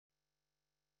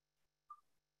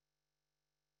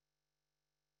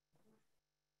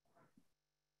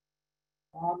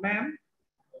Ma'am.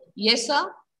 Yes, sir.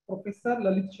 Professor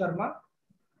Lalit Sharma.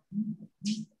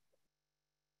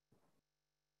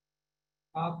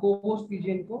 को host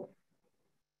कीजिए इनको.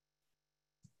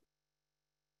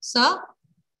 Sir.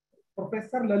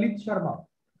 Professor Lalit Sharma.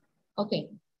 Okay.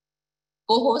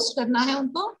 Co-host करना है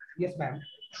उनको. Yes, ma'am.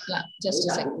 Yeah, just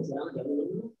a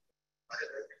second.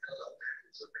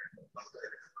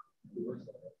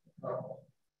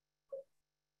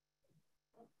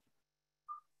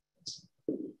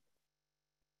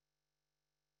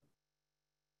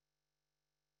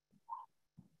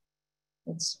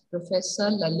 It's Professor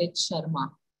Lalit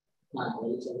Sharma.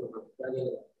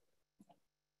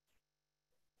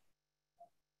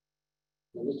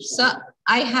 Sir,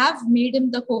 I have made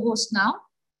him the co-host now.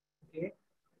 Okay.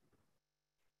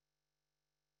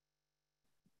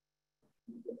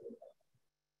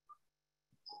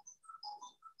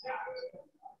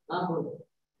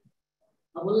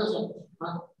 बोलना sir.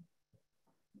 हाँ.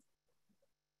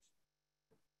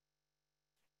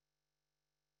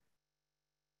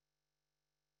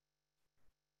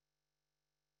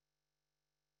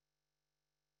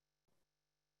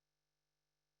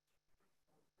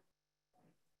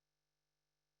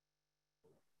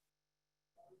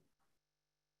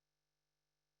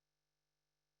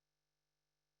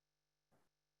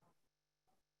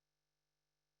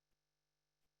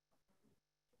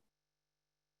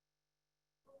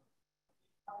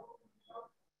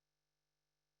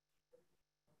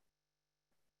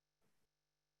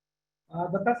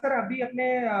 Dutta sir, अभी अपने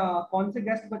कौन से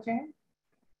गेस्ट बचे हैं?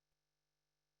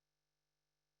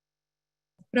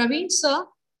 Praveen, sir.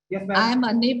 Yes, ma'am. I am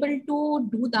unable to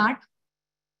do that.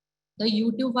 The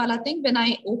YouTube wala thing, when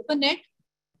I open it,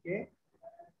 Okay.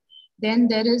 then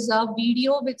there is a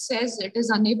video which says it is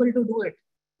unable to do it.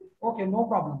 Okay, no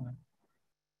problem, ma'am.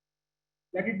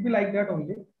 Let it be like that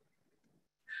only.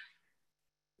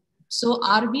 So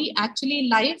are we actually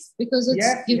live? Because it's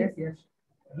yes.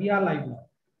 We are live now.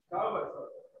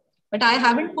 But I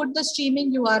haven't put the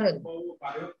streaming URL.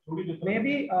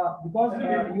 Maybe because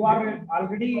you are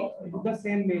already with the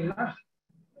same mail na,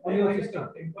 on your system.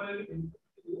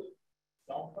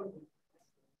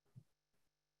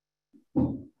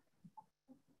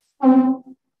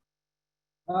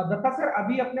 Dutta sir,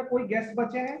 अभी अपने कोई guest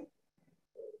बचे हैं?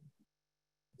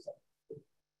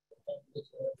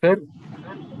 Sir,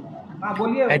 हाँ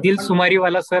बोलिए. आदिल सुमारी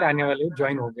वाला sir आने वाले,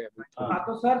 ज्वाइन हो गए अभी. हाँ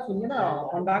तो सर सुनिए ना,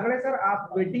 पंडागड़े सर,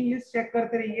 आप वेटिंग लिस्ट चेक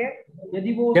करते रहिए.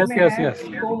 यदि वो Yes, उसमें yes, है yes.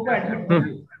 तो उनको एडमिट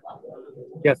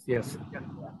कीजिए. यस.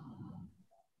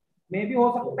 मे भी हो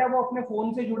सकता है वो अपने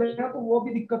फोन से जुड़े हैं तो वो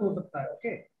भी दिक्कत हो सकता है.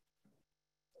 ओके.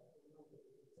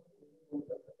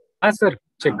 हाँ सर,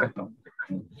 चेक करता हूँ.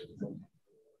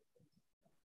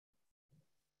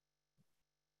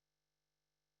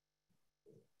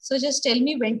 So just tell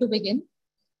me when to begin.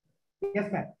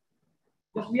 Yes, ma'am.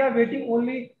 Just we are waiting,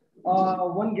 only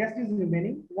one guest is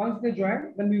remaining. Once they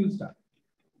join, then we will start.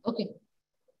 Okay.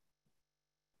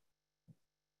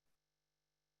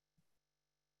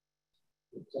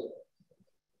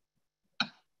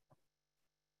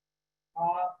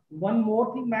 One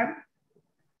more thing, ma'am.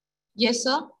 Yes,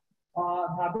 sir.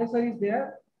 Dhabe sir is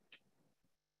there.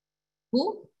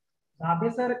 Who?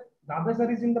 Dhabe sir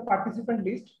is in the participant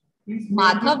list. Please.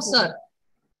 Madhav sir.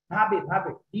 Dhabe.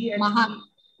 Dhabe.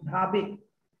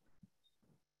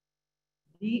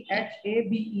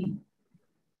 DHABE.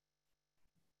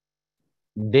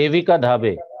 Devika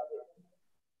धाबे.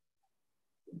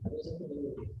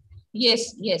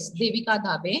 Yes, Devika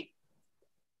Dhabe.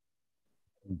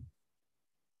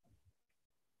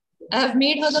 I have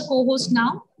made her the co-host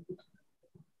now.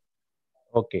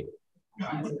 Okay.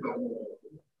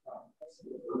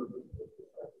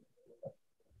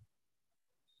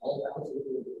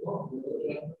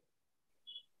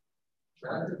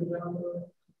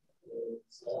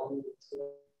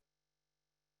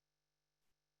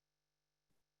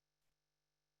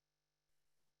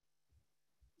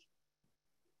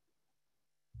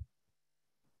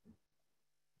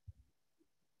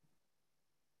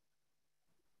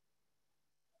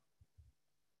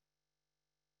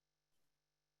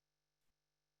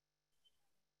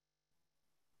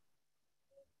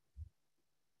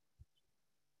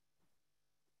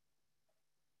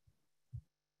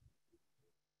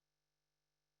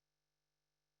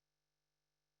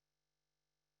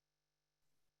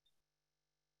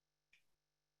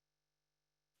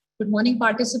 Good morning,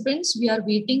 participants. We are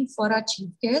waiting for our chief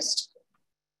guest.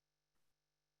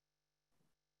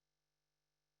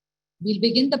 We'll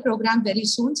begin the program very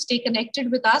soon. Stay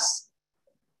connected with us.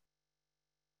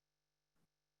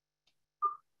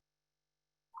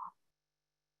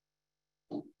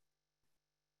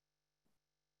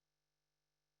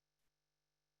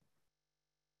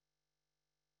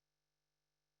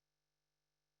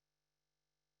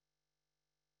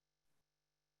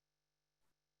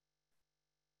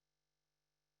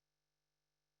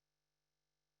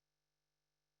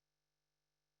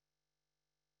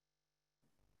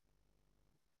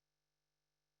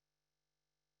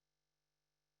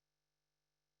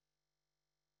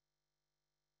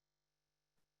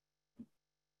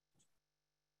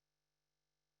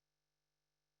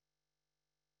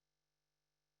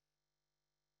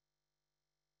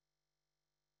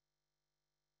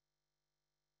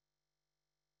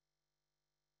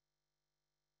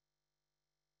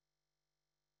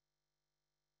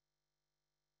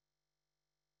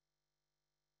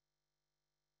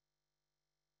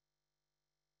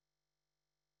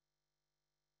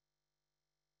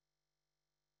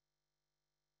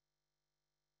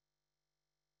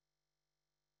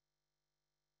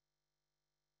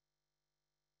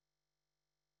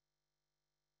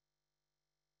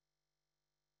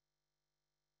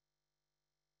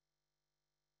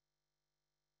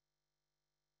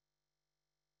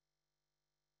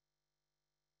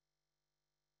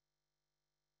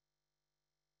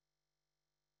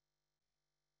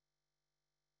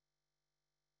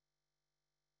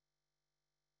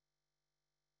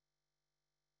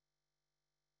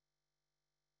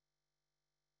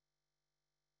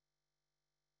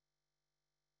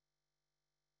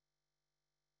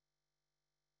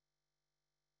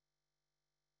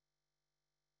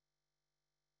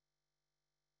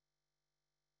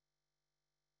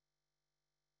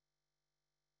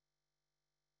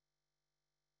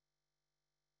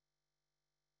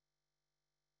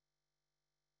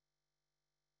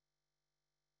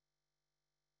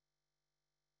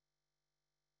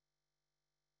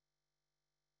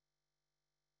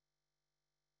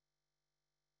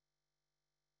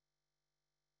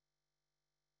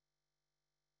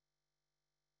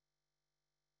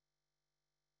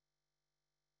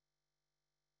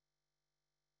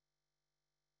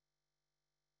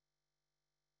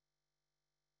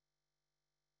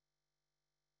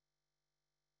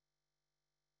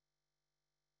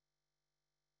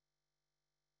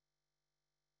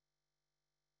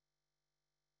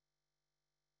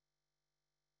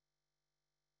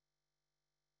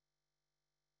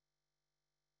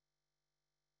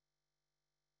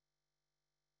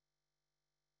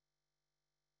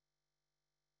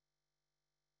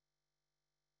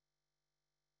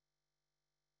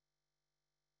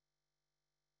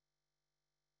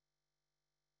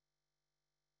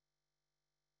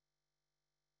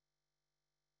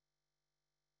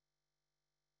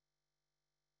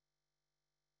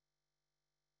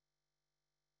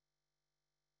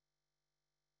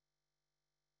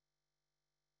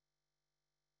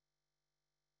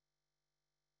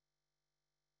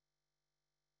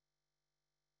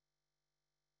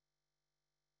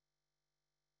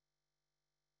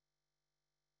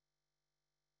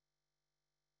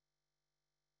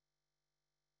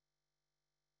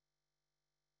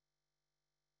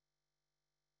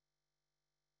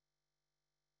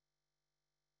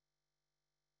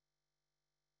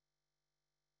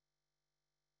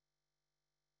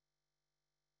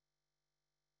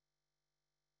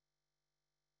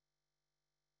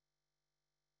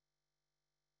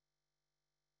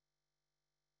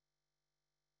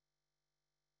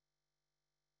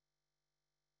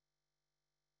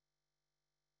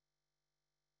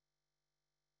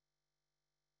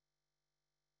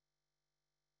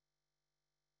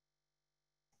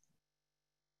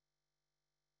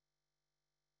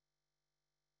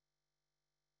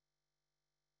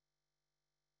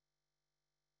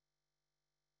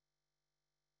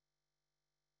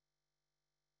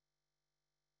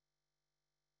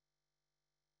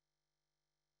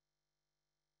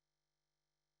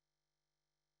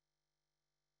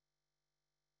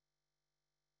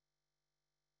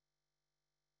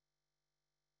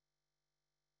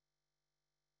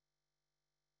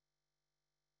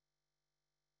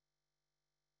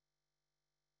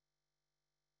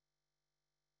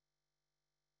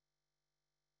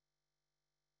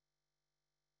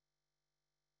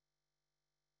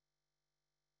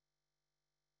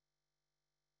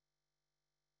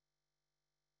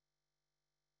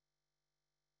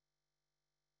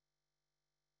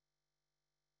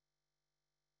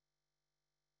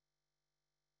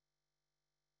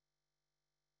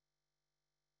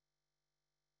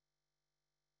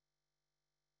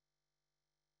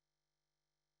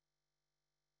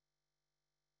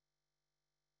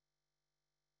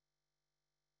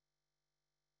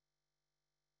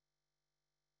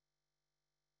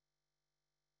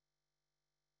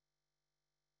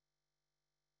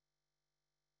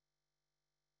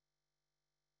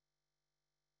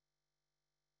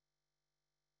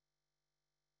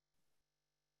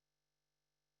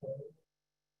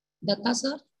 Datta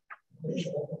sir.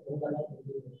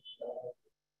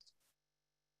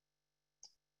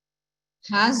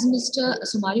 Has Mr.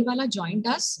 Sumariwala joined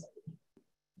us?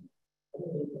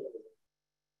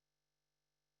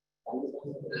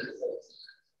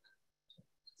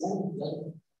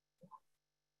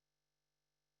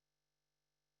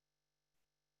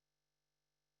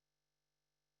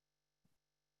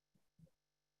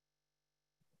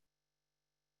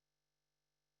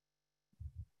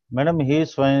 Madam,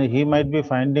 he might be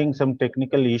finding some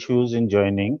technical issues in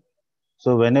joining.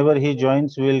 So whenever he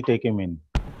joins, we'll take him in.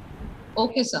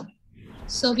 Okay, sir.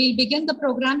 So we'll begin the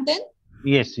program then?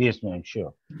 Yes, ma'am,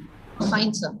 sure.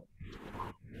 Fine, sir.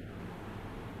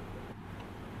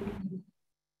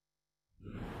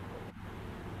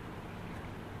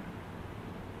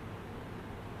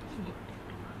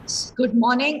 Good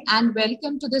morning and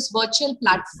welcome to this virtual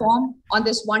platform on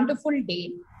this wonderful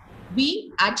day.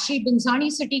 We at Shri Binzani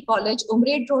City College,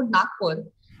 Umred Road, Nagpur,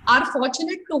 are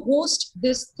fortunate to host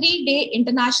this 3-day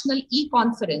international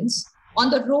e-conference on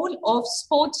the role of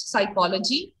sports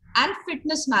psychology and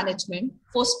fitness management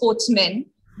for sportsmen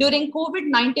during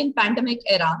COVID-19 pandemic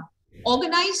era,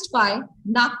 organized by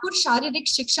Nagpur Sharirik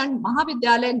Shikshan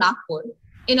Mahavidyalaya, Nagpur,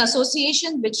 in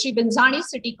association with Shri Binzani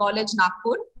City College,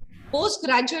 Nagpur,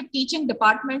 Postgraduate Teaching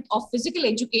Department of Physical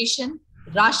Education,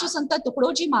 Rashtrasanta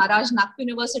Tukdoji Maharaj Nagpur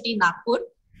University, Nagpur,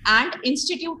 and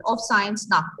Institute of Science,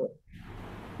 Nagpur.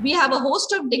 We have a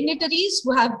host of dignitaries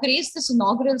who have graced this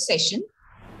inaugural session.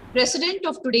 President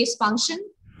of today's function,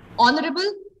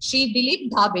 Honorable Shri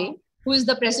Dilip Dhabe, who is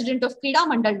the President of Krida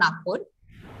Mandal, Nagpur.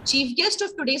 Chief guest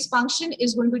of today's function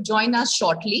is going to join us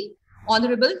shortly,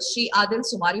 Honorable Shri Adil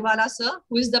Sumariwala sir,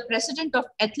 who is the President of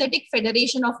Athletic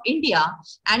Federation of India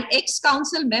and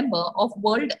ex-council member of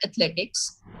World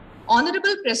Athletics,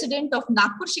 Honorable President of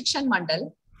Nagpur Shikshan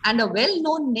Mandal and a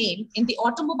well-known name in the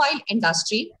automobile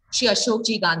industry, Shri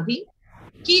Ashokji Gandhi,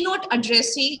 keynote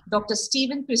addressee, Dr.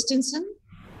 Stephen Christensen,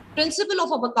 Principal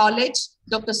of our college,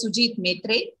 Dr. Sujit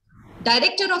Maitre,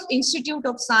 Director of Institute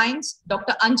of Science,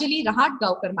 Dr. Anjali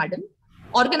Rahat-Gaukar Madam,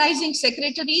 Organizing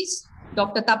Secretaries,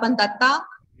 Dr. Tapan Datta,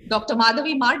 Dr.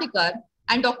 Madhavi Mardikar,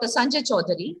 and Dr. Sanjay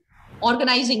Chaudhary,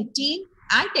 Organizing Team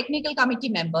and Technical Committee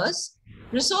members,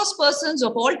 resource persons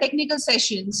of all technical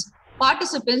sessions,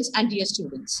 participants, and dear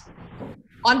students.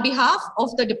 On behalf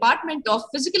of the Department of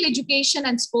Physical Education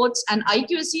and Sports and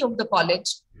IQAC of the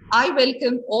college, I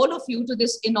welcome all of you to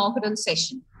this inaugural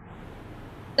session.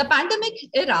 The pandemic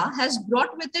era has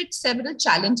brought with it several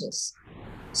challenges.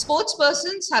 Sports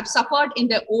persons have suffered in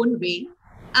their own way,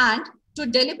 and to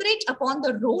deliberate upon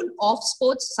the role of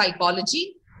sports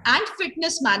psychology and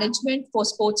fitness management for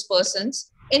sports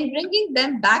persons in bringing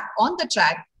them back on the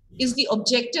track is the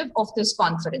objective of this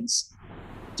conference.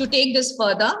 To take this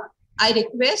further, I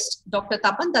request Dr.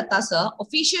 Tapan Datta sir,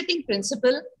 officiating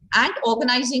principal and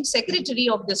organizing secretary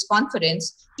of this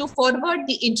conference, to forward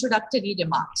the introductory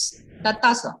remarks.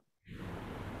 Datta sir.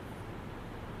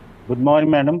 Good morning,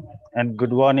 madam, and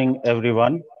good morning,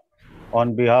 everyone.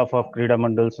 On behalf of Krida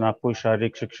Mandal's Nagpur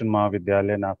Sharik Shikshan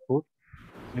Mahavidyalaya, Nagpur,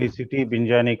 Shri City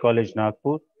Binzani College,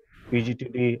 Nagpur,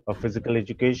 PGTD of Physical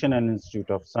Education and Institute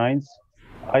of Science,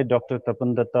 I, Dr.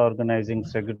 Tapan Datta, Organizing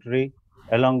Secretary,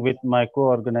 along with my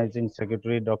co-organizing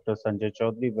secretary, Dr. Sanjay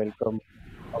Chaudhary, welcome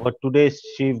our today's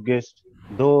chief guest,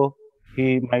 though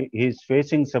he is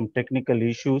facing some technical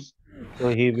issues, so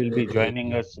he will be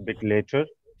joining us a bit later.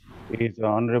 He is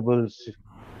Honorable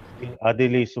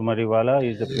Adili Sumariwala. He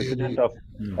is the President of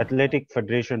Athletic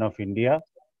Federation of India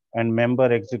and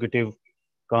Member Executive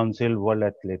Council World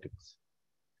Athletics.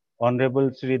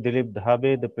 Honorable Shri Dilip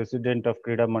Dhabe, the President of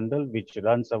Krida Mandal, which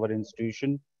runs our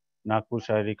institution, Nagpur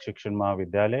Sharik Shikshan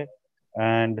Mahavidyalaya,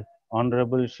 and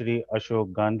Honorable Shri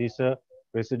Ashok Gandhi sir,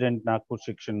 President Nagpur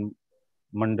Shikshan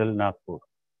Mandal, Nagpur.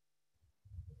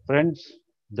 Friends,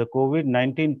 the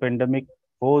COVID-19 pandemic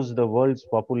forced the world's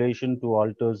population to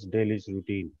alter daily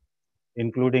routine,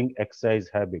 including exercise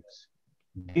habits.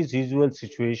 This usual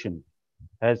situation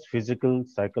has physical,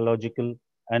 psychological,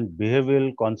 and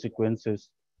behavioral consequences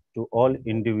to all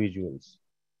individuals,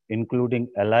 including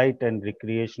elite and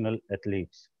recreational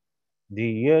athletes. The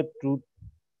year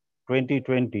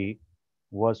 2020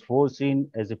 was foreseen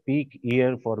as a peak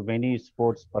year for many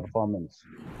sports performance,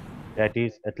 that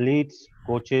is, athletes,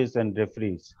 coaches, and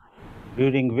referees,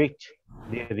 during which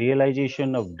the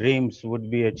realization of dreams would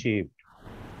be achieved.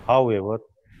 However,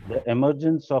 the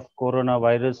emergence of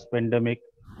coronavirus pandemic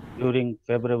during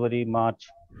February-March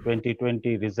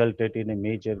 2020 resulted in a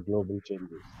major global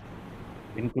changes,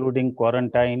 including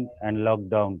quarantine and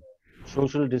lockdown,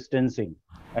 social distancing,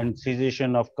 and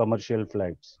cessation of commercial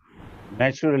flights.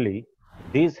 Naturally,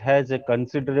 This has a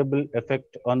considerable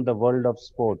effect on the world of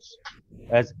sports,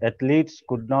 as athletes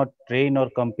could not train or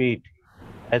compete,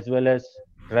 as well as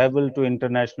travel to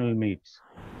international meets.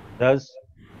 Thus,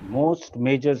 most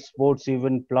major sports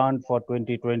events planned for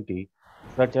 2020,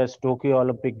 such as Tokyo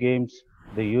Olympic Games,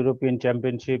 the European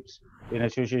Championships in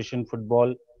Association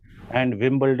Football, and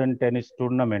Wimbledon Tennis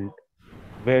Tournament,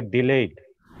 were delayed.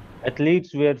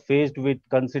 Athletes were faced with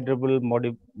considerable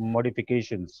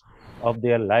modifications of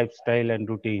their lifestyle and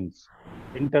routines,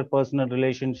 interpersonal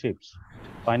relationships,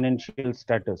 financial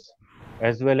status,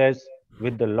 as well as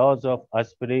with the loss of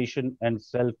aspiration and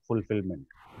self fulfillment.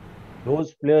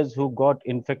 Those players who got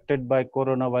infected by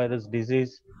coronavirus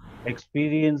disease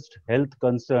experienced health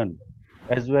concern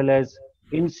as well as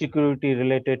insecurity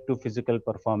related to physical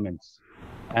performance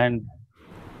and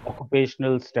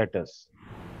occupational status.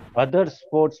 Other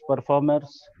sports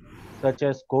performers, such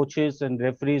as coaches and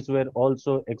referees, were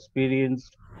also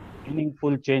experienced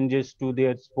meaningful changes to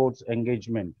their sports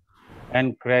engagement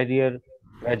and career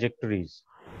trajectories,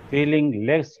 feeling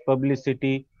less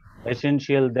publicity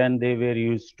essential than they were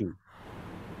used to.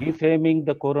 Reframing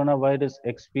the coronavirus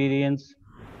experience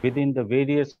within the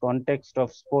various contexts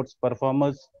of sports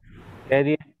performers'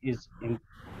 career is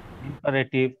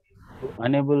imperative to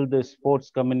enable the sports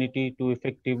community to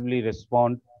effectively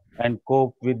respond and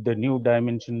cope with the new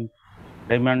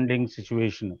demanding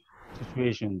situations.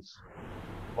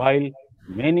 While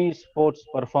many sports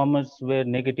performers were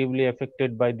negatively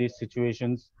affected by these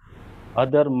situations,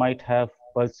 others might have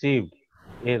perceived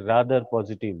a rather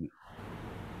positively.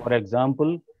 For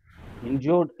example,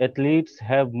 injured athletes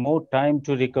have more time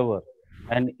to recover,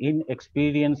 and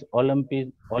inexperienced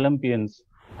Olympians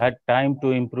had time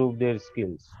to improve their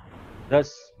skills. Thus,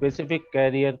 specific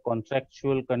career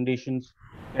contractual conditions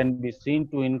can be seen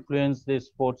to influence the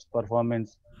sports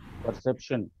performance,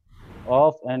 perception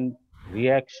of, and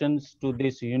reactions to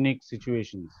these unique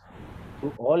situations.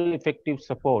 To all effective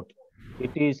support,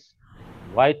 it is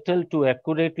vital to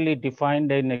accurately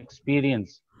define an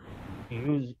experience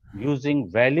using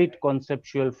valid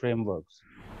conceptual frameworks.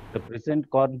 The present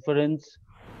conference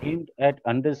aimed at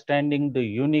understanding the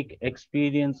unique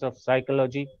experience of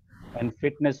psychology and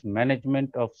fitness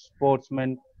management of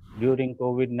sportsmen during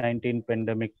COVID-19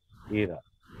 pandemic era.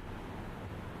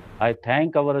 I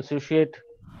thank our associate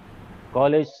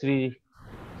college, Shri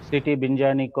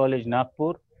Binzani College,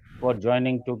 Nagpur, for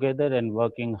joining together and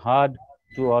working hard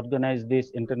to organize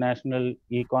this international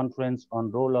e-conference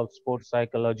on role of sports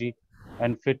psychology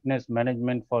and fitness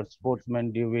management for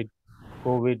sportsmen during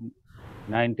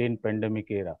COVID-19 pandemic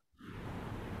era.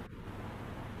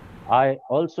 I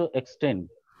also extend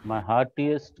my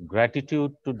heartiest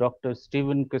gratitude to Dr.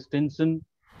 Stephen Christensen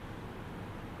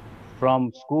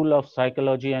from School of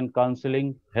Psychology and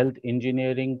Counseling, Health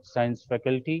Engineering Science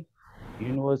Faculty,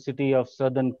 University of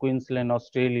Southern Queensland,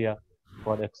 Australia,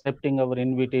 for accepting our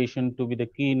invitation to be the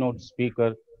keynote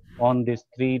speaker on this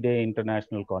 3-day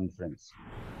international conference.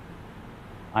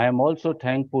 I am also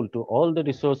thankful to all the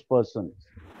resource persons,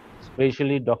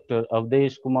 especially Dr.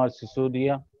 Avdesh Kumar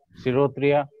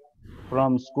Sirotria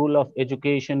from School of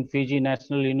Education, Fiji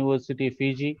National University,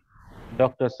 Fiji,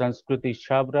 Dr. Sanskriti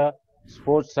Chabra,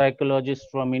 sports psychologist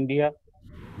from India,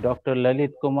 Dr.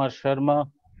 Lalit Kumar Sharma.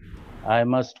 I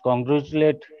must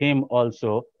congratulate him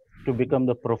also to become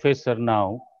the professor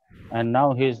now. And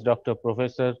now he is Dr.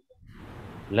 Professor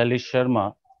Lalit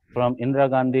Sharma from Indira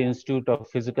Gandhi Institute of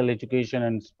Physical Education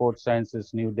and Sports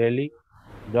Sciences, New Delhi,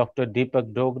 Dr.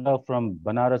 Deepak Dogra from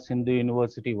Banaras Hindu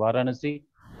University, Varanasi,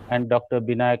 and Dr.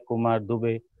 Binayak Kumar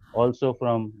Dubey, also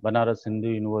from Banaras Hindu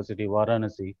University,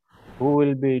 Varanasi, who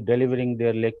will be delivering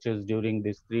their lectures during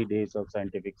these 3 days of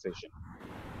scientific session.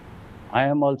 I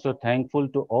am also thankful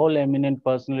to all eminent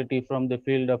personalities from the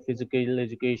field of physical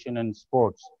education and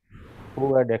sports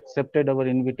who had accepted our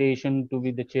invitation to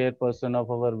be the chairperson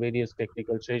of our various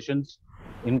technical sessions,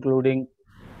 including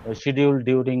scheduled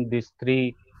during this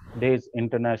 3 days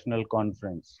international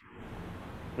conference.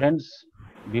 Friends,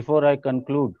 before I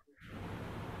conclude,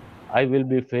 I will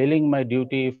be failing my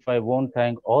duty if I won't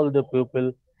thank all the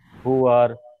people who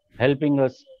are helping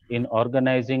us in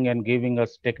organizing and giving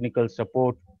us technical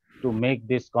support to make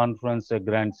this conference a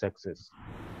grand success.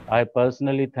 I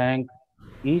personally thank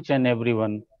each and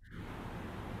everyone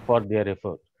for their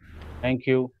effort. Thank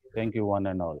you one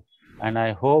and all. And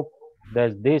I hope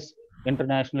that this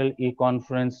international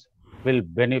e-conference will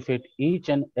benefit each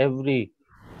and every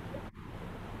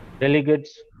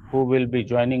delegates who will be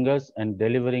joining us and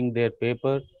delivering their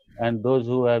paper, and those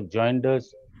who have joined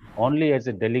us only as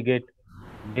a delegate,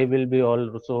 they will be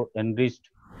also enriched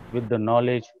with the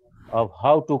knowledge of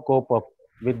how to cope up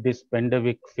with this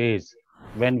pandemic phase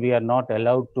when we are not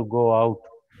allowed to go out,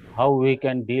 how we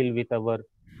can deal with our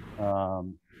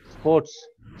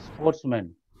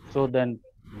sportsmen, so then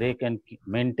they can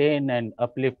maintain and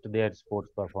uplift their sports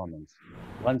performance.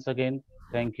 Once again,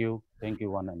 thank you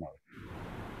one and all.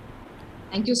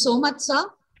 Thank you so much, sir.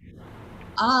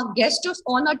 Our guest of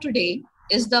honor today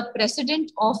is the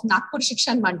president of Nagpur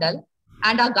Shikshan Mandal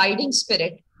and our guiding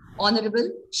spirit, Honorable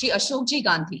Shri Ashokji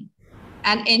Gandhi.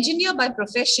 An engineer by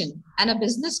profession and a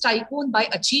business tycoon by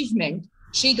achievement,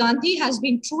 Shri Gandhi has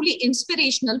been truly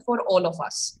inspirational for all of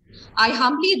us. I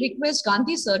humbly request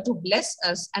Gandhi sir to bless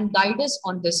us and guide us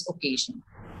on this occasion.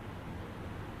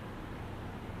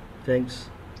 Thanks.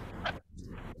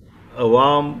 A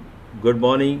warm good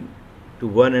morning to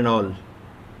one and all.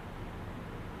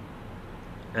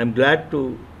 I am glad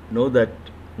to know that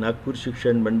Nagpur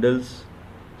Shikshan Mandal's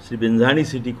Shri Binzani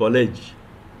City College,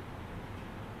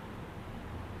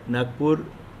 Nagpur,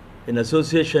 in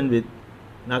association with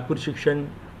Nagpur Sharirik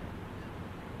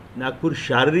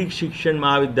Shikshan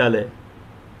Mahavidyalaya,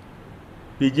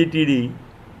 PGTD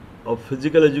of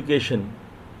Physical Education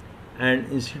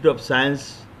and Institute of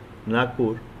Science,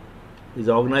 Nagpur, is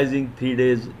organizing 3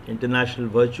 days international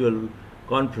virtual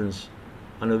conference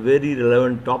on a very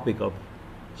relevant topic of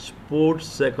sports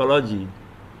psychology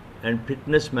and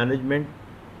fitness management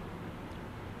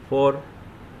for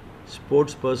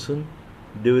sports person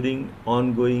during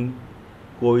ongoing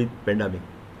COVID pandemic.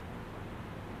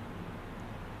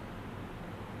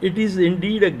 It is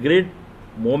indeed a great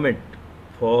moment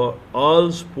for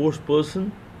all sports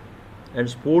person and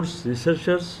sports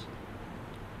researchers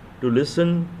to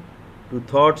listen to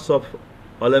thoughts of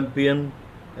Olympian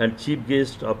and chief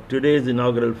guest of today's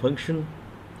inaugural function,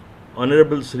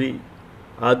 Honorable Shri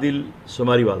Adil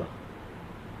Somariwala.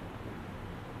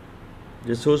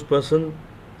 Resource person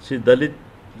Shri Lalit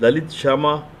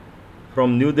Sharma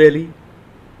from New Delhi,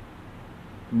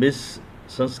 Miss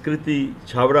Sanskriti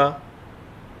Chhabra,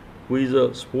 who is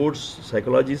a sports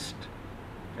psychologist,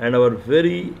 and our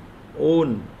very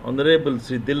own Honorable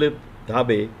Shri Dilip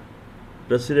Dhabe,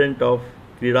 President of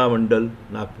Krida Mandal,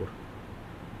 Nagpur.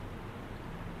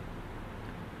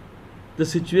 The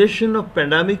situation of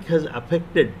pandemic has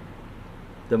affected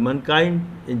the mankind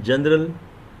in general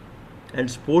and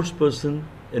sports person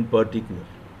in particular.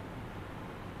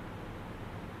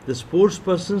 The sports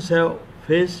persons have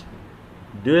faced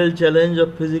dual challenge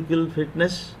of physical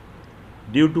fitness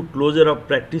due to closure of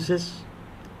practices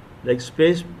like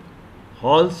space,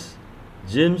 halls,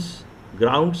 gyms,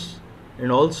 grounds,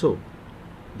 and also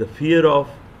the fear of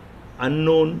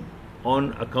unknown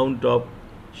on account of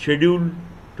scheduled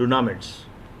tournaments,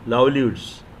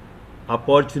 livelihoods,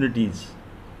 opportunities,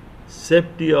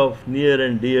 safety of near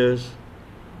and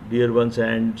dear ones,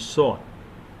 and so on.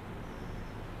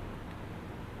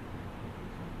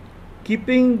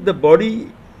 Keeping the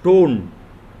body toned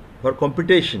for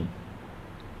competition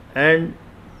and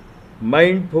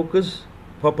mind focused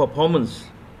for performance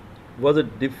was a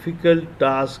difficult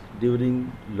task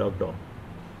during lockdown.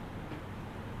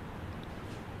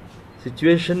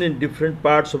 Situation in different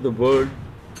parts of the world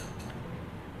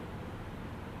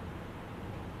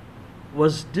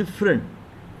was different,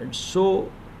 and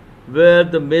so were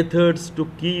the methods to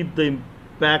keep the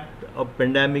impact of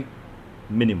pandemic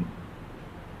minimum.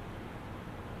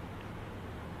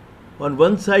 On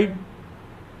one side,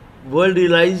 world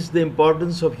realized the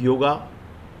importance of yoga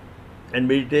and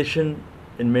meditation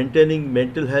in maintaining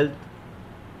mental health.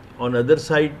 On other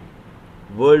side,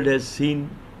 world has seen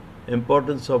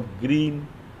importance of green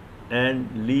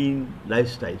and lean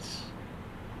lifestyles.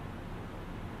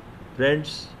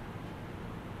 Friends,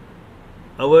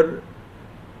 our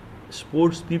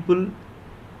sports people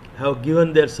have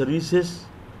given their services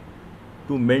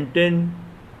to maintain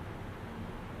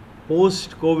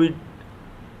post-COVID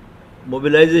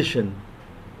mobilization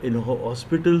in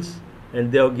hospitals,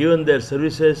 and they have given their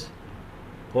services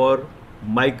for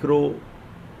micro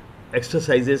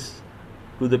exercises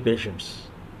to the patients.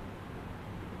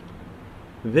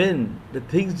 When the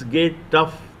things get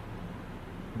tough,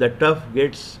 the tough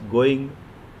gets going,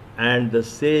 and the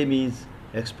same is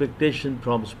expectation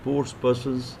from sports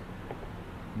persons.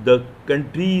 The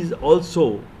countries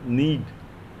also need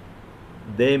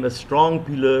them a strong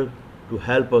pillar to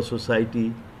help our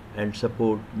society and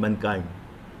support mankind.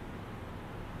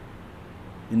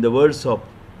 In the words of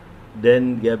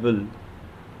Dan Gable,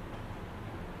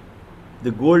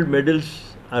 the gold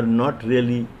medals are not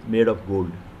really made of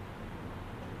gold.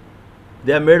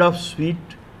 They are made of sweet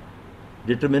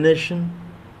determination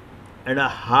and a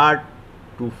heart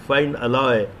to find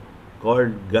alloy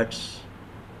called guts.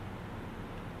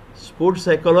 Sports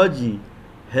psychology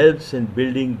helps in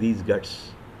building these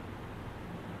guts.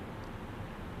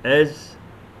 as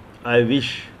I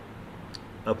wish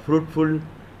a fruitful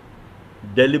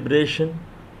deliberation,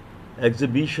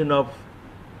 exhibition of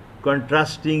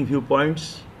contrasting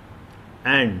viewpoints,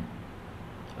 and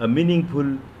a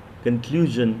meaningful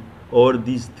conclusion over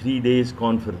these 3 days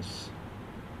conference.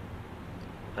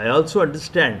 I also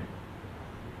understand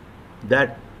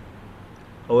that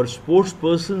our sports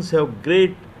persons have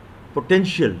great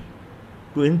potential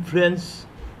to influence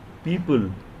people,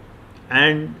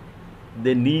 and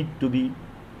they need to be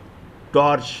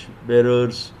torch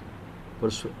bearers for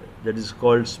that is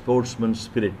called sportsman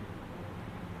spirit.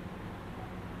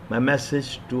 My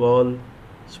message to all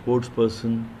sports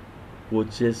person,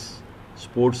 coaches,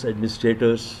 sports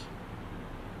administrators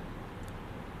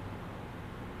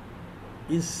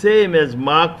is same as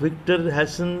Mark Victor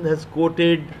Hassan has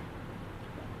quoted,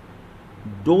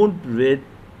 don't wait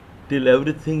till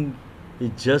everything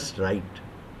is just right.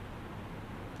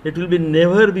 It will be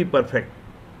never be perfect.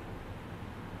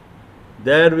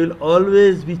 There will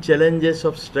always be challenges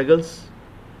of struggles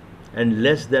and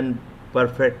less than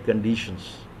perfect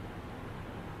conditions.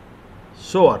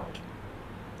 So what?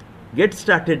 Get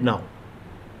started now.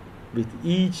 With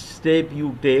each step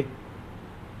you take,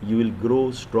 you will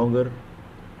grow stronger,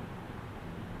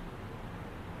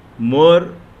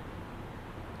 more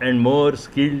and more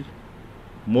skilled,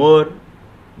 more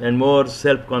and more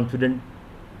self-confident,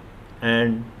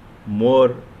 and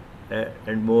more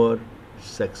and more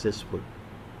successful.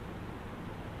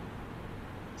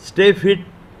 Stay fit,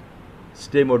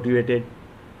 stay motivated.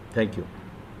 Thank you.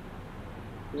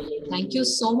 Thank you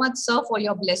so much, sir, for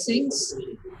your blessings.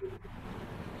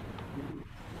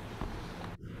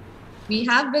 We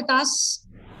have with us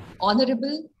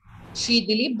Honorable Shri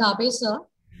Dilip Dabe, sir,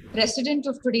 President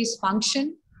of today's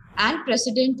function and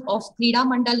President of Krida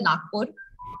Mandal Nagpur,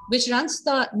 which runs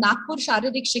the Nagpur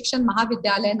Sharirik Shikshan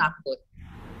Mahavidyalaya Nagpur.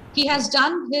 He has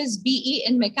done his BE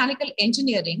in Mechanical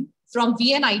Engineering from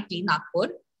VNIT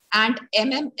Nagpur and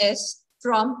MMS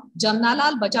from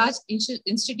Jamnalal Bajaj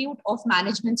Institute of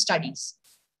Management Studies.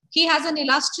 He has an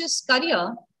illustrious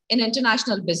career in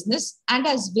international business and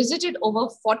has visited over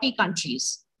 40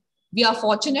 countries. We are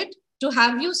fortunate to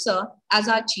have you, sir, as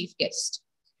our chief guest.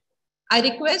 I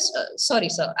request,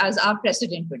 as our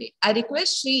president today, I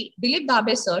request Shri Dilip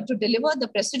Dabe, sir, to deliver the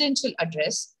presidential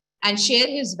address and share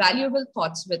his valuable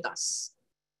thoughts with us.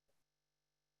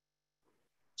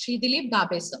 Shri Dilip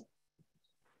Dabe, sir.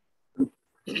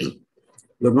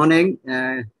 Good morning,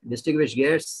 distinguished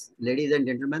guests, ladies and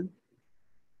gentlemen.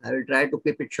 I will try to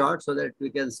keep it short so that we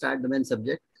can start the main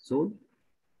subject soon.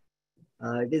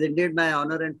 It is indeed my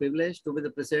honor and privilege to be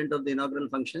the president of the inaugural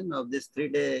function of this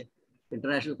 3-day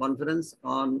international conference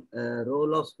on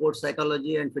role of sports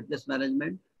psychology and fitness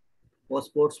management for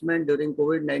sportsmen during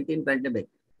COVID-19 pandemic.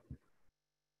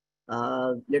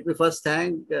 Let me first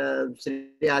thank Shri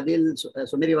Adil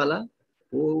Sumeriwala,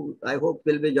 who I hope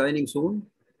will be joining soon.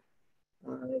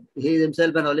 He is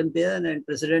himself an Olympian and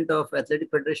president of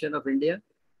Athletic Federation of India,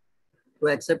 to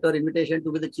accept our invitation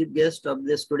to be the chief guest of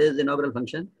this today's inaugural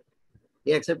function.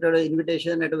 He accepted our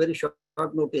invitation at a very short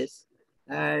notice,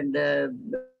 and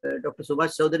Dr.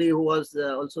 Subhash Chaudhary, who was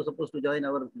also supposed to join,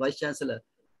 our Vice Chancellor,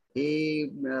 he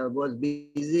was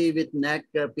busy with NAC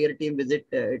peer team visit,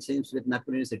 it seems, with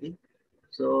Nagpur University.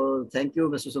 So thank you,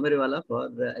 Mr. Sumeriwala,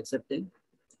 for accepting.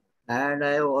 And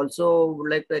I also would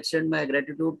like to extend my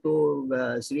gratitude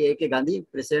to Sri A.K. Gandhi,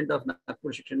 President of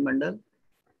Nagpur Shikshan Mandal,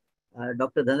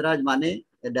 Dr. Dhanraj Mane,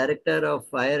 the Director of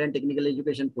Higher and Technical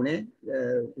Education, Pune,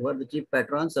 who are the chief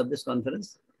patrons of this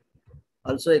conference.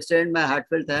 Also extend my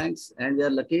heartfelt thanks, and we are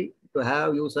lucky to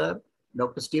have you, sir,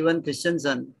 Dr. Stephen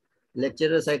Christensen,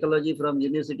 Lecturer Psychology from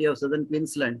University of Southern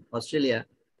Queensland, Australia,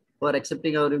 for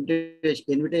accepting our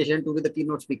invitation to be the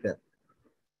keynote speaker.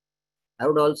 I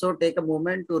would also take a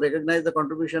moment to recognize the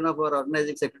contribution of our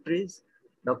organizing secretaries,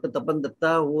 Dr. Tapan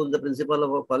Datta, who is the principal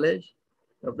of our college,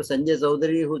 Dr. Sanjay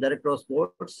Chaudhary, who is Director of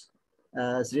Sports,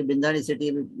 Shri Binzani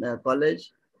City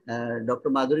College,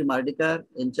 Dr. Madhuri Mardikar,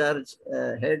 in charge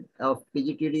head of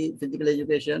PGTD Physical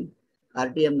Education,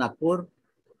 RTM Nagpur,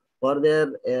 for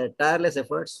their tireless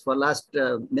efforts for last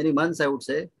many months, I would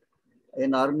say,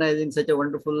 in organizing such a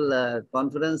wonderful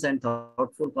conference and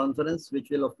thoughtful conference, which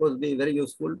will of course be very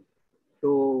useful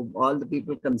to all the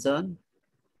people concerned.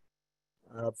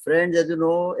 Friends, as you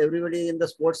know, everybody in the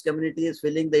sports community is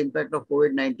feeling the impact of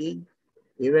COVID-19.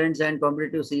 Events and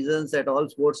competitive seasons at all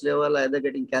sports level are either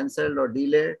getting cancelled or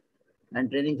delayed,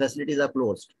 and training facilities are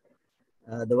closed.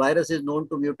 The virus is known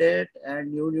to mutate,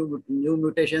 and new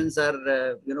mutations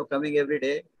are coming every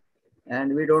day,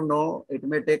 and we don't know. It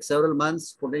may take several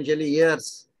months, potentially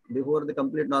years, before the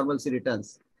complete normalcy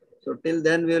returns. So till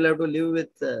then, we will have to live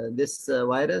with this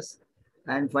virus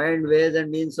and find ways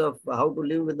and means of how to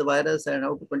live with the virus and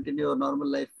how to continue our normal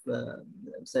life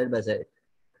side by side.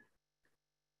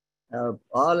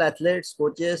 All athletes,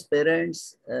 coaches,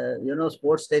 parents,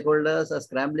 sports stakeholders are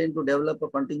scrambling to develop a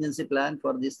contingency plan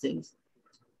for these things.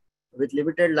 With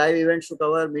limited live events to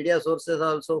cover, media sources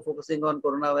are also focusing on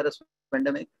coronavirus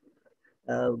pandemic,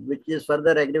 which is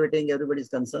further aggravating everybody's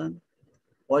concern.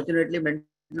 Fortunately,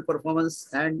 mental performance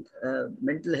and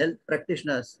mental health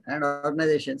practitioners and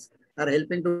organizations are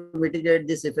helping to mitigate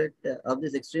this effect of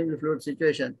this extremely fluid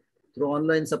situation through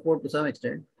online support to some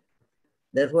extent.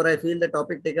 Therefore, I feel the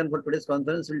topic taken for today's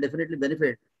conference will definitely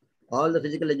benefit all the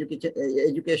physical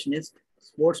educationists,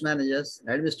 sports managers,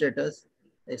 administrators,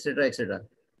 etc., etc.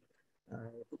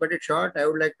 To cut it short, I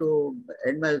would like to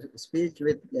end my speech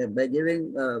with by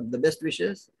giving the best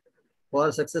wishes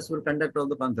for successful conduct of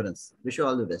the conference. Wish you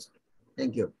all the best.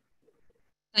 Thank you.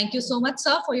 Thank you so much,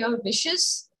 sir, for your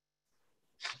wishes.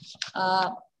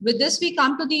 With this, we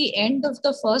come to the end of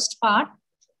the first part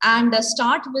and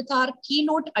start with our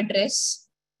keynote address.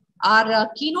 Our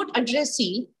keynote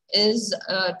addressee is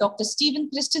Dr. Stephen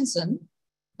Christensen.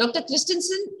 Dr.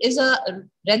 Christensen is a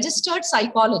registered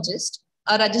psychologist,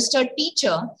 a registered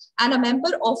teacher, and a member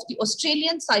of the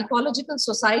Australian Psychological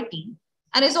Society,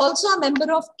 and is also a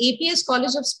member of APS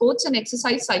College of Sports and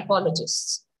Exercise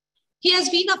Psychologists. He has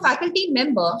been a faculty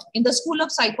member in the School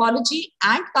of Psychology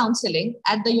and Counseling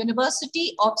at the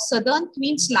University of Southern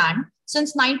Queensland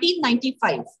since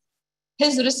 1995.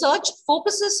 His research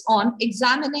focuses on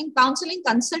examining counseling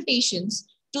consultations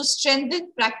to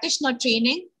strengthen practitioner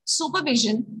training,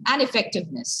 supervision, and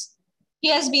effectiveness. He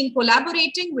has been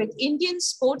collaborating with Indian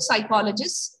sports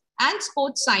psychologists and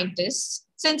sports scientists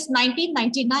since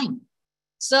 1999.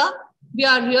 Sir, we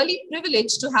are really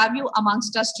privileged to have you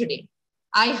amongst us today.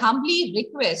 I humbly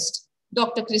request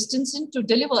Dr. Christensen to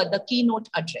deliver the keynote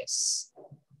address.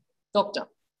 Doctor.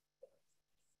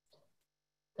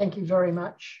 Thank you very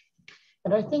much.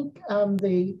 And I think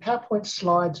the PowerPoint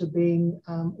slides are being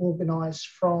organized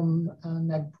from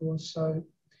Nagpur, so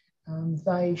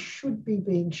they should be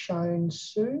being shown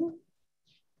soon.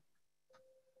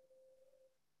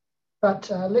 But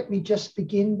let me just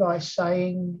begin by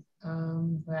saying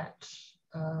that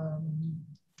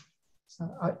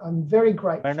I'm very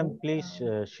grateful. Madam, please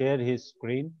share his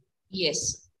screen.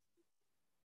 Yes.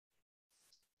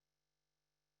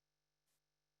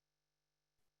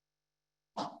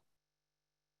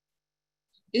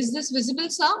 Is this visible,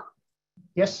 sir?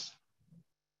 Yes.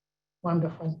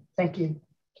 Wonderful. Thank you.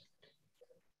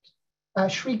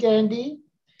 Shri Gandhi,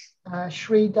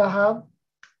 Shri Dahab,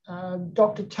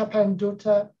 Dr. Tapan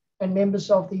Dutta, and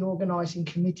members of the organising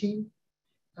committee,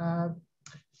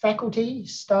 faculty,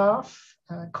 staff,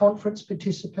 conference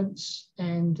participants,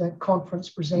 and conference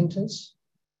presenters.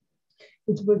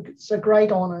 It's a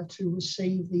great honour to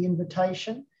receive the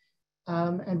invitation.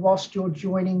 And whilst you're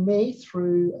joining me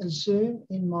through a Zoom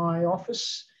in my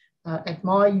office at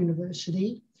my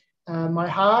university, my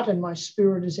heart and my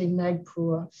spirit is in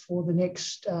Nagpur for the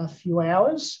next few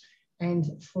hours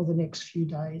and for the next few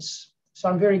days. So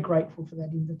I'm very grateful for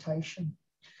that invitation.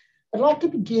 I'd like to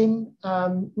begin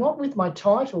not with my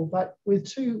title, but with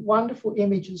two wonderful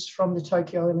images from the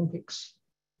Tokyo Olympics.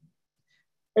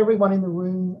 Everyone in the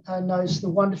room knows the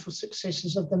wonderful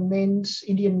successes of the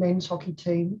Indian men's hockey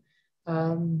team,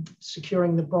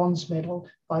 securing the bronze medal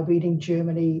by beating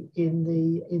Germany in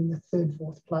the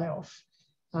third-fourth playoff.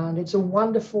 And it's a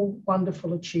wonderful,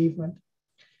 wonderful achievement.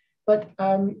 But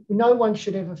no one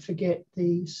should ever forget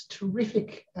these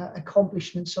terrific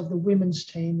accomplishments of the women's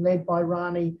team led by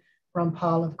Rani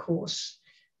Rampal, of course.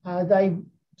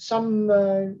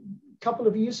 Couple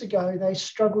of years ago, they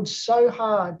struggled so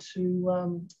hard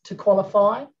to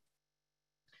qualify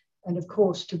and, of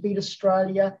course, to beat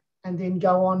Australia and then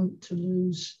go on to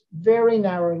lose very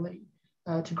narrowly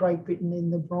to Great Britain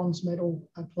in the bronze medal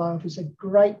playoff is a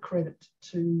great credit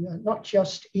to not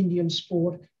just Indian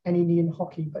sport and Indian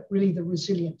hockey, but really the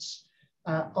resilience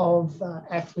of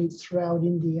athletes throughout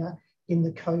India in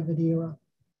the COVID era.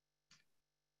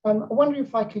 I wonder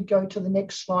if I could go to the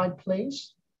next slide,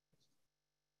 please.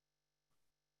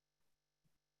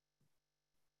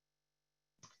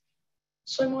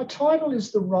 So my title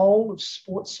is The Role of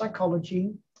Sports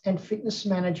Psychology and Fitness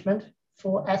Management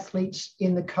for Athletes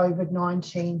in the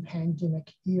COVID-19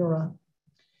 Pandemic Era.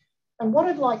 And what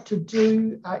I'd like to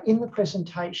do in the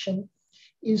presentation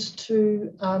is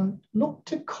to look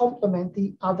to complement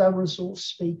the other resource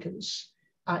speakers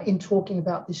in talking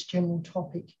about this general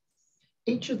topic.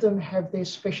 Each of them have their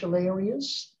special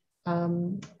areas,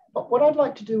 but what I'd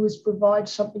like to do is provide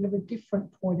something of a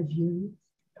different point of view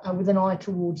with an eye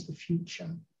towards the future.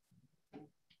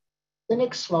 The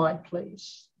next slide,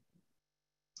 please.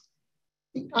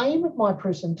 The aim of my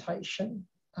presentation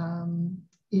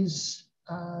is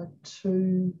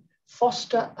to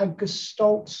foster a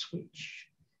gestalt switch.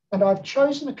 And I've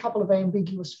chosen a couple of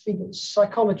ambiguous figures.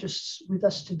 Psychologists with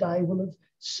us today will have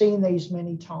seen these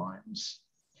many times,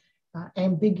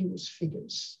 ambiguous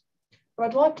figures. But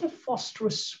I'd like to foster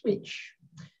a switch,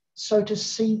 so to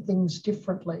see things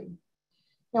differently.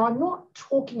 Now, I'm not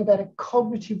talking about a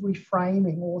cognitive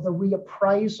reframing or the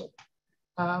reappraisal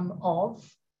of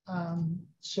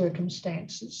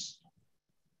circumstances.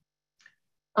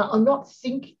 I'm not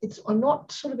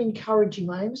sort of encouraging.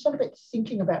 My aim is not about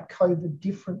thinking about COVID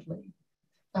differently,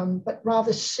 but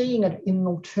rather seeing it in an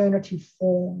alternative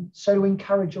form. So to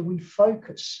encourage a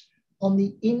refocus on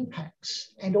the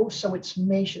impacts and also its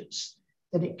measures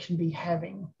that it can be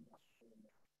having.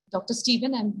 Dr.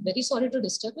 Stephen, I'm very sorry to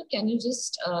disturb you. Can you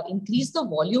just increase the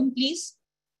volume, please?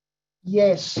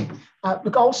 Yes.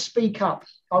 Look, I'll speak up.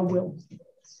 I will.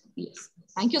 Yes.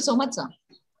 Thank you so much, sir.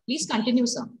 Please continue,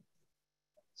 sir.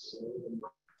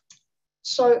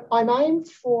 So I'm aimed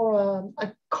for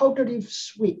a cognitive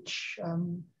switch,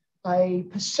 a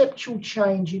perceptual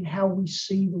change in how we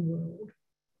see the world.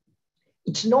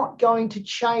 It's not going to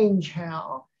change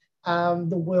how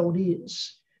the world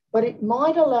is, but it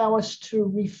might allow us to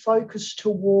refocus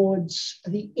towards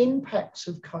the impacts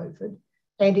of COVID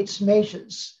and its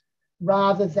measures,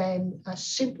 rather than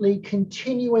simply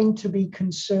continuing to be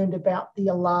concerned about the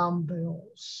alarm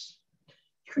bells.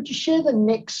 Could you share the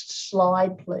next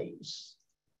slide, please?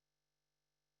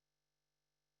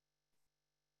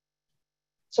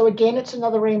 So again, it's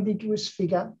another ambiguous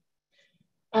figure.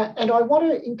 And I want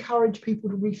to encourage people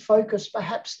to refocus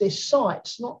perhaps their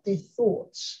sights, not their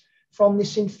thoughts, from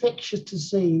this infectious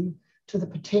disease to the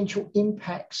potential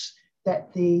impacts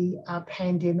that the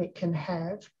pandemic can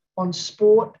have on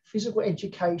sport, physical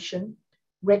education,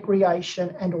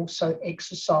 recreation, and also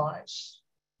exercise.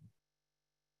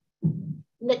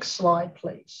 Next slide,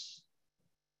 please.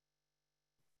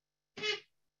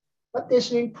 But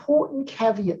there's an important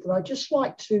caveat that I'd just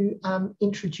like to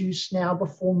introduce now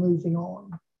before moving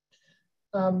on.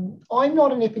 I'm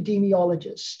not an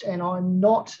epidemiologist and I'm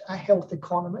not a health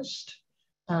economist.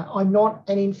 I'm not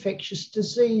an infectious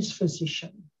disease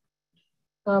physician.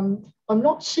 I'm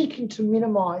not seeking to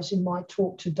minimise in my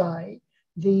talk today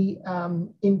the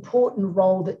important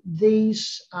role that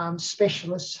these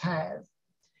specialists have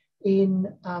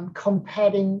in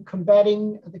combating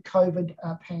the COVID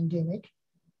pandemic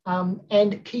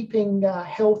and keeping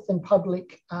health and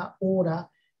public order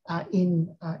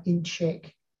in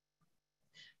check.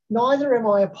 Neither am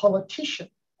I a politician.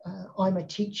 I'm a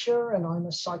teacher and I'm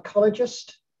a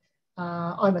psychologist.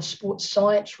 I'm a sports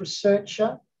science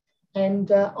researcher and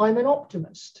I'm an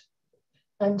optimist.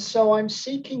 And so I'm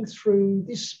seeking through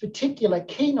this particular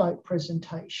keynote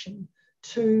presentation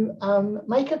to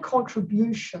make a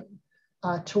contribution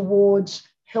towards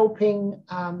helping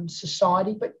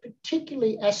society, but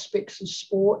particularly aspects of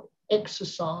sport,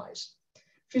 exercise,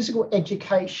 physical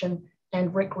education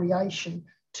and recreation,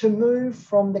 to move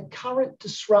from the current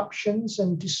disruptions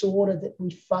and disorder that we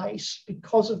face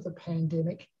because of the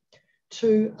pandemic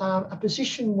to a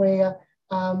position where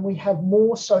we have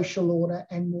more social order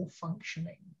and more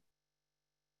functioning.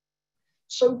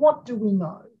 So what do we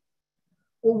know?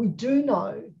 Well, we do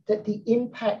know that the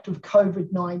impact of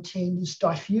COVID-19 is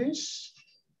diffuse,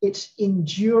 it's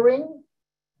enduring,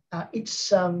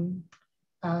 it's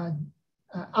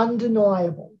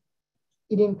undeniable.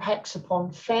 It impacts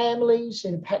upon families,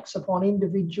 it impacts upon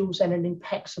individuals, and it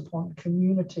impacts upon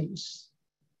communities.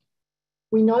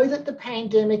 We know that the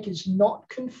pandemic is not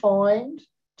confined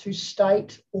to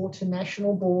state or to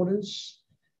national borders,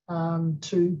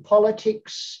 to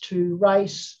politics, to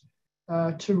race,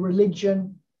 to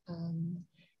religion.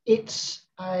 It's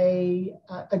a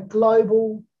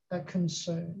global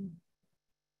concern.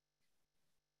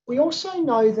 We also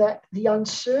know that the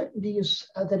uncertainty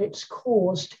that it's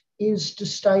caused is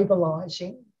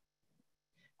destabilizing,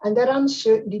 and that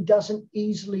uncertainty doesn't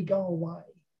easily go away.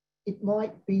 It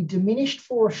might be diminished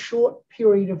for a short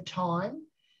period of time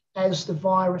as the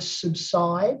virus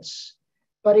subsides,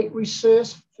 but it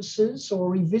resurfaces or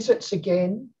revisits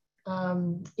again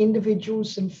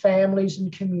individuals and families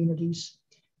and communities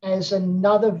as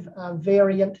another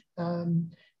variant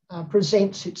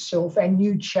presents itself and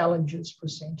new challenges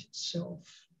present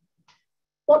itself.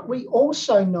 What we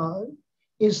also know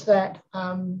is that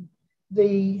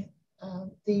the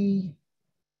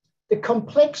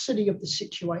complexity of the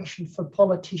situation for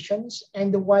politicians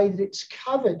and the way that it's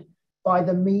covered by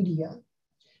the media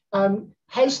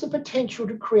has the potential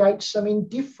to create some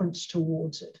indifference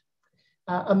towards it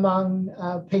among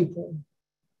people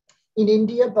in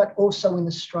India, but also in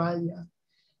Australia,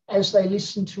 as they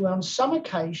listen to, on some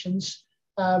occasions,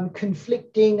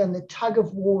 conflicting and the tug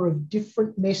of war of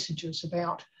different messages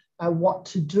about what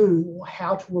to do or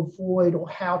how to avoid or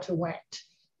how to act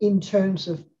in terms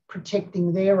of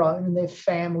protecting their own and their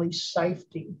family's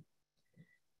safety.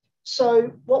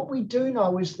 So what we do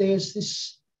know is there's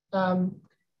this,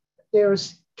 there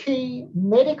is key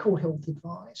medical health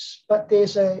advice, but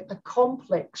there's a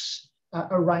complex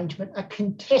arrangement, a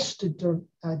contested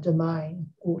domain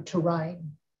or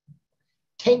terrain,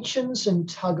 tensions and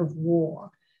tug of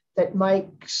war that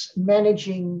makes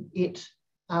managing it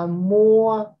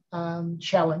more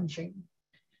challenging.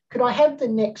 Could I have the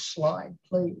next slide,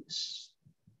 please?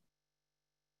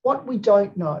 What we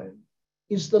don't know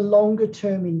is the longer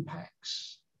term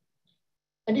impacts.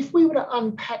 And if we were to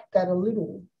unpack that a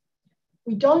little,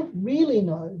 we don't really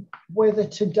know whether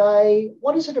today,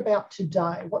 what is it about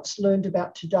today? What's learned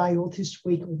about today or this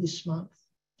week or this month?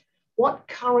 What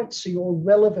currency or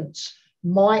relevance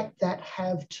might that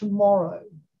have tomorrow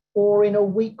or in a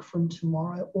week from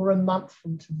tomorrow or a month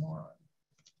from tomorrow?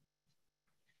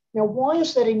 Now, why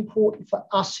is that important for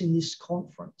us in this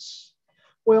conference?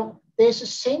 Well, there's a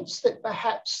sense that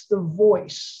perhaps the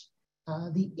voice,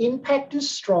 the impact is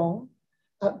strong,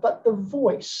 but the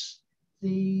voice,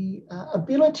 the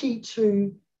ability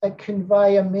to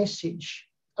convey a message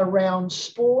around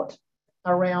sport,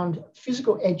 around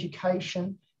physical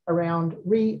education, around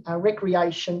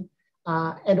recreation,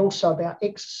 and also about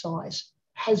exercise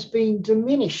has been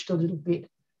diminished a little bit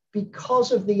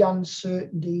because of the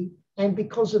uncertainty and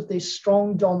because of this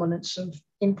strong dominance of,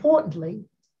 importantly,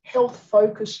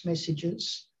 health-focused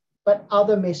messages, but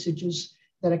other messages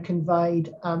that are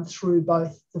conveyed through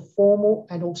both the formal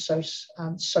and also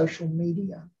social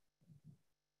media.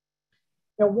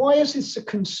 Now, why is this a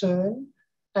concern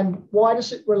and why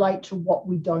does it relate to what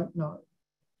we don't know?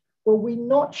 Well, we're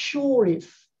not sure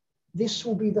if this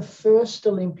will be the first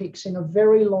Olympics in a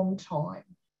very long time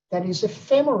that is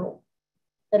ephemeral.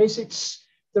 That is, it's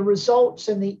the results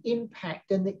and the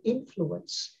impact and the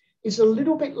influence is a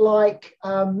little bit like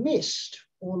mist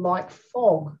or like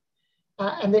fog.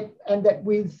 And that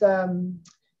with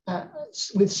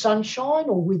sunshine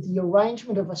or with the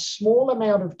arrangement of a small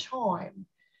amount of time,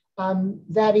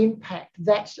 that impact,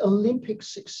 that Olympic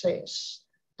success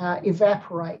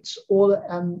evaporates or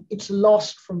it's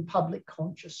lost from public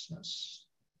consciousness.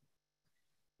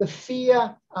 The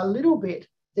fear a little bit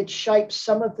that shapes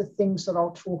some of the things that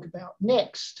I'll talk about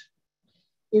next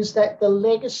is that the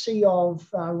legacy of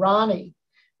Rani,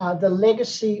 the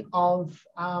legacy of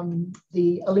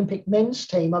the Olympic men's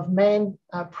team of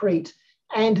Manpreet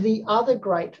and the other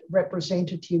great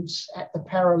representatives at the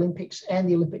Paralympics and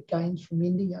the Olympic Games from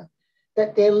India,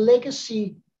 that their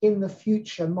legacy in the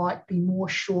future might be more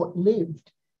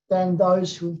short-lived than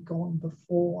those who have gone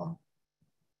before.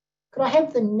 Could I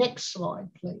have the next slide,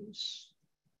 please?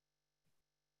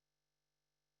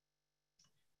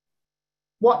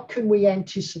 What can we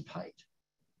anticipate?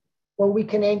 Well, we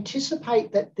can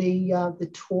anticipate that the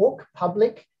talk,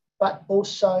 public, but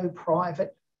also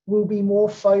private, will be more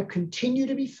continue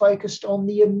to be focused on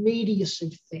the immediacy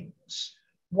of things,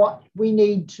 what we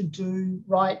need to do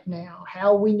right now,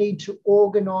 how we need to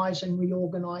organise and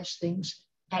reorganise things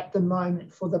at the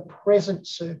moment for the present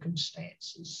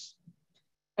circumstances.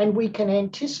 And we can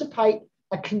anticipate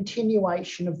a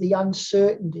continuation of the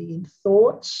uncertainty in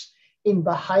thoughts, in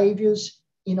behaviours,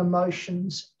 in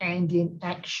emotions and in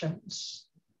actions.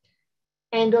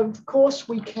 And of course,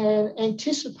 we can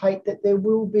anticipate that there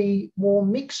will be more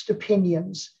mixed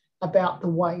opinions about the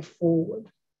way forward.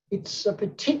 It's a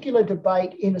particular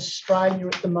debate in Australia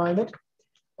at the moment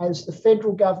as the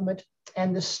federal government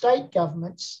and the state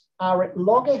governments are at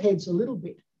loggerheads a little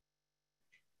bit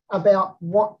about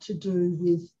what to do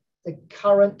with the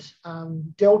current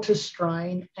Delta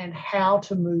strain and how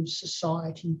to move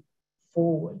society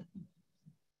forward.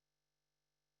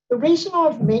 The reason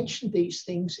I've mentioned these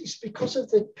things is because of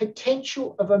the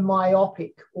potential of a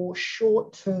myopic or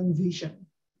short-term vision.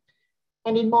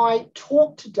 And in my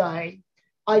talk today,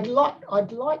 I'd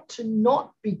like to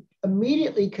not be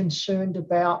immediately concerned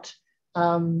about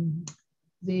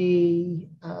the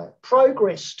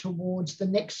progress towards the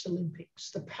next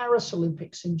Olympics, the Paris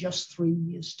Olympics in just 3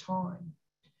 years' time.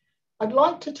 I'd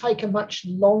like to take a much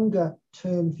longer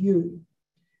term view,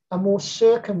 a more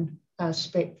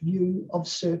circumspect view of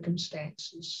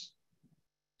circumstances.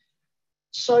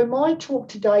 So my talk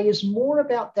today is more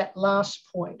about that last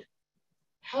point.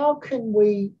 How can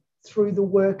we, through the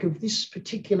work of this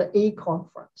particular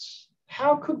e-conference,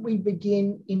 how could we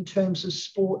begin in terms of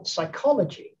sports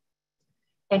psychology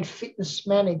and fitness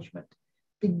management,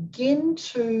 begin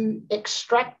to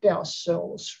extract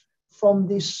ourselves from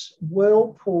this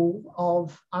whirlpool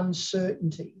of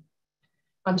uncertainty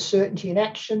in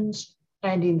actions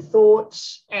and in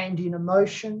thoughts and in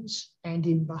emotions and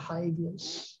in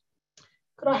behaviours.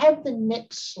 Could I have the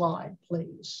next slide,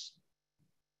 please?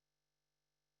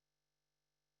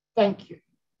 Thank you.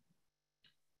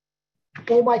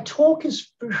 Well, my talk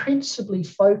is principally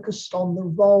focused on the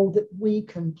role that we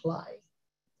can play.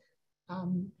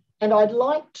 And I'd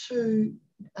like to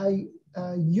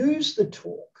use the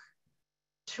talk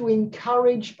to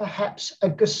encourage perhaps a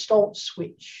gestalt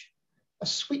switch, a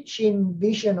switch in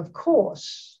vision, of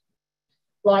course,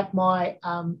 like my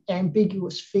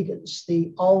ambiguous figures,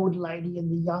 the old lady and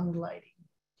the young lady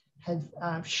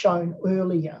have shown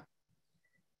earlier.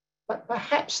 But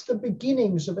perhaps the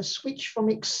beginnings of a switch from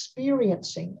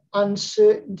experiencing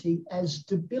uncertainty as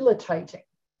debilitating,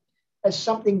 as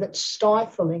something that's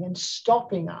stifling and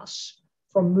stopping us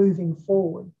from moving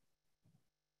forward,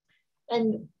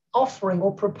 and offering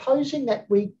or proposing that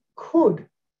we could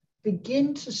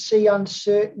begin to see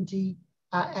uncertainty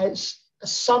as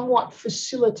somewhat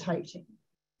facilitating.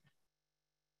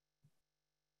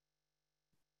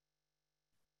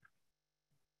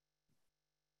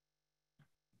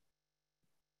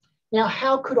 Now,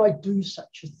 how could I do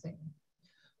such a thing?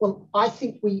 Well, I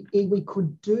think we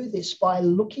could do this by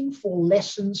looking for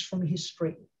lessons from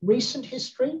history, recent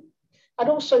history, and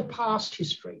also past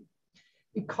history,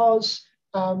 because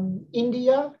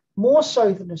India, more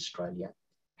so than Australia,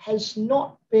 has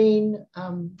not been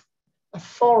a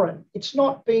foreign, it's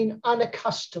not been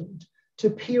unaccustomed to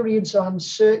periods of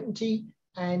uncertainty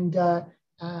and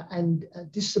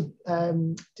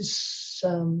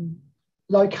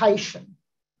dislocation.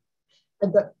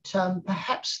 And that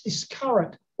perhaps this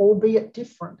current, albeit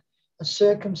different, a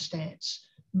circumstance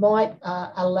might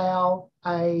allow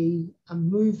a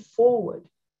move forward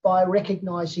by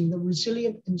recognising the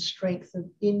resilience and strength of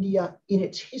India in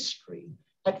its history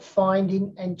at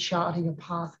finding and charting a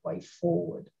pathway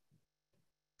forward.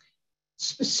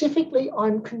 Specifically,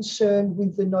 I'm concerned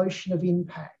with the notion of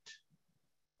impact,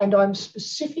 and I'm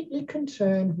specifically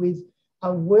concerned with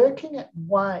working at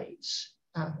ways,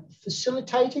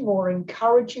 facilitating or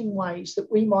encouraging ways that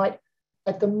we might,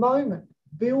 at the moment,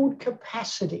 build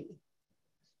capacity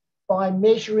by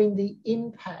measuring the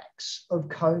impacts of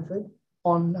COVID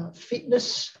on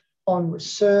fitness, on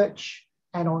research,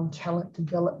 and on talent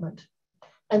development.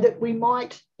 And that we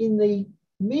might, in the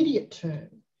immediate term,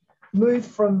 move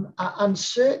from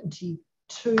uncertainty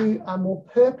to a more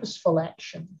purposeful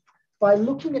action by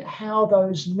looking at how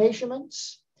those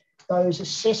measurements, those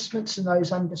assessments and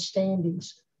those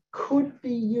understandings could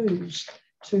be used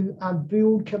to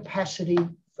build capacity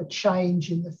for change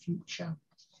in the future.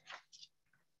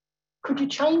 Could you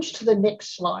change to the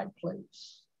next slide,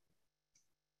 please?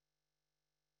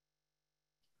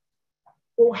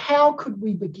 Well, how could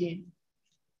we begin?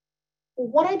 Well,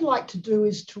 what I'd like to do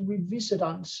is to revisit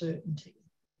uncertainty.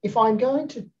 If I'm going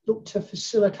to look to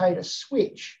facilitate a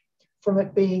switch from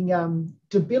it being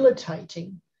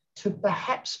debilitating to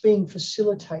perhaps being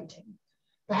facilitating,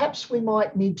 perhaps we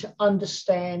might need to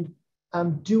understand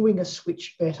doing a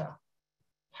switch better.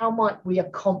 How might we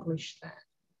accomplish that?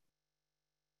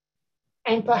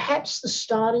 And perhaps the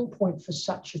starting point for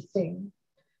such a thing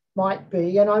might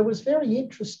be, and I was very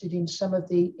interested in some of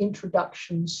the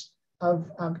introductions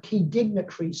of key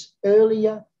dignitaries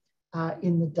earlier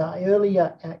in the day,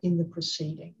 earlier in the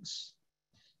proceedings.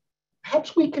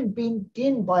 Perhaps we can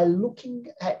begin by looking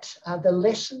at the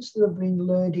lessons that have been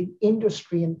learned in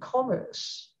industry and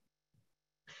commerce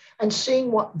and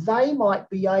seeing what they might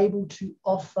be able to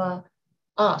offer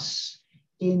us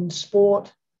in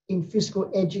sport, in physical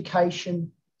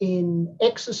education, in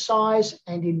exercise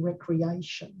and in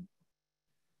recreation.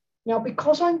 Now,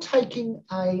 because I'm taking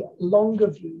a longer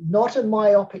view, not a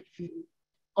myopic view,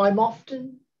 I'm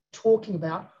often talking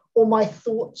about, or my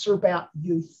thoughts are about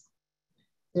youth.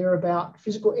 They're about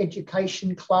physical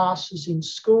education classes in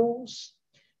schools.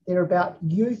 They're about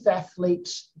youth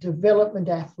athletes, development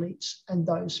athletes, and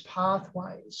those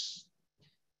pathways.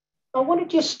 I want to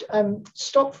just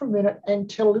stop for a minute and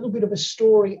tell a little bit of a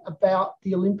story about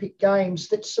the Olympic Games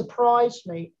that surprised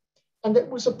me and that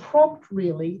was a prompt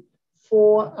really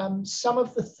for some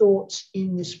of the thoughts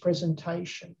in this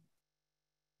presentation.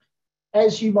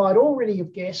 As you might already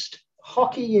have guessed,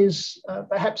 hockey is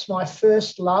perhaps my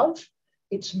first love.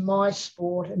 It's my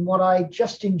sport and what I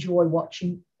just enjoy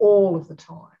watching all of the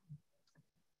time.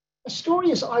 The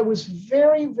story is I was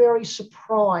very, very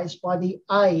surprised by the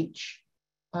age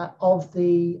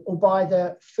by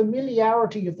the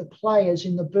familiarity of the players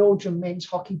in the Belgian men's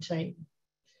hockey team.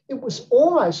 It was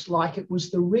almost like it was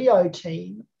the Rio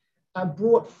team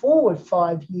brought forward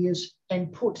 5 years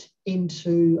and put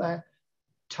into the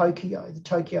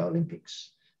Tokyo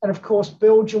Olympics. And of course,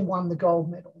 Belgium won the gold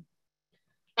medal.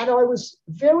 And I was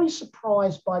very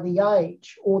surprised by the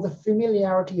age or the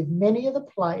familiarity of many of the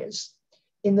players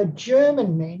in the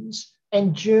German men's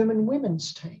and German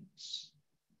women's teams.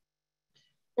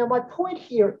 Now, my point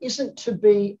here isn't to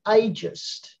be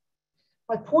ageist.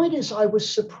 My point is I was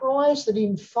surprised that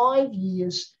in 5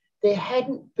 years, there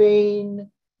hadn't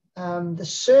been the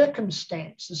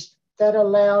circumstances that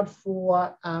allowed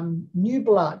for new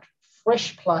blood,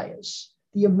 fresh players,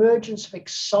 the emergence of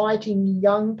exciting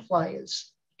young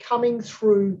players coming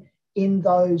through in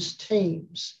those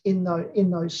teams, in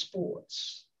those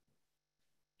sports.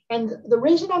 And the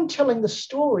reason I'm telling the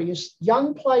story is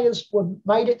young players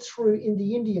made it through in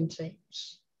the Indian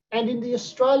teams, and in the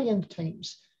Australian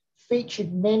teams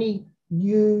featured many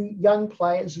new young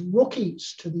players,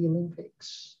 rookies to the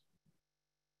Olympics.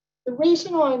 The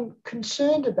reason I'm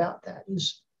concerned about that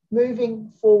is moving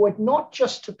forward, not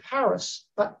just to Paris,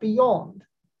 but beyond.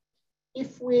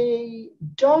 If we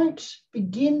don't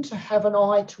begin to have an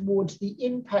eye towards the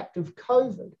impact of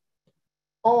COVID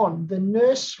on the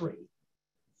nursery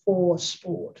for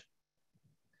sport,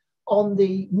 on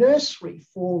the nursery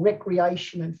for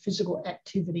recreation and physical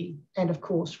activity, and of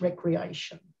course,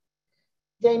 recreation,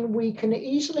 then we can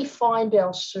easily find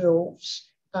ourselves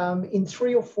in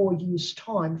 3 or 4 years'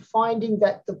 time, finding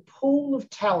that the pool of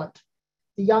talent,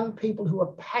 the young people who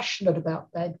are passionate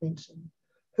about badminton,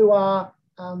 who are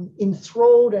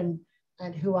enthralled and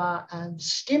who are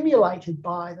stimulated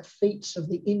by the feats of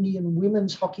the Indian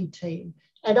women's hockey team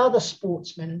and other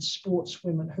sportsmen and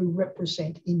sportswomen who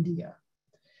represent India,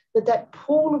 that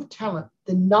pool of talent,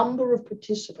 the number of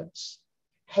participants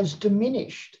has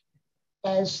diminished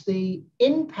as the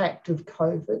impact of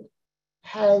COVID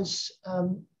has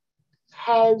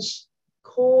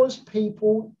caused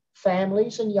people,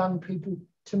 families and young people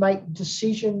to make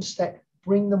decisions that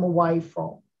bring them away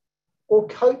from, or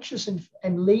coaches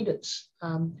and leaders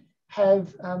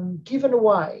have given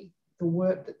away the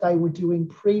work that they were doing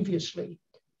previously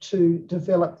to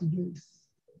develop the youth.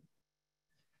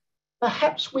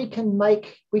 Perhaps we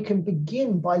can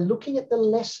begin by looking at the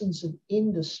lessons of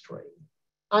industry,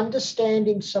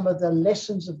 understanding some of the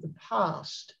lessons of the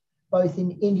past, both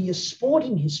in India's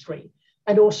sporting history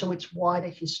and also its wider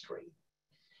history,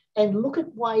 and look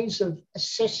at ways of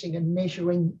assessing and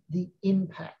measuring the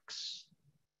impacts,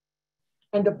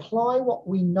 and apply what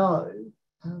we know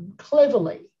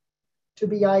cleverly to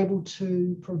be able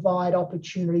to provide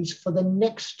opportunities for the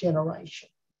next generation,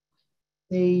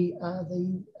 the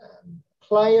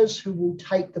players who will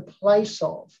take the place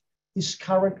of this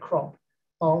current crop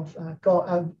of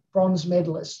bronze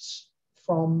medalists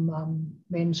from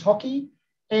men's hockey,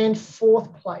 and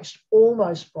 4th place,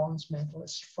 almost bronze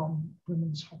medalists from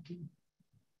women's hockey.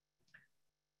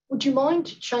 Would you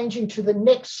mind changing to the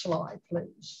next slide,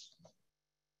 please?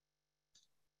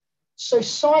 So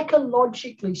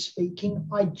psychologically speaking,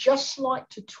 I'd just like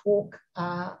to talk,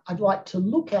 I'd like to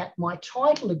look at my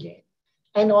title again,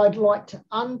 and I'd like to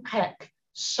unpack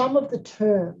some of the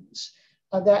terms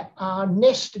that are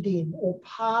nested in or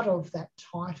part of that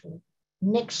title.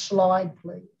 Next slide,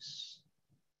 please.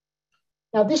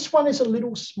 Now, this one is a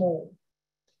little small,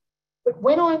 but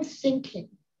when I'm thinking,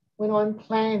 when I'm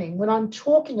planning, when I'm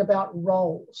talking about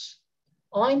roles,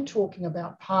 I'm talking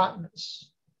about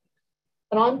partners,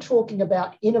 and I'm talking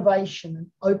about innovation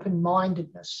and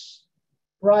open-mindedness,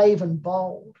 brave and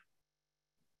bold,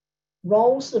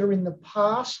 roles that are in the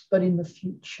past but in the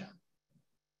future.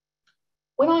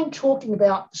 When I'm talking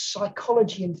about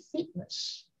psychology and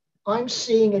fitness, I'm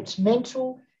seeing its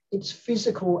mental, its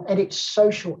physical, and its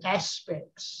social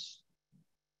aspects.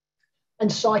 And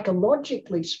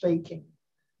psychologically speaking,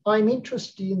 I'm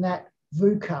interested in that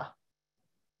VUCA,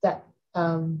 that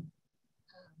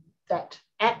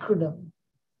acronym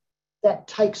that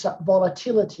takes up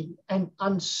volatility and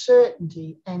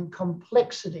uncertainty and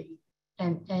complexity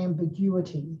and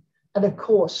ambiguity. And of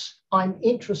course, I'm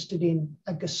interested in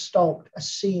a gestalt, a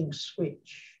seeing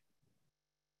switch.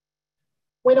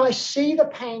 When I see the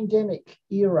pandemic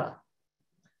era,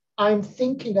 I'm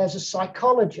thinking as a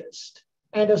psychologist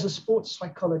and as a sports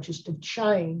psychologist of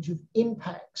change, of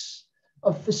impacts,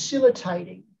 of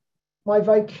facilitating. My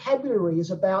vocabulary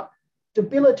is about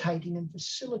debilitating and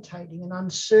facilitating and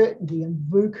uncertainty and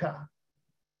VUCA.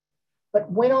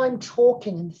 But when I'm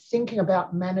talking and thinking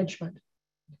about management,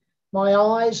 my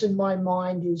eyes and my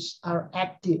mind are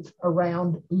active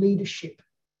around leadership.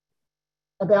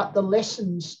 about the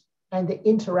lessons and the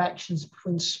interactions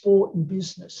between sport and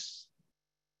business,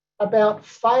 about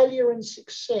failure and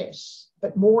success,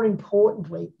 but more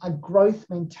importantly, a growth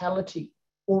mentality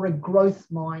or a growth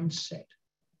mindset.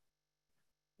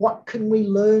 What can we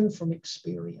learn from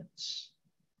experience?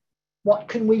 What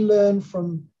can we learn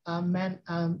from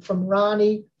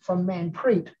Rani, from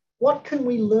Manpreet? What can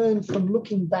we learn from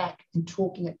looking back and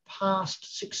talking at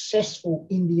past successful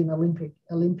Indian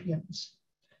Olympians?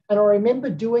 And I remember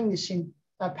doing this in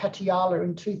Patiala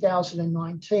in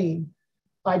 2019.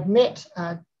 I'd met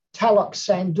Talak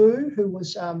Sandhu, who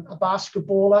was a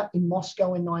basketballer in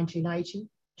Moscow in 1980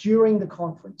 during the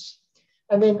conference.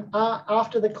 And then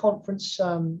after the conference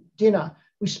dinner,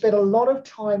 we spent a lot of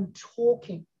time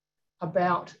talking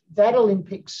about that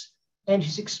Olympics and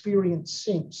his experience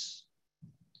since.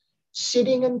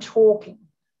 Sitting and talking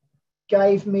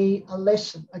gave me a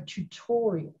lesson, a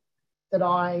tutorial that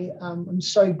I am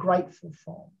so grateful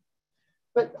for.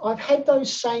 But I've had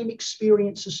those same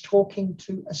experiences talking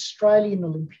to Australian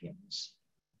Olympians.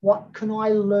 What can I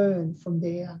learn from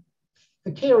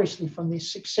vicariously from their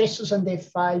successes and their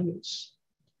failures?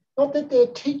 Not that they're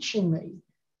teaching me,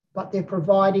 but they're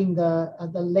providing the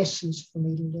lessons for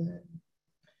me to learn.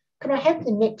 Can I have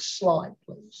the next slide,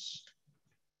 please?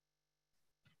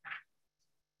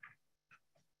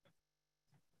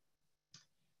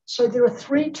 So there are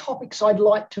 3 topics I'd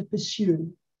like to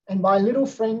pursue, and my little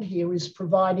friend here is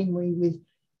providing me with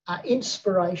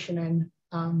inspiration and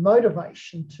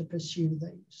motivation to pursue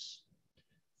these.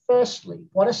 Firstly,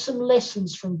 what are some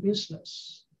lessons from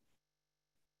business?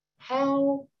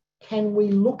 How can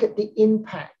we look at the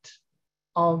impact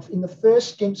of, in the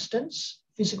first instance,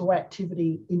 physical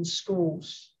activity in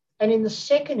schools, and in the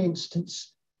second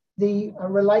instance, the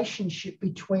relationship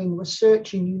between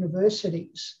research in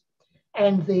universities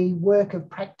and the work of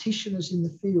practitioners in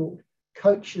the field,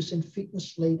 coaches and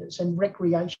fitness leaders and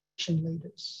recreation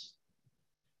leaders.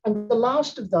 And the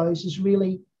last of those is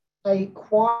really a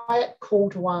quiet call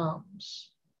to arms,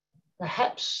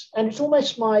 perhaps, and it's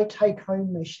almost my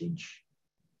take-home message.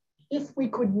 If we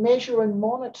could measure and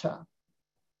monitor,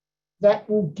 that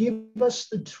will give us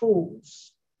the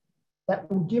tools,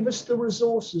 that will give us the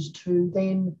resources to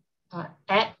then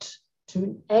act,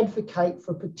 to advocate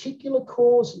for particular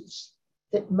causes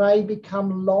that may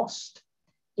become lost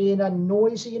in a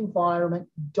noisy environment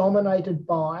dominated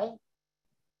by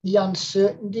the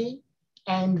uncertainty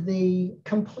and the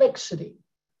complexity,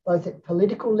 both at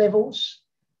political levels,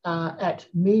 at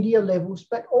media levels,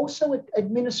 but also at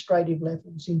administrative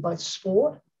levels in both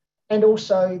sport and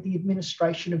also the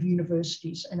administration of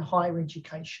universities and higher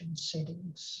education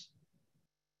settings.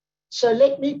 So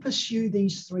let me pursue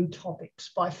these 3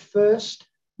 topics by first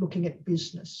looking at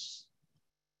business.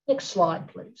 Next slide,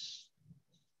 please.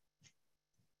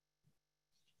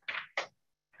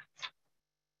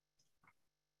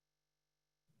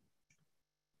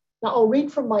 Now, I'll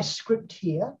read from my script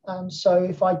here, so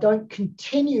if I don't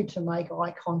continue to make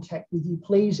eye contact with you,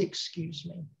 please excuse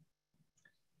me.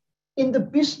 In the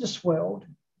business world,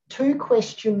 2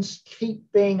 questions keep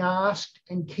being asked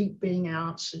and keep being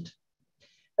answered.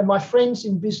 And my friends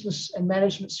in business and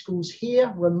management schools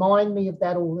here remind me of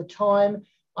that all the time.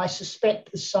 I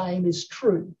suspect the same is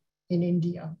true in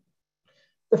India.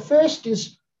 The first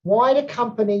is, why do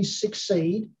companies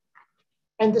succeed?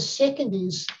 And the second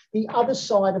is the other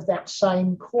side of that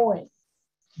same coin.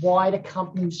 Why do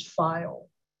companies fail?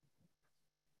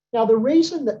 Now, the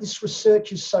reason that this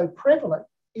research is so prevalent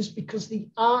is because the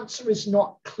answer is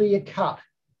not clear-cut,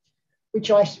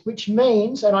 which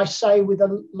means, and I say with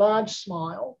a large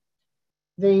smile,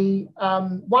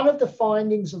 one of the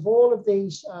findings of all of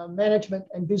these management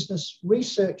and business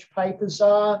research papers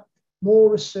are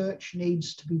more research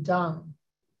needs to be done.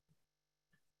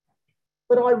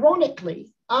 But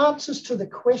ironically, answers to the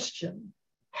question,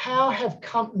 how have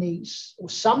companies or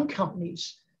some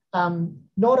companies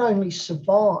not only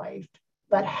survived,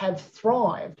 but have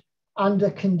thrived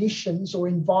under conditions or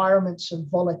environments of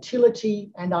volatility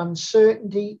and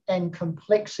uncertainty and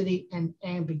complexity and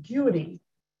ambiguity,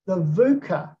 the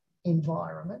VUCA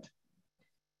environment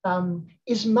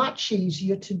is much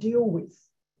easier to deal with.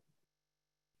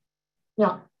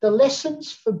 Now, the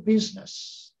lessons for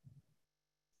business.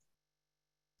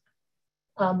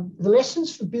 The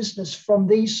lessons for business from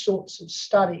these sorts of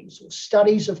studies, or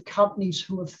studies of companies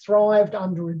who have thrived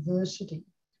under adversity,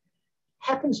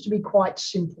 happens to be quite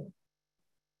simple.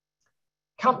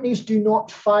 Companies do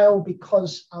not fail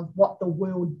because of what the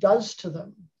world does to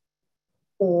them,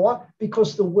 or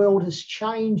because the world has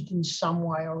changed in some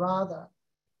way or other.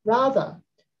 Rather,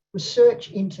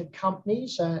 research into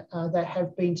companies that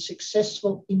have been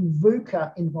successful in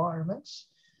VUCA environments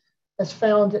has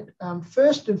found that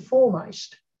first and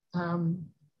foremost,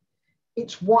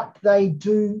 it's what they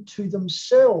do to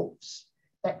themselves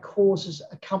that causes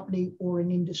a company or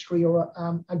an industry or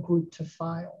a group to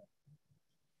fail.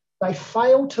 They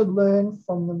fail to learn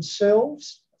from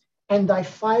themselves, and they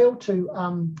fail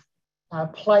to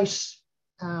place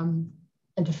and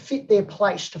to fit their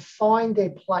place, to find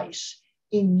their place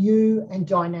in new and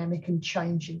dynamic and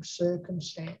changing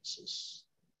circumstances.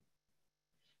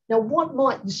 Now, what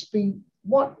might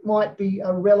be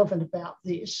relevant about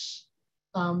this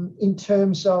in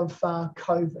terms of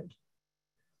COVID?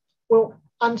 Well,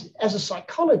 as a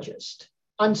psychologist,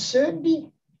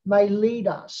 uncertainty may lead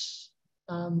us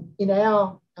in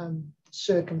our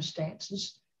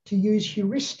circumstances to use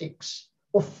heuristics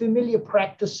or familiar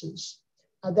practices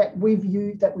that we've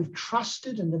used, that we've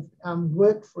trusted and have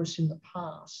worked for us in the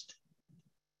past,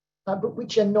 but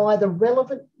which are neither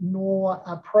relevant nor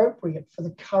appropriate for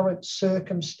the current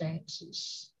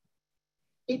circumstances.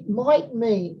 It might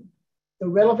mean the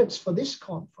relevance for this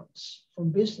conference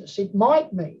from business. It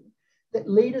might mean that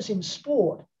leaders in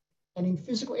sport and in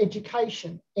physical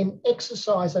education, in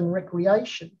exercise and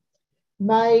recreation,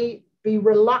 may be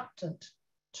reluctant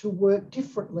to work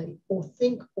differently or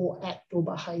think or act or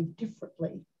behave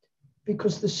differently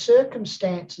because the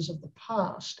circumstances of the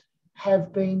past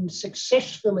have been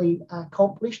successfully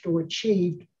accomplished or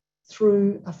achieved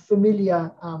through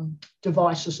familiar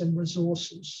devices and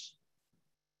resources.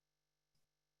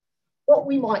 What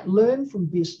we might learn from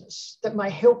business that may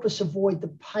help us avoid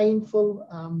the painful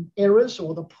errors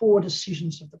or the poor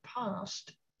decisions of the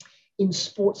past in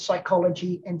sports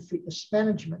psychology and fitness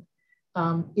management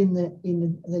in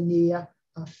the near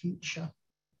future.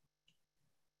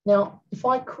 Now, if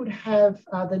I could have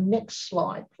the next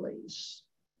slide, please.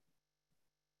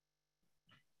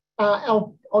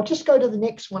 I'll just go to the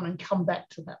next one and come back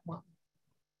to that one.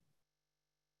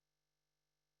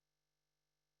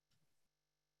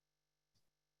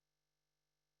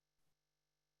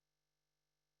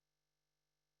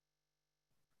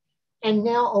 And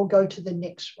now I'll go to the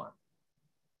next one.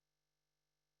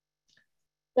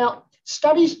 Now,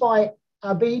 studies by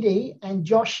Abidi and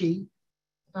Joshi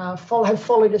have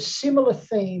followed a similar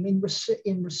theme in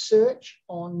research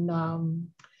on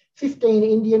 15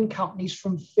 Indian companies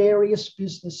from various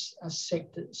business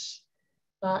sectors.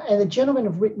 And the gentlemen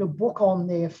have written a book on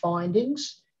their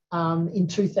findings in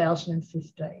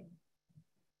 2015.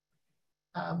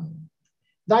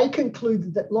 They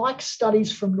concluded that, like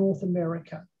studies from North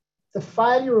America, the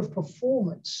failure of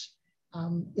performance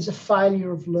is a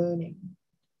failure of learning.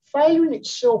 Failure in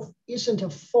itself isn't a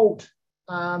fault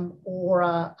or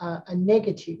a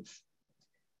negative.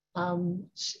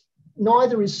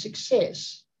 Neither is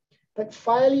success. But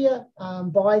failure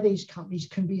by these companies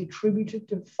can be attributed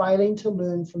to failing to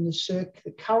learn from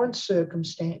the current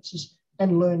circumstances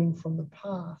and learning from the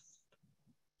past.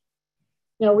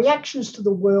 Now, reactions to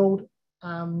the world,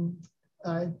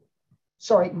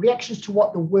 reactions to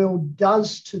what the world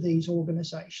does to these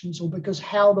organisations, or because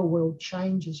how the world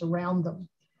changes around them,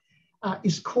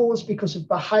 is caused because of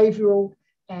behavioural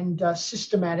and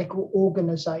systematic or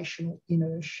organisational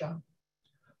inertia.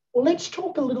 Well, let's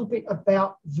talk a little bit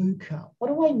about VUCA. What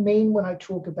do I mean when I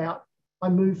talk about I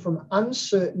move from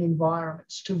uncertain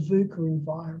environments to VUCA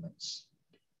environments?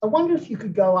 I wonder if you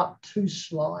could go up 2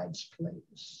 slides,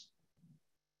 please.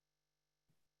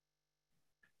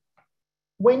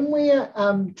 When we're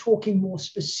talking more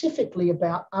specifically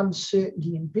about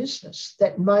uncertainty in business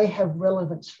that may have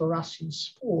relevance for us in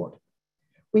sport,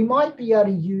 we might be able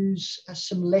to use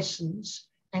some lessons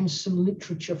and some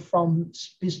literature from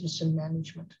business and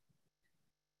management.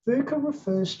 VUCA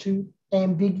refers to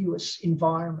ambiguous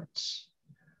environments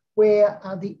where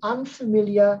the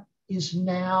unfamiliar is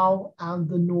now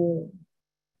the norm,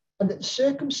 and that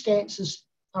circumstances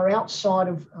are outside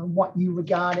of what you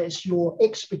regard as your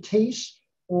expertise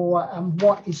or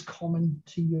what is common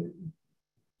to you.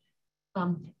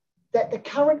 That the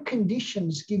current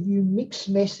conditions give you mixed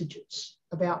messages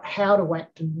about how to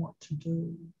act and what to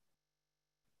do.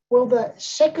 Well, the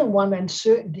second one,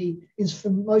 uncertainty, is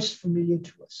most familiar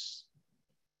to us.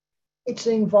 It's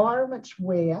environments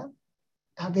where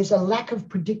there's a lack of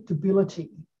predictability.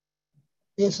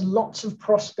 There's lots of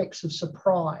prospects of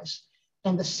surprise,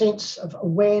 and the sense of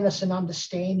awareness and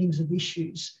understandings of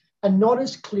issues are not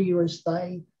as clear as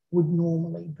they would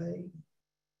normally be.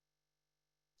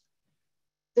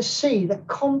 The C, the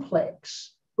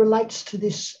complex, relates to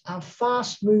this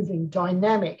fast-moving,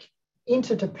 dynamic,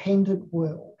 interdependent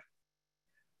world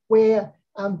where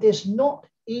there's not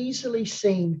easily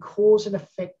seen cause and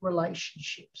effect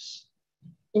relationships.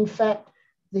 In fact,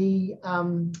 the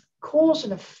cause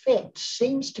and effect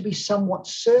seems to be somewhat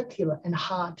circular and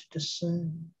hard to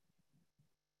discern.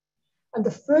 And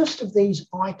the first of these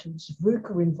items,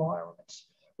 VUCA environments,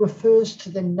 refers to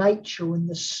the nature and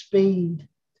the speed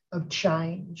of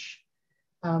change,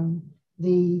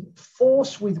 the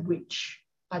force with which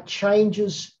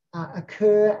changes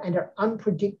occur and are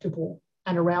unpredictable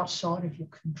and are outside of your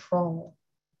control.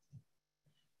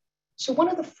 So one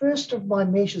of the first of my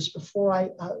measures before I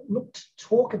look to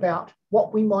talk about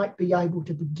what we might be able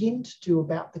to begin to do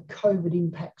about the COVID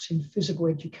impacts in physical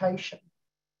education,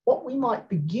 what we might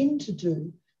begin to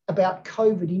do about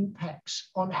COVID impacts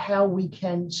on how we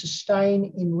can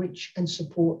sustain, enrich and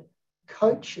support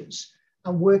coaches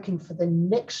working for the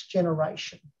next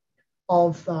generation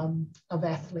of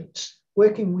athletes,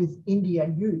 working with India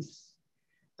youth,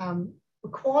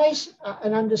 requires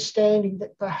an understanding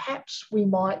that perhaps we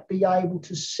might be able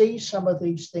to see some of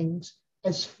these things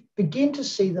begin to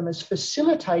see them as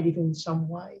facilitative in some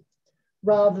way,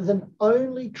 rather than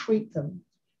only treat them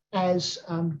as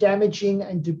damaging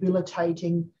and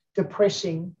debilitating,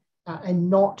 depressing, and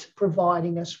not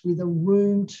providing us with a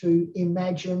room to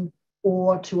imagine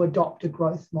or to adopt a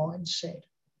growth mindset.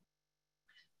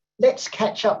 Let's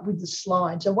catch up with the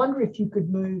slides. I wonder if you could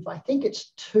move, I think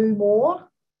it's 2 more.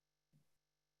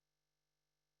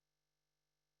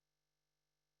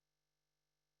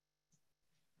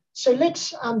 So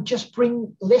let's just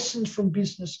bring lessons from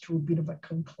business to a bit of a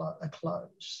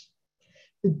close.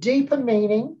 The deeper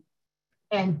meaning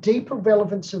and deeper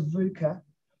relevance of VUCA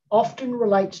often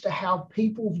relates to how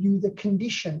people view the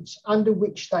conditions under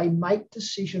which they make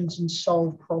decisions and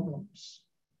solve problems.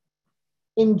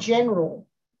 In general,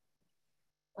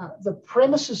 the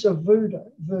premises of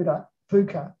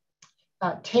VUCA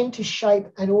tend to shape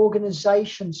an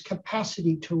organisation's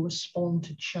capacity to respond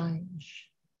to change.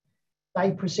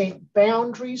 They present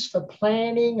boundaries for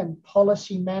planning and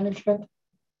policy management.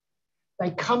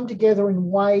 They come together in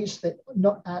ways that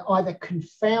either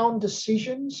confound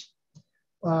decisions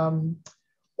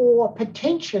or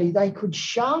potentially they could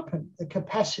sharpen the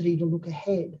capacity to look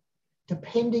ahead,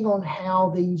 depending on how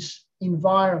these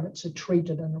environments are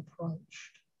treated and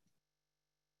approached.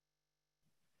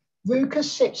 VUCA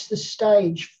sets the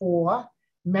stage for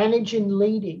managing and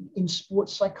leading in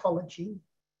sports psychology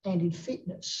and in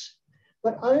fitness,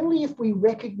 but only if we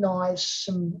recognise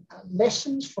some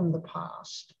lessons from the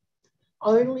past,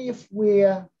 only if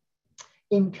we're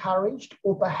encouraged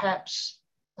or perhaps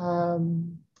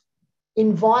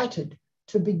invited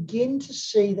to begin to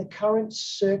see the current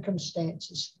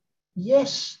circumstances,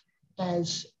 yes,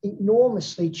 as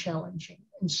enormously challenging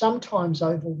and sometimes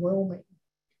overwhelming,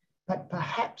 but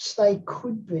perhaps they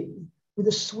could be, with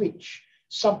a switch,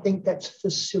 something that's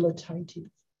facilitative.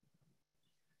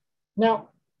 Now,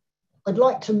 I'd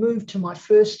like to move to my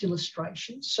first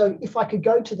illustration. So if I could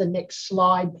go to the next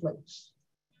slide, please.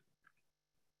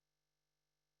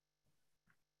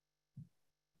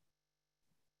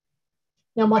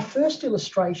 Now, my first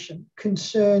illustration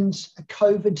concerns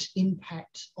COVID's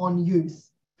impact on youth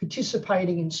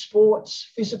participating in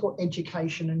sports, physical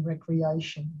education and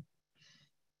recreation,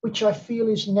 which I feel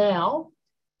is now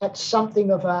at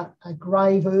something of a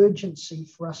grave urgency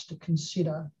for us to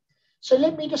consider. So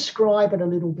let me describe it a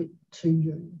little bit to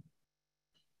you.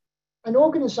 An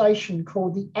organisation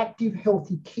called the Active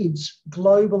Healthy Kids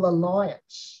Global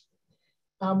Alliance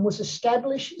was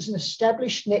established as an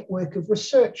established network of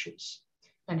researchers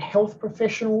and health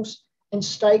professionals and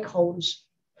stakeholders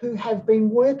who have been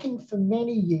working for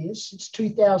many years, since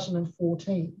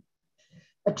 2014,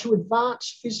 to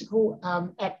advance physical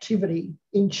activity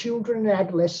in children and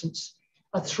adolescents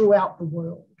throughout the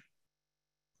world.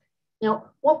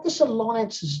 Now, what this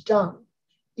alliance has done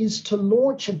is to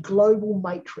launch a global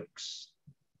matrix,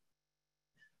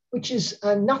 which is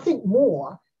nothing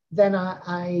more than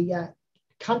a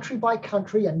country by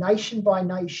country, a nation by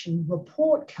nation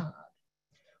report card,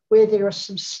 where there are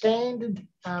some standard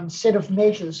set of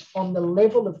measures on the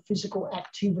level of physical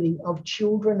activity of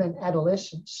children and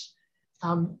adolescents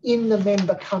in the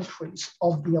member countries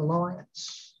of the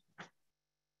alliance.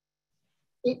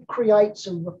 It creates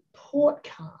a report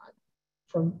card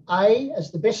from A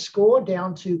as the best score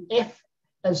down to F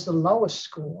as the lowest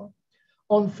score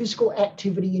on physical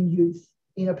activity in youth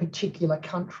in a particular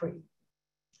country.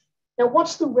 Now,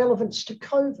 what's the relevance to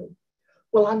COVID?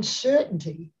 Well,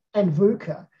 uncertainty and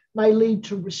VUCA may lead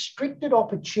to restricted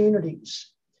opportunities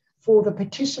for the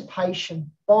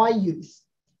participation by youth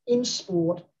in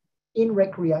sport, in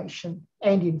recreation,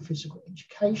 and in physical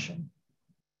education.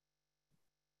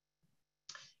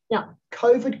 Now,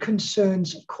 COVID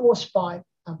concerns, of course, by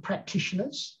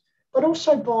practitioners, but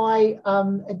also by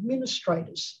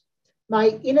administrators,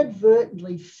 may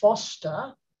inadvertently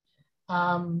foster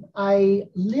a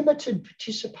limited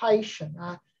participation,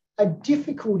 a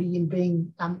difficulty in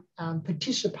being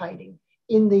participating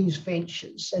in these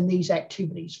ventures and these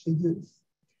activities for youth.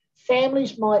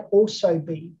 Families might also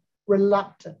be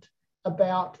reluctant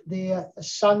about their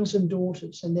sons and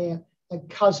daughters and their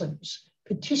cousins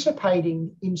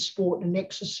participating in sport and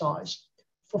exercise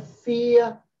for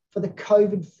the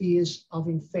COVID fears of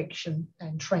infection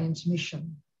and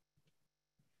transmission.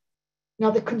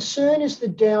 Now, the concern is the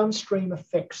downstream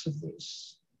effects of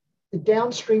this, the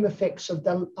downstream effects of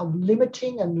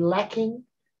limiting and lacking,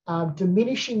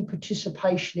 diminishing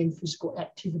participation in physical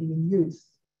activity in youth.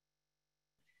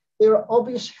 There are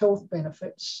obvious health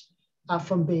benefits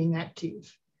from being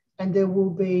active, and there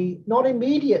will be, not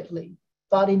immediately,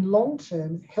 but in long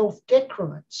term, health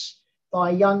decrements by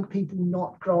young people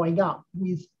not growing up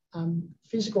with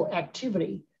physical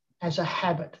activity as a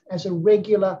habit, as a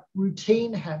regular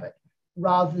routine habit,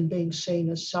 rather than being seen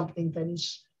as something that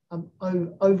is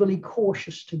overly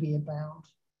cautious to be about.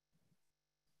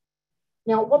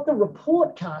 Now, what the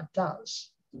report card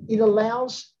does, it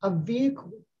allows a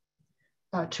vehicle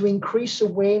to increase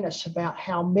awareness about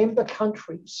how member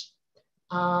countries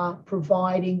are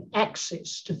providing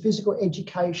access to physical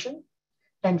education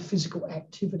and physical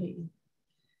activity.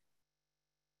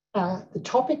 The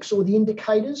topics or the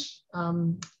indicators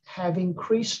have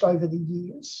increased over the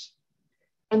years,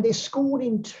 and they're scored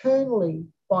internally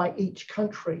by each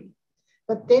country.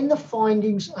 But then the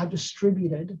findings are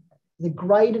distributed, the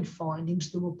graded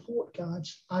findings, the report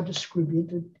cards are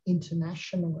distributed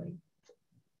internationally.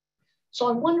 So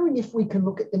I'm wondering if we can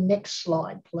look at the next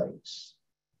slide, please.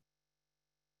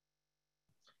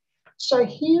 So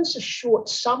here's a short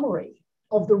summary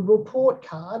of the report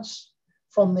cards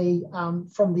from the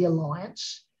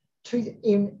Alliance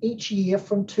in each year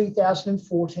from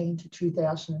 2014 to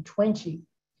 2020.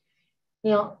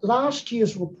 Now, last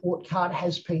year's report card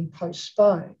has been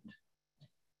postponed,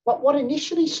 but what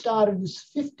initially started as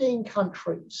 15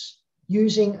 countries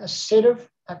using a set of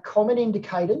common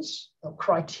indicators or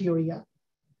criteria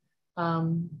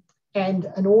and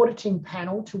an auditing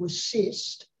panel to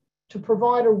assist, to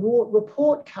provide a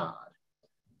report card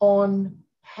on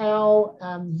how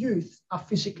youth are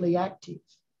physically active.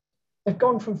 They've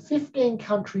gone from 15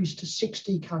 countries to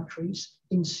 60 countries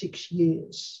in 6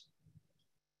 years.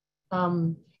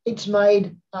 It's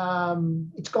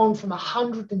gone from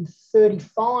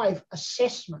 135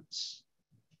 assessments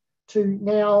to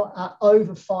now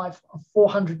over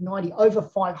 490, over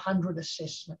 500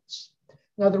 assessments.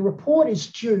 Now the report is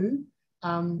due,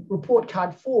 report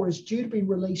card 4 is due to be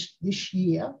released this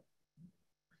year,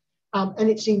 and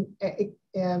it's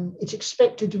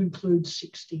expected to include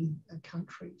 60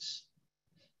 countries.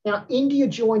 Now India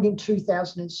joined in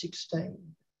 2016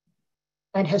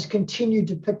 and has continued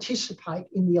to participate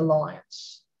in the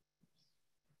Alliance.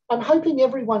 I'm hoping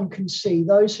everyone can see,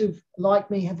 those who, like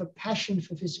me, have a passion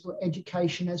for physical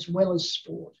education as well as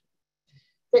sport,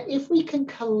 that if we can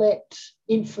collect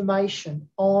information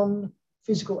on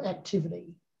physical activity,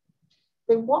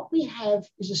 then what we have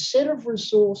is a set of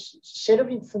resources, set of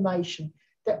information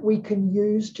that we can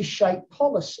use to shape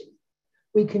policy.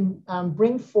 We can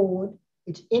bring forward,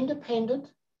 it's independent,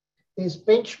 there's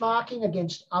benchmarking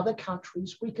against other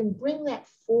countries. We can bring that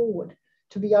forward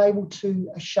to be able to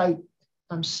shape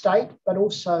state, but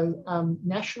also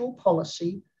national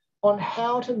policy on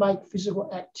how to make physical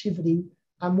activity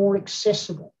more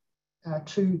accessible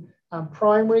to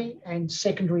primary and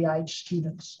secondary age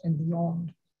students and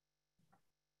beyond.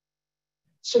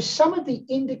 So some of the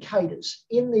indicators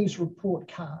in these report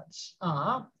cards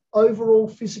are overall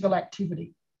physical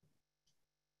activity,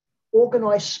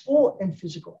 organised sport and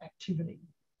physical activity,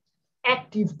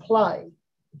 active play,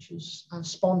 which is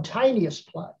spontaneous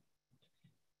play,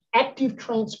 active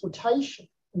transportation,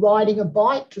 riding a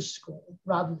bike to school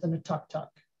rather than a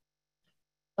tuk-tuk,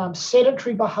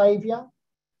 sedentary behaviour,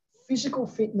 physical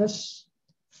fitness,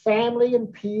 family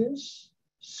and peers,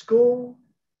 school,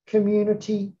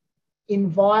 community,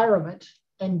 environment,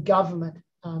 and government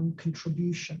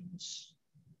contributions.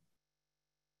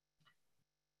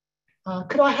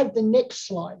 Could I have the next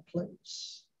slide,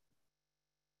 please?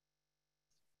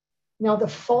 Now, the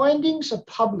findings are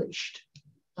published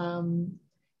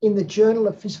in the Journal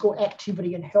of Physical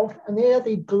Activity and Health, and they're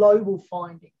the global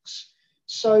findings.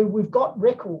 So we've got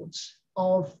records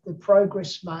of the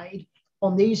progress made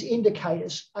on these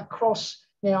indicators across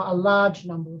now a large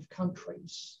number of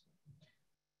countries.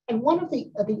 And one of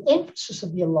the emphasis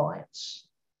of the Alliance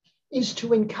is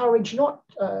to encourage not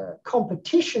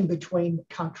competition between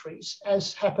countries,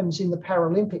 as happens in the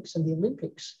Paralympics and the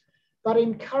Olympics, but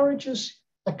encourages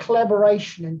a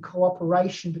collaboration and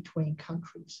cooperation between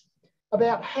countries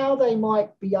about how they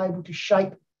might be able to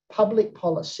shape public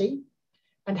policy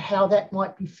and how that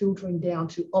might be filtering down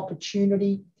to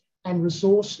opportunity and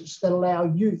resources that allow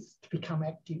youth to become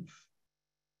active.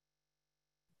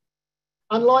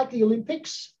 Unlike the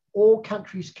Olympics, all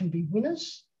countries can be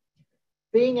winners.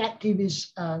 Being active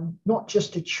is not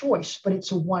just a choice, but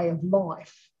it's a way of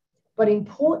life. But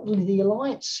importantly, the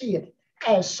Alliance see it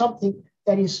as something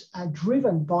that is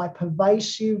driven by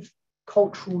pervasive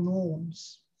cultural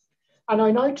norms. And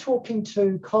I know, talking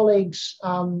to colleagues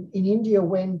in India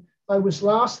when I was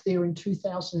last there in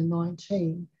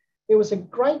 2019, there was a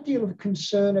great deal of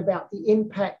concern about the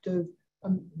impact of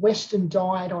Western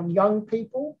diet on young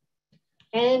people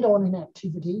and on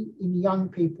inactivity in young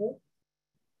people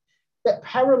that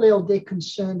paralleled their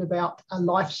concern about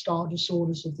lifestyle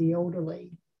disorders of the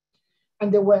elderly.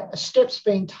 And there were steps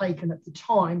being taken at the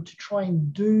time to try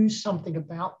and do something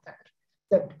about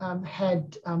that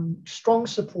had strong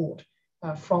support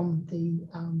from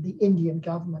the Indian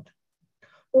government.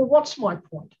 Well, what's my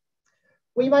point?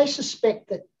 We may suspect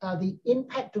that the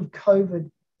impact of COVID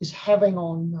is having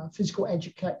on physical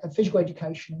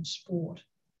education and sport.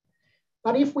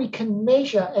 But if we can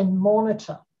measure and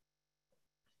monitor,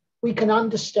 we can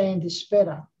understand this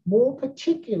better. More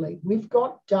particularly, we've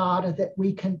got data that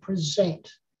we can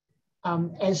present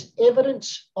as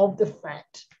evidence of the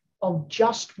fact of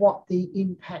just what the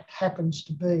impact happens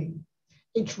to be.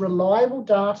 It's reliable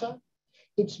data.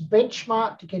 It's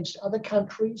benchmarked against other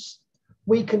countries.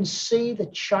 We can see the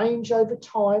change over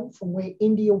time from where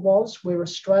India was, where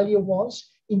Australia was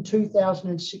in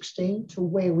 2016 to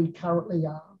where we currently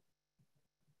are.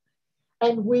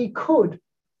 And we could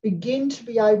begin to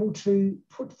be able to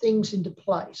put things into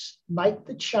place, make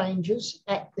the changes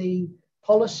at the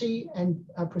policy and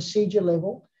procedure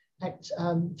level, at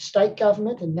state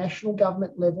government and national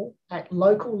government level, at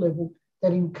local level,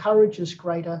 that encourages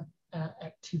greater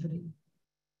activity.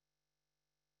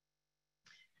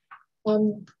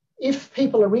 If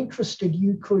people are interested,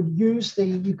 you could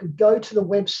go to the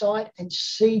website and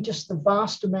see just the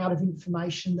vast amount of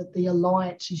information that the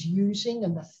Alliance is using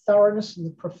and the thoroughness and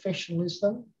the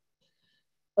professionalism.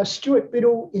 Stuart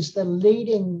Biddle is the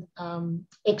leading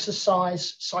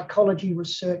exercise psychology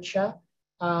researcher,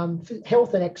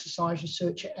 health and exercise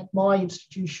researcher at my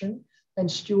institution. And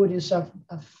Stuart is a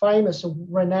famous,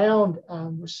 renowned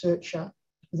researcher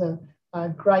with a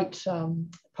great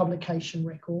publication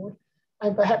record.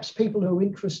 And perhaps people who are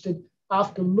interested,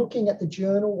 after looking at the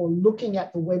journal or looking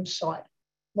at the website,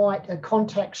 might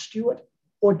contact Stuart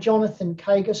or Jonathan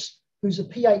Kagas, who's a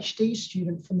PhD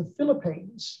student from the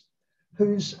Philippines,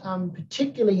 who's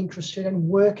particularly interested in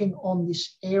working on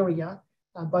this area,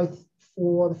 both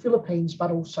for the Philippines, but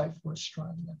also for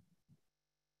Australia.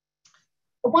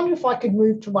 I wonder if I could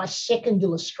move to my second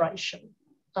illustration.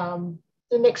 The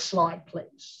next slide,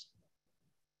 please.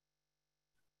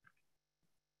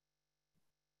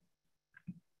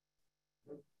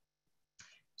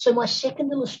 So my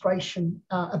second illustration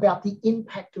about the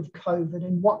impact of COVID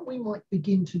and what we might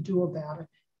begin to do about it,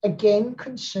 again,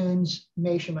 concerns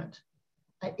measurement.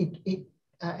 It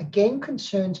again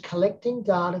concerns collecting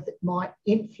data that might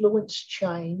influence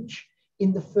change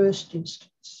in the first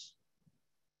instance.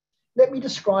 Let me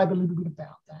describe a little bit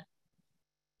about that.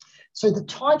 So the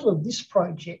title of this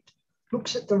project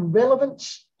looks at the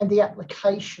relevance and the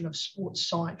application of sports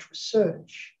science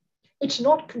research. It's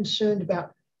not concerned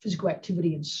about physical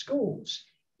activity in schools.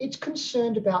 It's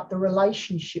concerned about the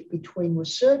relationship between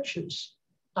researchers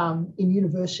in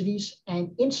universities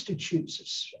and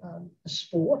institutes of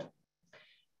sport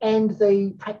and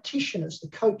the practitioners, the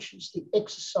coaches, the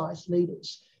exercise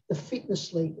leaders, the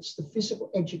fitness leaders, the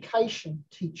physical education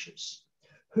teachers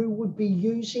who would be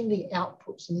using the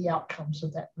outputs and the outcomes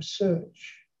of that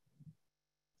research.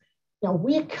 Now,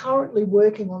 we're currently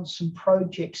working on some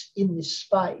projects in this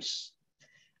space.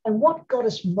 And what got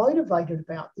us motivated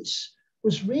about this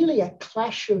was really a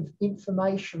clash of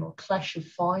information or clash of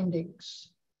findings.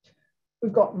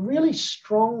 We've got really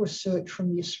strong research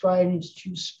from the Australian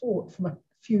Institute of Sport from a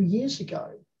few years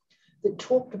ago that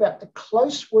talked about the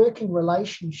close working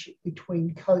relationship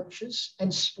between coaches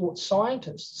and sports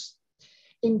scientists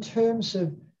in terms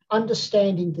of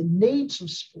understanding the needs of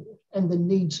sport and the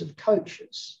needs of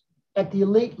coaches at the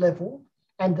elite level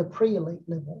and the pre-elite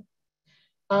level.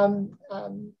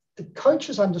 The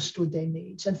coaches understood their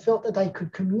needs and felt that they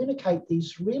could communicate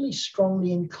these really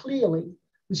strongly and clearly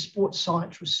with sports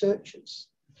science researchers.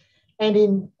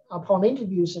 And upon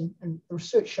interviews and the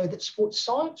research showed that sports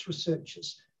science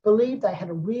researchers believed they had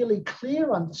a really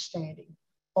clear understanding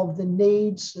of the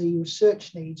needs, the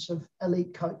research needs of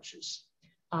elite coaches.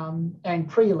 and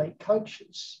pre-elite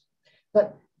coaches.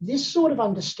 But this sort of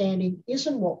understanding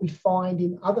isn't what we find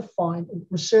in other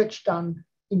research done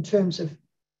in terms of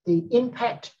the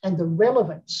impact and the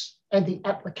relevance and the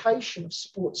application of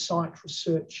sports science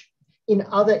research in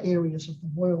other areas of the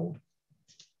world.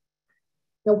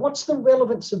 Now, what's the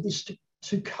relevance of this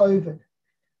to COVID?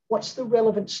 What's the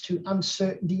relevance to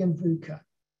uncertainty and VUCA?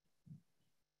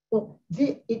 Well,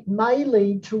 it may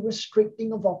lead to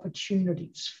restricting of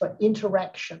opportunities for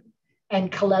interaction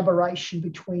and collaboration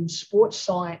between sports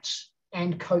science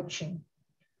and coaching.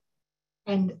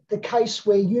 And the case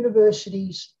where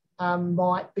universities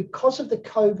might, because of the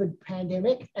COVID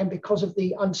pandemic and because of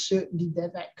the uncertainty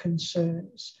that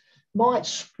concerns, might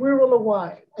squirrel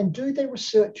away and do their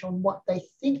research on what they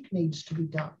think needs to be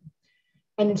done.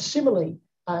 And similarly,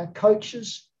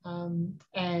 coaches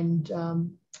and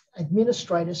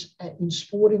administrators in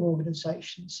sporting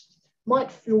organisations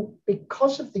might feel,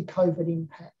 because of the COVID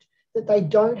impact, that they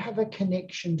don't have a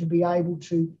connection to be able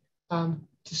to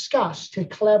discuss, to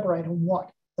collaborate on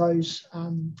what those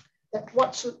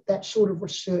what's that sort of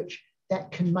research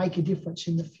that can make a difference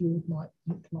in the field might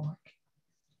look like.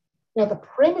 Now, the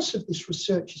premise of this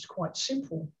research is quite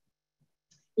simple.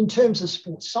 In terms of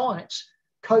sports science,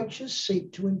 coaches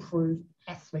seek to improve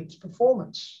athletes'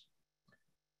 performance.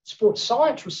 Sports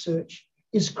science research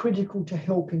is critical to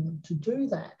helping them to do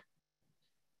that.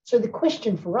 So the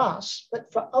question for us,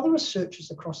 but for other researchers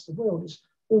across the world, is,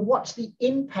 well, what's the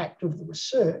impact of the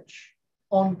research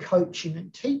on coaching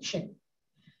and teaching?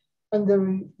 And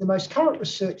the most current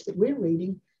research that we're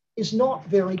reading is not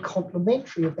very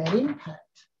complimentary of that impact.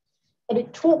 And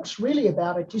it talks really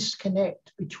about a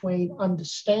disconnect between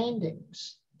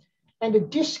understandings and a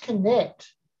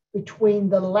disconnect between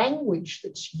the language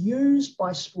that's used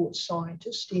by sports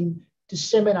scientists in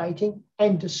disseminating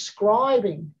and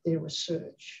describing their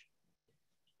research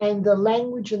and the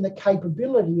language and the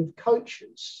capability of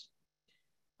coaches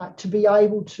to be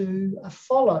able to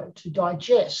follow, to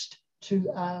digest,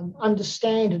 to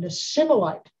understand and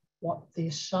assimilate what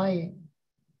they're saying.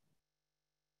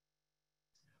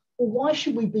 Well, why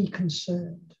should we be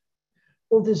concerned?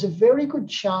 Well, there's a very good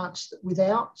chance that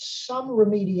without some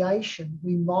remediation,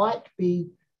 we might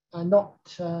be not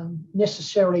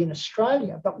necessarily in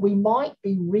Australia, but we might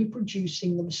be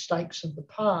reproducing the mistakes of the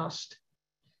past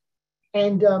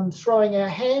and throwing our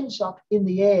hands up in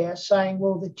the air saying,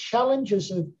 well, the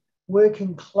challenges of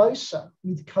working closer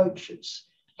with coaches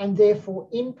and therefore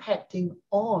impacting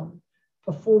on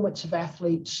performance of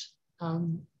athletes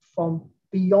from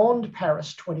beyond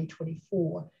Paris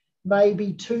 2024 may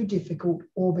be too difficult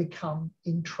or become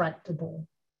intractable.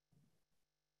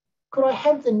 Could I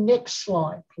have the next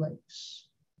slide, please?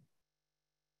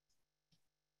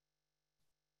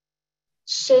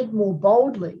 Said more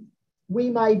boldly, we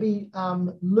may be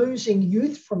losing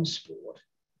youth from sport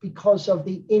because of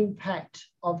the impact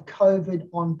of COVID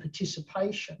on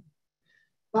participation.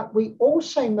 But we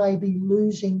also may be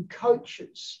losing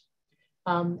coaches,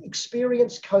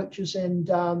 experienced coaches and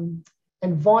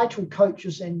vital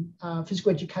coaches and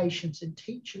physical educations and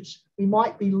teachers. We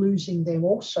might be losing them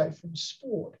also from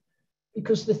sport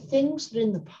because the things that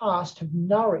in the past have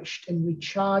nourished and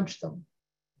recharged them,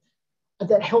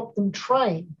 that help them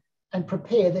train and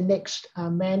prepare the next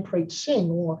Manpreet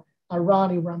Singh or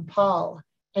Rani Rampal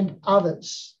and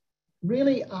others,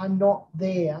 really are not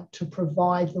there to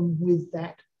provide them with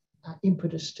that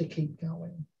impetus to keep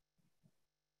going.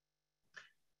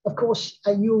 Of course,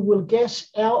 you will guess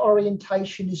our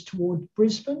orientation is toward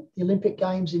Brisbane, the Olympic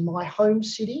Games in my home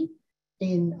city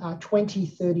in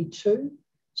 2032.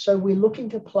 So we're looking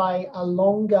to play a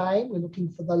long game. We're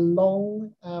looking for the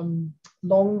long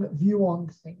view on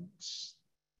things.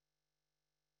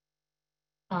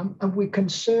 And we're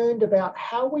concerned about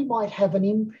how we might have an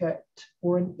impact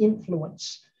or an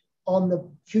influence on the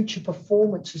future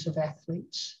performances of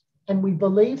athletes. And we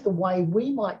believe the way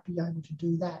we might be able to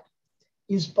do that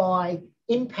is by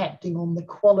impacting on the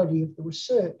quality of the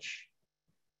research.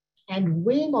 And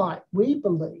we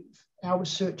believe, our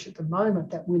research at the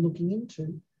moment that we're looking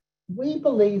into, we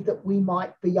believe that we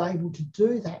might be able to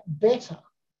do that better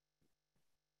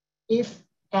if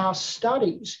our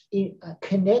studies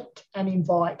connect and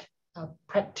invite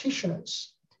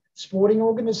practitioners, sporting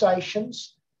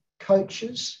organisations,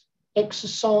 coaches,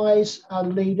 exercise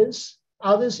leaders,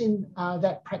 others in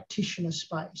that practitioner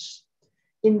space.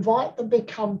 Invite them to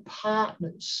become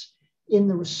partners in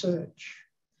the research.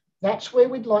 That's where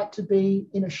we'd like to be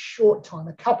in a short time,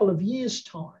 a couple of years'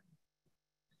 time.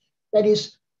 That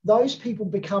is, those people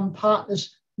become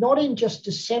partners not in just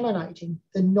disseminating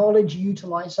the knowledge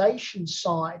utilisation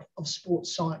side of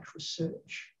sports science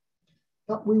research,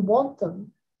 but we want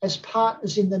them as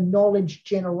partners in the knowledge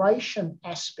generation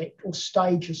aspect or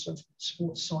stages of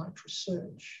sports science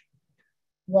research.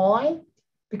 Why?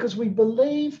 Because we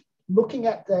believe, looking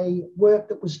at the work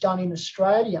that was done in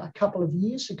Australia a couple of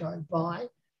years ago by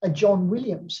John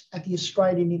Williams at the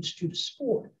Australian Institute of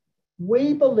Sport,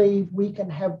 we believe we can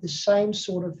have the same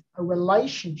sort of a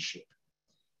relationship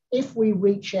if we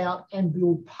reach out and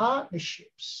build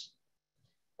partnerships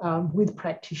with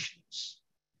practitioners,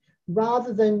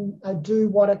 rather than do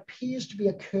what appears to be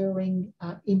occurring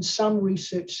in some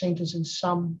research centres and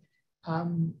some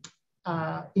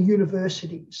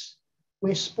universities,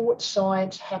 where sports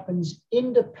science happens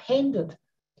independent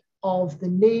of the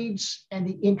needs and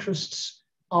the interests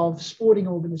of sporting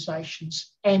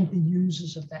organisations and the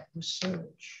users of that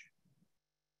research.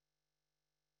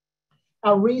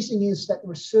 Our reasoning is that the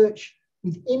research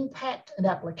with impact and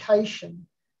application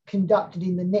conducted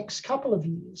in the next couple of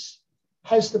years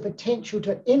has the potential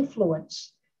to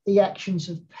influence the actions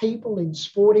of people in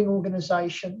sporting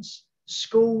organisations,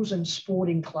 schools and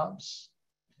sporting clubs,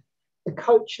 the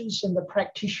coaches and the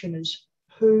practitioners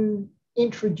who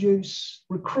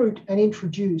recruit and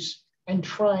introduce and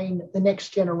train the next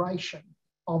generation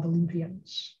of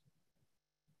Olympians.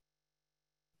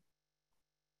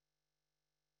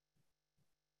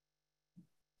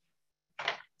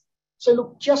 So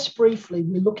look, just briefly,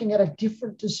 we're looking at a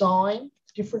different design,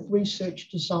 different research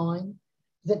design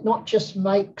that not just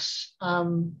makes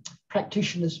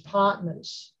practitioners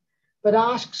partners, but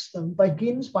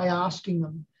begins by asking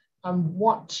them,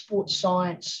 what sports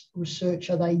science research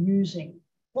are they using?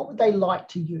 What would they like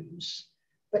to use?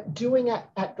 But doing it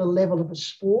at the level of a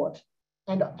sport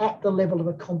and at the level of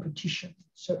a competition.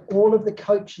 So all of the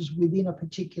coaches within a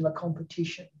particular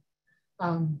competition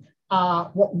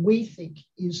are what we think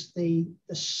is the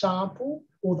sample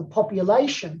or the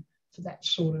population for that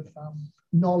sort of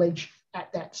knowledge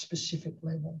at that specific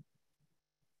level.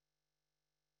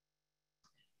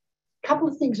 A couple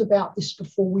of things about this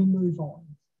before we move on.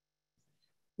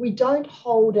 We don't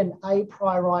hold an a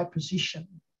priori position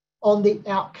on the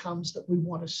outcomes that we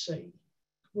want to see.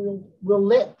 We'll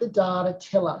let the data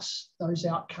tell us those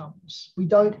outcomes. We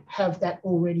don't have that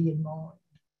already in mind.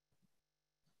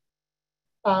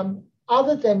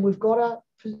 Other than we've got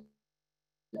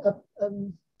a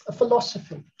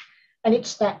philosophy, and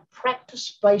it's that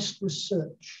practice-based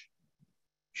research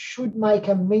should make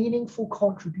a meaningful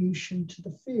contribution to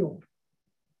the field.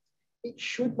 It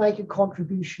should make a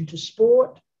contribution to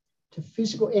sport, to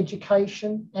physical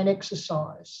education and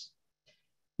exercise.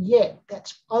 Yet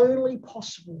that's only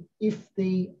possible if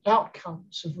the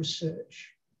outcomes of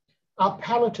research are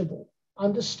palatable,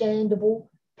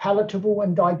 understandable, palatable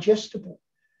and digestible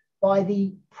by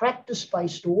the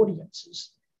practice-based audiences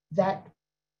that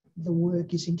the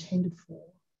work is intended for.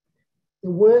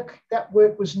 That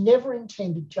work was never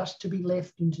intended just to be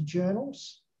left into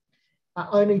journals,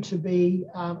 only to be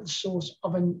the source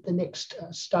of the next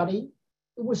study.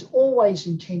 It was always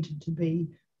intended to be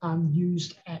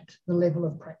used at the level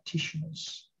of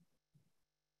practitioners.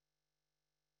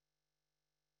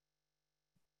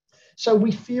 So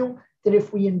we feel that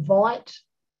if we invite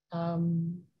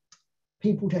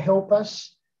people to help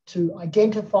us to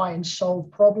identify and solve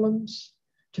problems,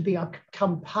 to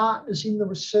become partners in the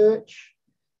research,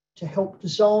 to help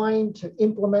design, to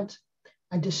implement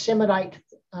and disseminate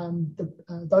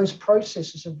those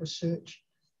processes of research,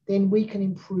 then we can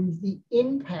improve the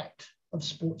impact of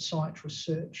sports science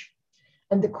research.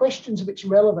 And the questions of its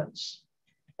relevance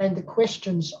and the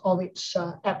questions of its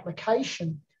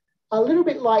application are a little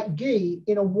bit like ghee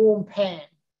in a warm pan.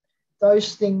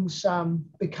 Those things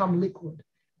become liquid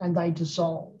and they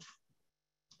dissolve.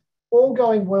 All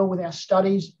going well with our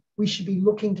studies, we should be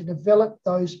looking to develop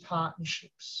those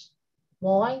partnerships.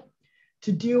 Why?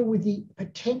 To deal with the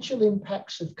potential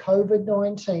impacts of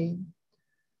COVID-19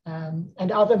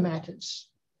 and other matters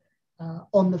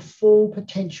on the full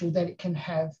potential that it can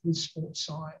have with sports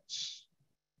science.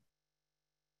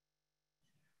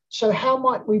 So how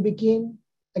might we begin?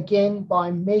 Again,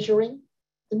 by measuring.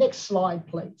 The next slide,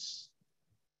 please.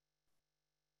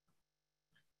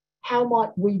 How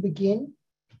might we begin?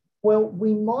 Well,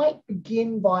 we might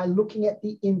begin by looking at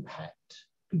the impact,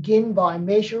 begin by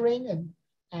measuring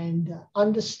and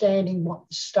understanding what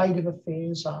the state of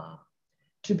affairs are,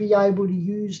 to be able to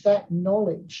use that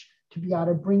knowledge to be able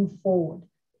to bring forward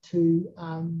to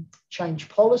change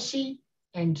policy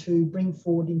and to bring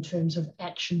forward in terms of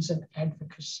actions and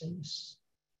advocacies.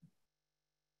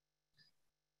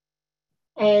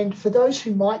 And for those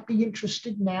who might be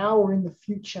interested now or in the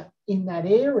future in that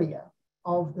area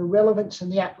of the relevance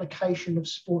and the application of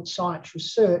sports science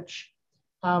research,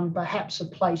 perhaps a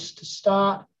place to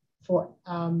start for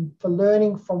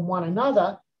learning from one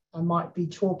another, I might be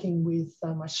talking with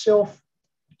myself.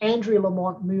 Andrea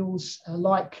Lamont Mills,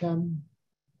 like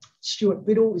Stuart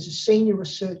Biddle, is a senior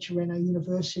researcher in our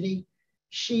university.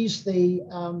 She's the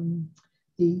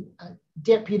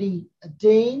deputy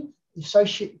dean, the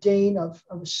associate dean of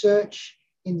research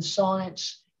in the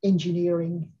science,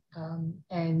 engineering,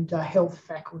 and health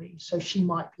faculty. So she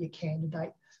might be a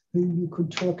candidate who you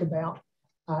could talk about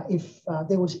if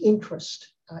there was interest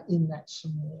in that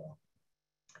some more.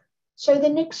 So the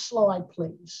next slide,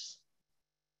 please.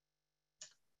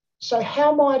 So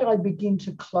how might I begin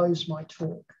to close my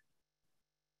talk?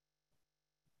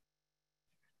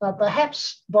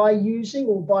 Perhaps by using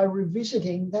or by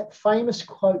revisiting that famous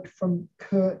quote from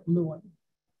Kurt Lewin.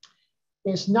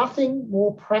 There's nothing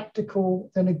more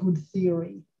practical than a good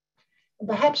theory. And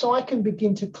perhaps I can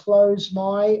begin to close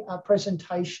my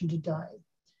presentation today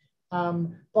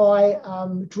by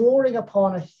drawing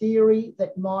upon a theory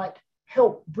that might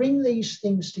help bring these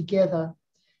things together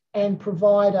and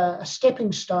provide a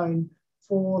stepping stone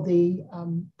for the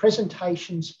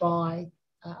presentations by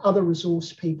other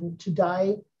resource people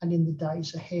today and in the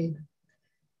days ahead.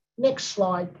 Next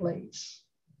slide, please.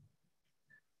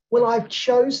 Well, I've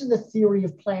chosen the theory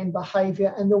of planned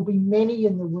behaviour, and there'll be many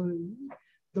in the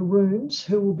rooms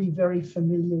who will be very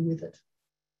familiar with it.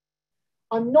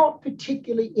 I'm not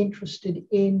particularly interested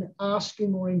in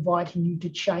asking or inviting you to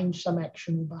change some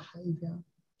action or behaviour,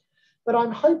 but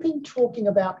I'm hoping talking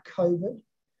about COVID,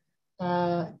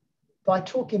 by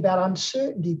talking about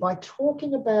uncertainty, by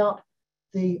talking about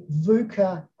the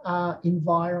VUCA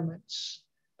environments,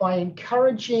 by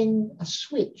encouraging a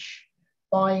switch,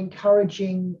 by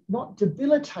encouraging not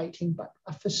debilitating, but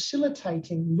a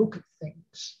facilitating look at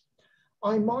things,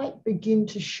 I might begin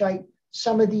to shape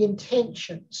some of the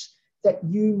intentions that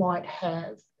you might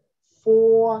have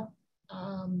for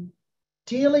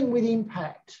dealing with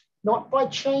impact, not by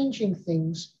changing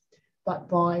things, but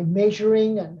by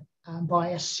measuring and by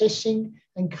assessing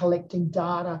and collecting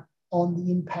data on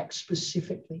the impact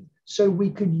specifically, so we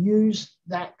could use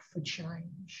that for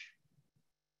change.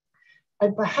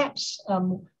 And perhaps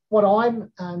what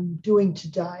I'm doing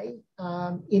today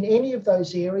in any of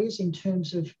those areas in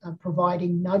terms of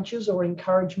providing nudges or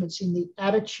encouragements in the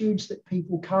attitudes that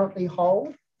people currently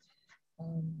hold,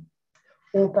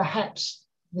 or perhaps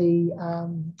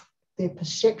their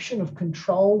perception of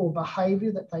control or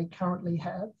behaviour that they currently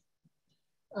have,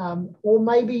 or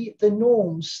maybe the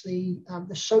norms, the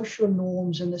social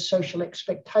norms and the social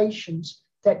expectations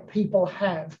that people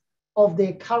have of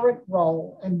their current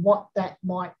role and what that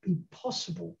might be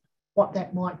possible, what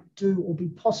that might do or be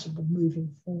possible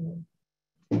moving forward.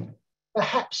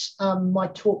 Perhaps my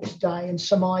talk today and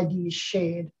some ideas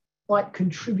shared might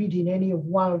contribute in any of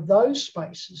one of those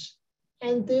spaces,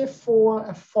 and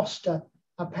therefore foster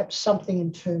perhaps something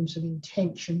in terms of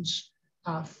intentions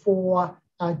for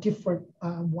different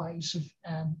ways of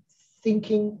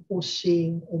thinking or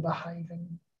seeing or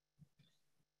behaving.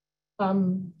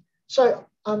 So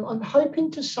I'm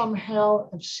hoping to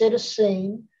somehow have set a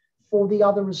scene for the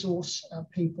other resource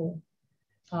people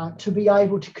to be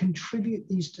able to contribute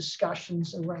these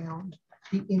discussions around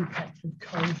the impact of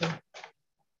COVID.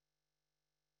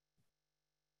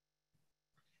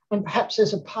 And perhaps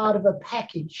as a part of a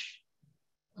package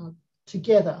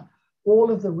together,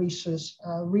 all of the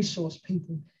resource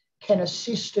people can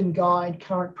assist and guide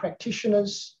current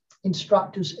practitioners,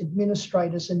 instructors,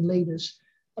 administrators, and leaders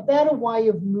about a way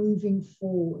of moving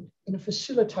forward in a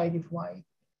facilitative way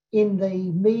in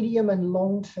the medium and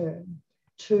long term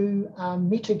to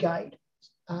mitigate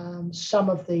some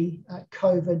of the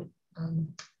COVID,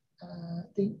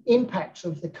 the impacts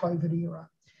of the COVID era,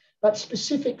 but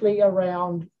specifically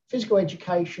around physical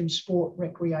education, sport,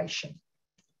 recreation.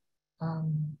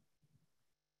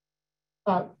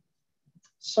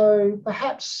 So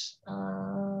perhaps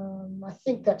I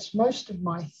think that's most of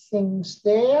my things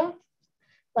there.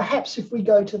 Perhaps if we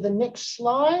go to the next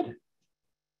slide,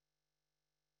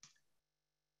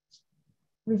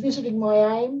 revisiting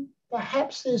my aim,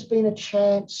 perhaps there's been a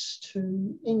chance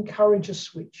to encourage a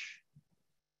switch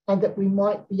and that we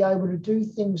might be able to do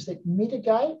things that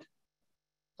mitigate.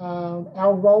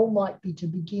 Our role might be to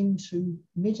begin to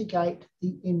mitigate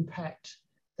the impact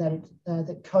that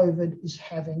that COVID is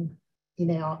having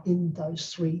in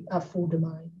those four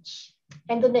domains.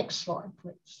 And the next slide,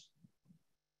 please.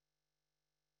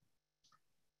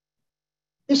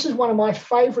 This is one of my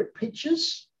favourite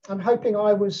pictures. I'm hoping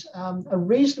I was a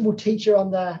reasonable teacher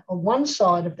on one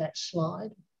side of that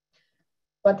slide,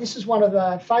 but this is one of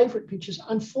our favourite pictures.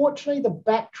 Unfortunately, the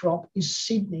backdrop is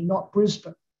Sydney, not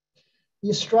Brisbane. The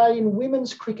Australian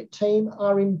women's cricket team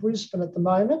are in Brisbane at the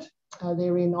moment.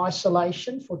 They're in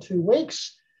isolation for 2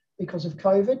 weeks because of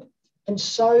COVID. And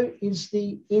so is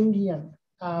the Indian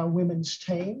women's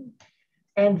team.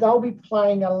 And they'll be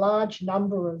playing a large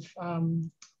number of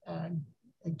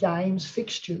games,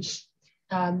 fixtures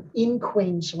in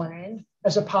Queensland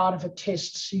as a part of a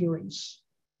test series.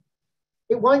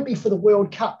 It won't be for the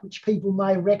World Cup, which people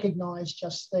may recognise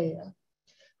just there.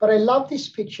 But I love this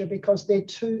picture because they're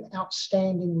 2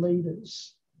 outstanding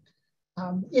leaders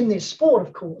in their sport,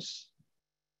 of course.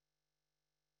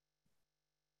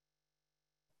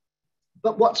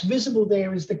 But what's visible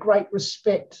there is the great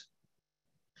respect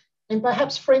and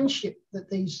perhaps friendship that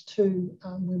these 2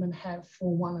 women have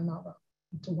for one another.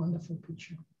 It's a wonderful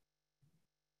picture.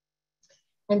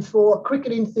 And for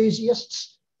cricket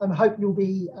enthusiasts, I hope you'll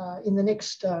be, in the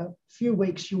next few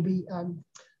weeks, you'll be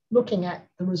looking at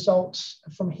the results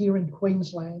from here in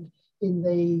Queensland in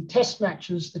the test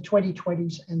matches, the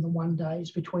 2020s and the 1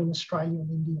 days between Australia and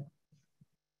India.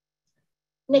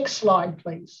 Next slide,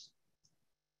 please.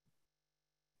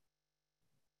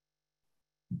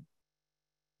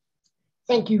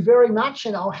 Thank you very much,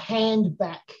 and I'll hand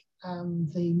back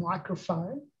the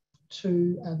microphone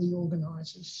to the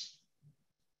organisers.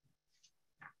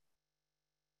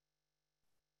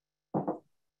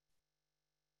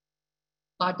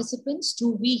 Participants, do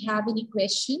we have any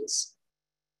questions?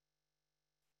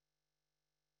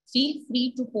 Feel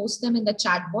free to post them in the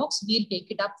chat box. We'll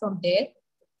take it up from there.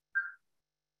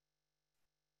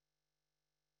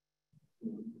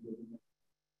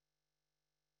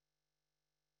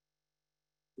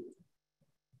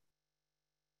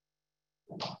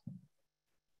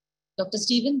 Dr.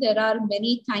 Stephen, there are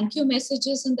many thank you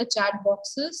messages in the chat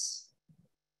boxes.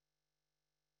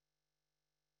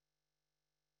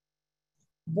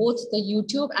 Both the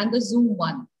YouTube and the Zoom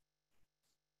one.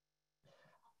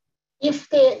 If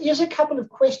there is a couple of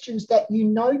questions that you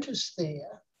notice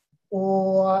there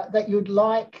or that you'd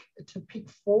like to pick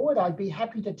forward, I'd be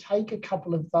happy to take a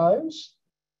couple of those.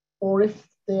 Or if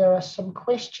there are some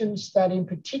questions that in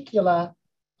particular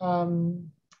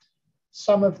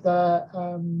some of the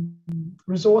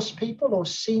resource people or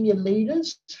senior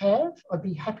leaders have, I'd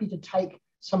be happy to take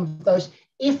some of those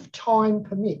if time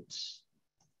permits.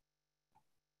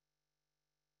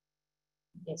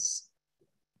 Yes.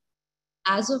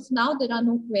 As of now, there are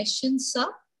no questions, sir.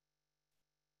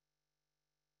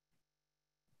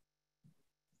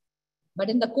 But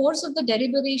in the course of the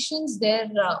deliberations,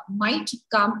 there might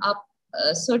come up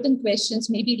certain questions.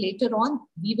 Maybe later on,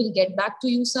 we will get back to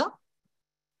you, sir.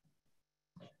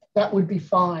 That would be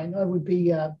fine. I would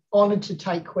be honoured to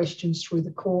take questions through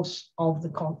the course of the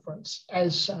conference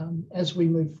as we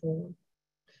move forward.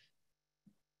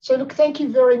 So look, thank you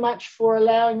very much for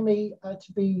allowing me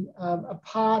to be a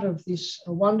part of this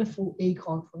wonderful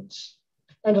e-conference.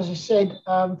 And as I said,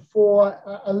 for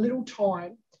a little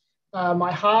time,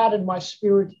 my heart and my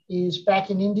spirit is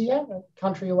back in India, a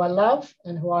country who I love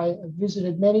and who I have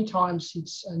visited many times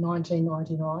since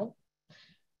 1999.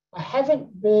 I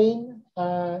haven't been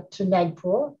to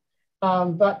Nagpur,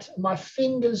 but my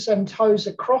fingers and toes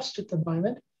are crossed at the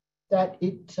moment that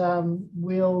it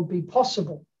will be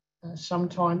possible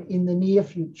sometime in the near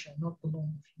future, not the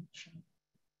long future.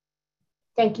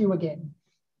 Thank you again.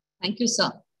 Thank you, sir.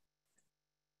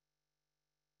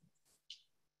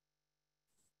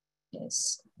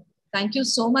 Yes. Thank you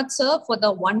so much, sir, for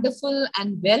the wonderful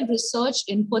and well-researched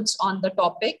inputs on the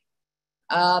topic.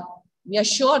 We are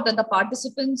sure that the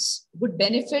participants would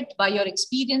benefit by your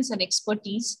experience and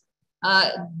expertise.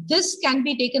 This can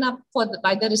be taken up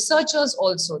by the researchers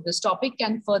also. This topic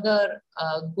can further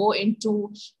go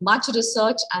into much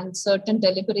research, and certain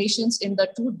deliberations in the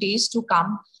 2 days to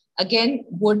come again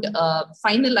would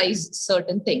finalize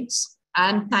certain things.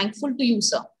 I'm thankful to you,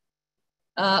 sir.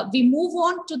 We move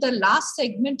on to the last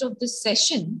segment of this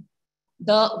session,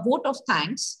 the vote of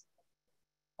thanks.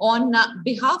 On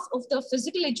behalf of the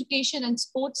Physical Education and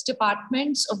Sports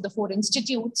departments of the 4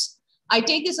 institutes, I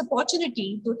take this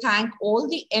opportunity to thank all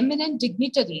the eminent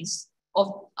dignitaries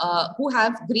who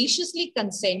have graciously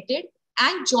consented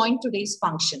and joined today's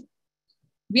function.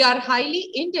 We are highly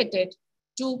indebted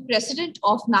to President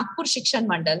of Nagpur Shikshan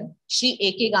Mandal, Shri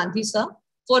A.K. Gandhi sir,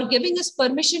 for giving us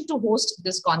permission to host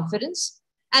this conference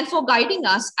and for guiding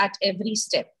us at every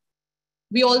step.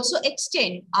 We also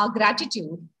extend our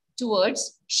gratitude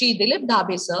towards Shri Dilip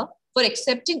Dhabe sir for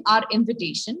accepting our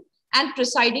invitation and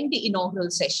presiding the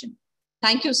inaugural session.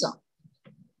 Thank you, sir.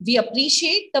 We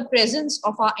appreciate the presence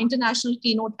of our international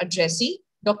keynote addressee,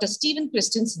 Dr. Stephen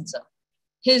Christensen, sir.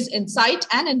 His insight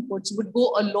and inputs would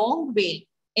go a long way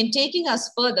in taking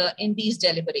us further in these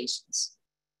deliberations.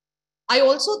 I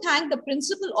also thank the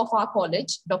principal of our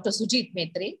college, Dr. Sujit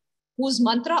Maitre, whose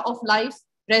mantra of life,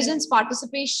 presence,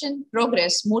 participation,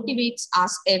 progress motivates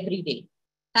us every day.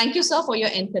 Thank you, sir, for your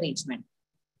encouragement.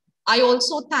 I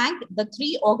also thank the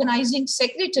three organizing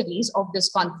secretaries of this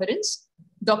conference,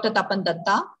 Dr. Tapan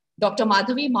Datta, Dr.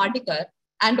 Madhavi Mardikar,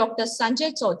 and Dr.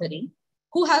 Sanjay Chaudhary,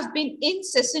 who have been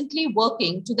incessantly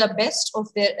working to the best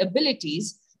of their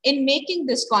abilities in making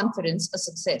this conference a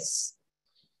success.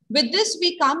 With this,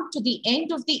 we come to the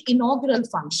end of the inaugural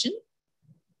function.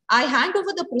 I hand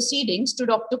over the proceedings to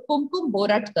Dr. Kumkum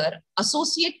Boratkar,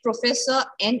 Associate Professor,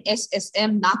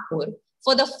 NSSM, Nagpur,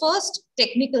 for the first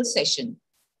technical session.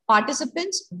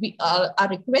 Participants are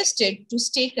requested to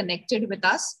stay connected with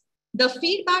us. The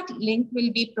feedback link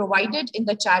will be provided in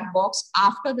the chat box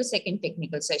after the second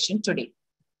technical session today.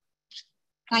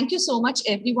 Thank you so much,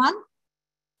 everyone.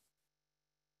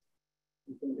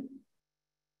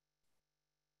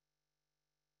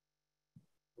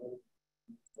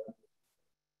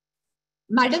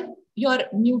 Madam, you're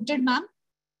muted, ma'am.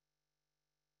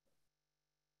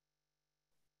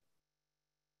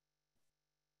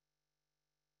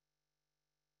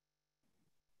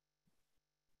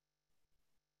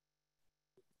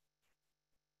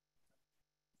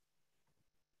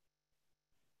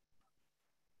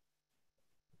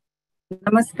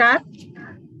 Namaskar.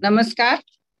 Namaskar.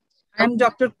 I am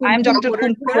Dr.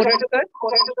 Kumkum Boratkar,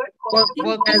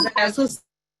 working as an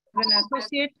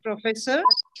associate professor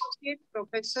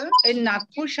in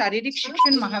Nagpur Sharirik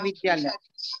Shikshan Mahavidyalaya.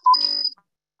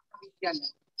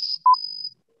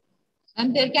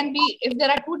 And there can be, if there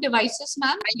are two devices,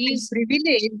 ma'am, please. I am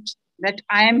privileged that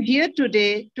I am here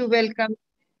today to welcome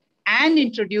and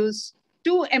introduce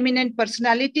two eminent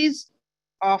personalities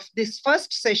of this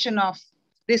first session of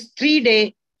this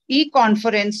 3-day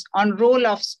e-conference on role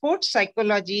of sports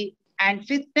psychology and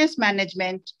fitness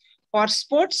management for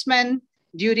sportsmen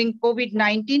during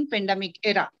COVID-19 pandemic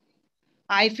era.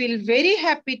 I feel very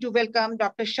happy to welcome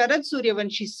Dr. Sharad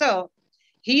Suryavanshi sir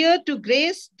here to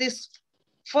grace this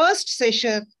first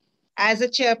session as a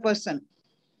chairperson.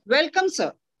 Welcome,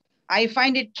 sir. I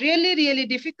find it really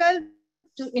difficult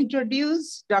to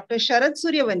introduce Dr. Sharad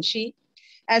Suryavanshi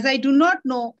as I do not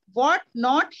know what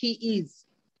not he is.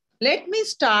 Let me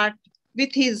start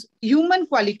with his human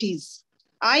qualities.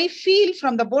 I feel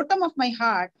from the bottom of my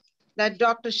heart that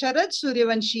Dr. Sharad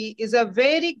Suryavanshi is a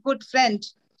very good friend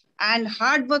and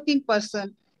hardworking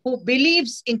person who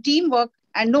believes in teamwork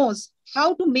and knows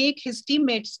how to make his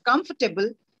teammates comfortable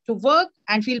to work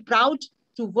and feel proud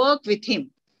to work with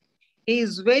him. He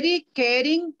is very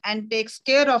caring and takes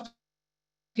care of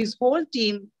his whole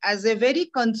team as a very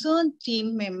concerned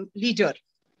team leader.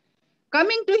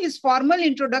 Coming to his formal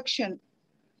introduction,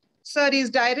 sir is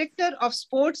Director of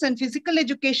Sports and Physical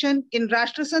Education in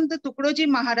Rashtrasant Tukdoji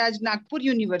Maharaj Nagpur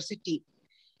University.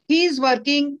 He is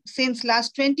working since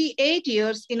last 28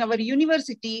 years in our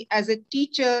university as a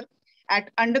teacher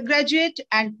at undergraduate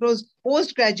and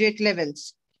postgraduate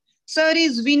levels. Sir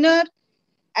is winner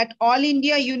at All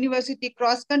India University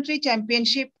Cross Country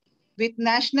Championship with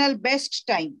national best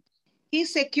time. He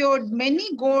secured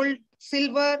many gold,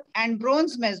 silver, and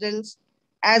bronze medals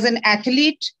as an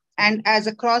athlete and as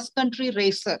a cross-country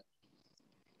racer.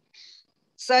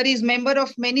 Sir is member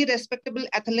of many respectable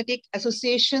athletic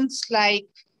associations like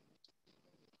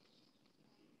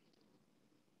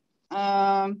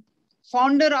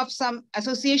founder of some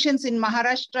associations in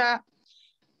Maharashtra,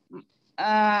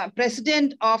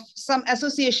 president of some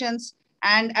associations,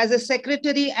 and as a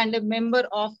secretary and a member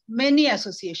of many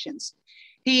associations.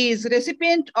 He is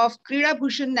recipient of Krida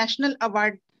Bhushan National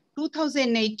Award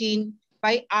 2018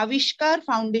 by Avishkar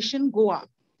Foundation, Goa.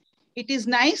 It is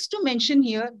nice to mention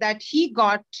here that he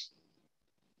got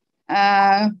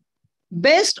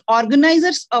Best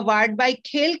Organizers Award by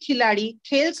Khel Khiladi,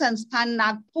 Khel Sansthan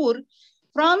Nagpur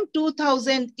from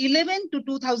 2011 to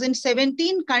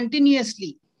 2017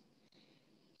 continuously.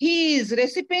 He is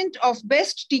recipient of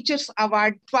Best Teachers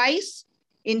Award twice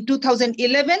in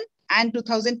 2011 and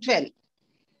 2012.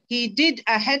 He did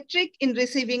a hat-trick in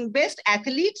receiving Best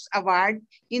Athletes Award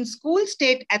in School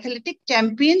State Athletic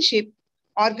Championship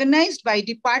organized by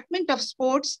Department of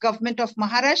Sports, Government of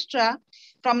Maharashtra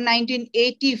from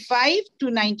 1985 to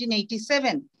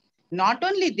 1987. Not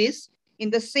only this, in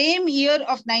the same year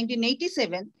of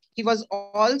 1987, he was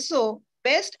also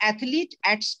Best Athlete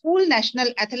at School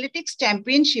National Athletics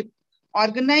Championship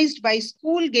organized by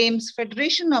School Games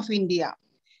Federation of India.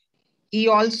 He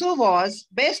also was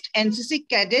Best NCC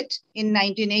Cadet in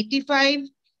 1985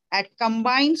 at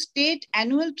Combined State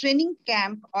Annual Training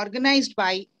Camp organized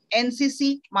by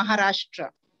NCC Maharashtra.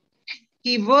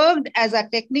 He worked as a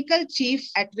technical chief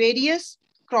at various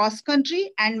cross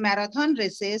country and marathon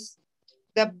races.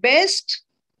 The best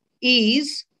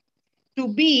is to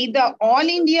be the All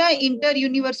India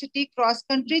Inter-University Cross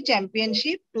Country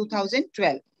Championship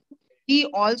 2012. He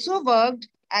also worked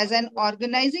as an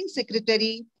organizing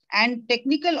secretary and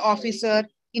technical officer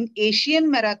in Asian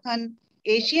Marathon,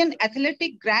 Asian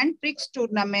Athletic Grand Prix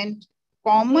Tournament,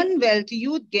 Commonwealth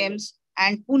Youth Games,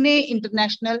 and Pune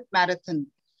International Marathon.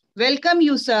 Welcome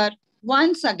you, sir,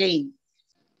 once again.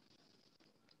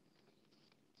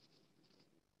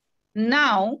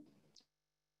 Now,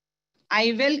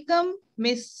 I welcome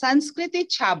Ms. Sanskriti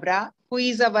Chhabra, who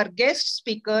is our guest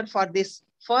speaker for this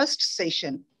first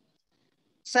session.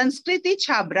 Sanskriti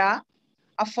Chhabra,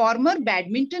 a former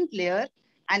badminton player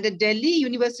and a Delhi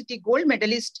University gold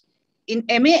medalist in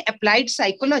MA Applied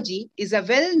Psychology, is a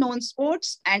well-known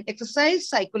sports and exercise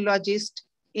psychologist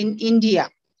in India.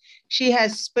 She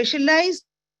has specialized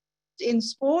in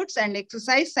sports and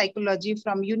exercise psychology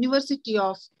from University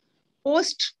of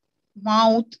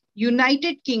Portsmouth,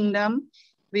 United Kingdom,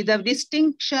 with a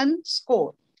distinction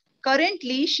score.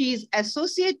 Currently, she is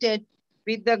associated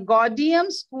with the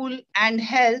Gaudium School and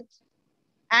Health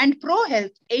and Pro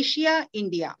Health Asia,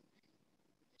 India.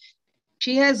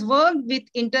 She has worked with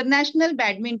international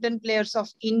badminton players of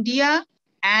India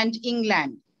and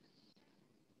England.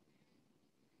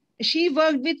 She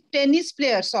worked with tennis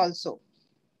players also.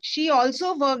 She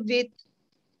also worked with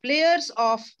players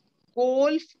of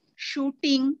golf,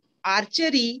 shooting,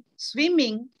 archery,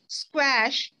 swimming,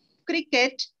 squash,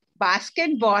 cricket,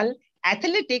 basketball,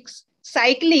 athletics,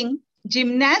 cycling,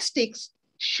 gymnastics,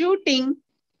 shooting,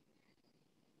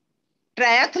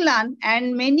 triathlon,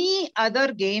 and many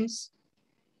other games.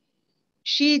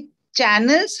 She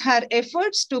channels her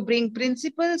efforts to bring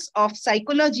principles of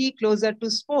psychology closer to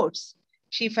sports.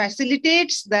 She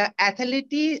facilitates the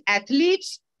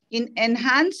athletes in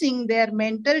enhancing their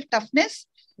mental toughness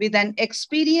with an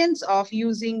experience of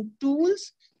using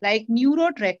tools like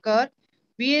NeuroTracker,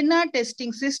 Vienna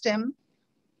testing system,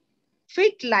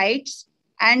 Fit Lights,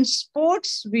 and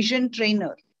Sports Vision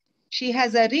Trainer. She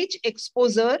has a rich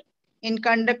exposure in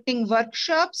conducting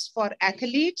workshops for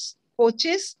athletes,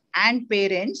 coaches, and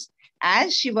parents,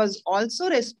 as she was also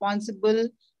responsible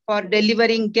for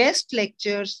delivering guest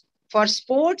lectures for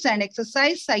sports and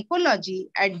exercise psychology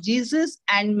at Jesus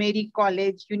and Mary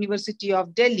College, University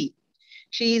of Delhi.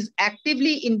 She is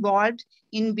actively involved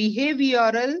in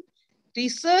behavioral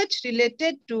research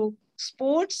related to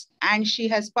sports, and she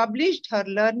has published her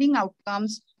learning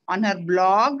outcomes on her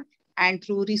blog and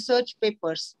through research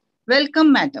papers.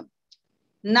 Welcome, madam.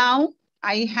 Now,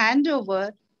 I hand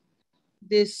over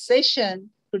this session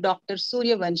to Dr.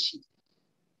 Suryavanshi.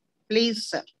 Please,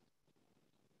 sir.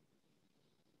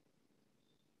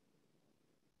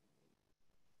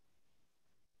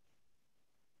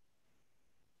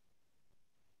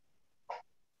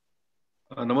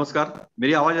 नमस्कार,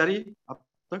 मेरी आवाज आ रही है आप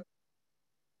तक?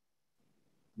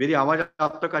 मेरी आवाज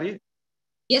आप तक आ रही है?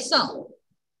 Yes, sir.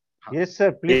 Yes,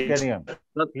 sir. Please carry on.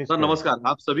 Sir नमस्कार,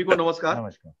 आप सभी को नमस्कार।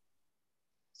 नमस्कार।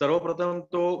 सर्वप्रथम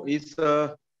तो इस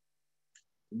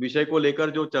विषय को लेकर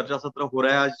जो चर्चा सत्र हो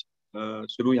रहा है आज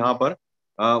शुरू यहाँ पर,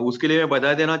 उसके लिए मैं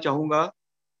बधाई देना चाहूंगा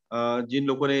जिन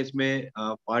लोगों ने इसमें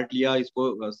पार्ट लिया,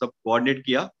 इसको सब कोऑर्डिनेट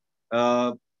किया।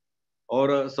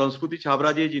 और संस्कृति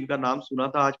छाबरा जी, जिनका नाम सुना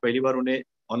था, आज पहली बार उन्हें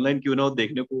ऑनलाइन क्यू&ए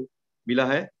देखने को मिला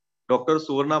है। डॉक्टर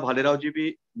सुवर्णा भालेराव जी भी,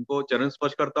 उनको चरण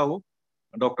स्पर्श करता हूँ।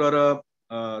 डॉक्टर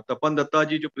तपन दत्ता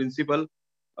जी, जो प्रिंसिपल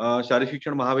शारीरिक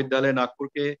शिक्षण महाविद्यालय नागपुर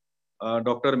के,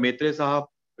 डॉक्टर मेत्रे साहब,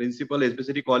 principal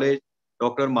एसबीसीडी college,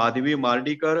 doctor Madhavi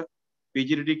Mardikar,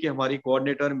 पीजीडीटी की हमारी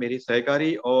कोऑर्डिनेटर, मेरी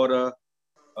सहकारी, और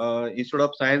इंस्टीट्यूट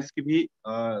ऑफ साइंस की भी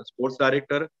sports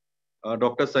director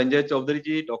doctor Sanjay Chaudhary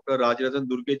जी, डॉक्टर राजरतन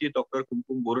दुर्गे जी, डॉक्टर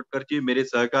कुमकुम बोरटकर जी, मेरे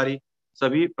सहकारी,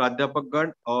 सभी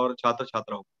प्राध्यापकगण और छात्र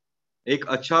छात्राओं, एक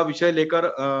अच्छा विषय लेकर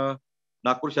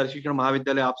नागपुर शारीरिक शिक्षण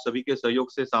महाविद्यालय आप सभी के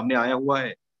सहयोग से सामने आया हुआ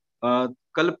है।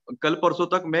 कल परसों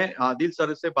तक मैं आदिल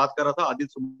सर से बात कर रहा था, आदिल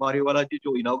सुमारीवाला जी,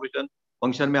 जो इनॉग्रेशन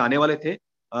फंक्शन में आने वाले थे।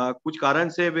 कुछ कारण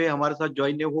से वे हमारे साथ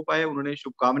ज्वाइन नहीं हो पाए। उन्होंने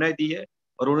शुभकामनाएं दी है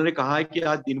और उन्होंने कहा है कि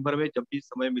आज दिन भर में जब भी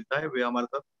समय मिलता है वे हमारे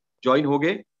साथ ज्वाइन हो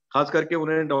गए। खास करके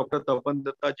उन्होंने डॉक्टर तपन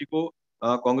दत्ता जी को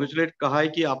कॉन्ग्रेचुलेट कहा है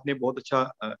कि आपने बहुत अच्छा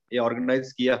ये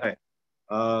ऑर्गेनाइज किया है।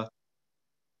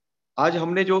 आज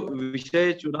हमने जो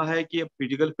विषय चुना है कि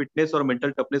फिजिकल फिटनेस और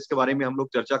मेंटल टफनेस के बारे में हम लोग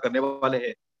चर्चा करने वाले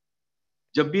हैं।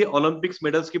 जब भी ओलंपिक्स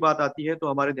मेडल्स की बात आती है तो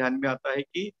हमारे ध्यान में आता है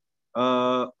कि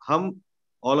हम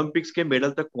ओलंपिक्स के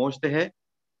मेडल तक पहुंचते हैं।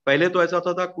 पहले तो ऐसा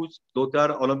था कुछ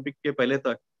 2-4 ओलंपिक के पहले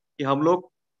तक कि हम लोग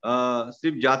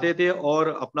सिर्फ जाते थे और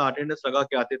अपना अटेंडेंस लगा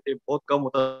के आते थे, बहुत कम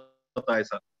होता था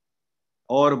ऐसा।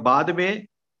 और बाद में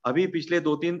अभी पिछले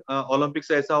 2-3 ओलंपिक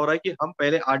से ऐसा हो रहा है कि हम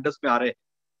पहले 8-10 में आ रहे हैं,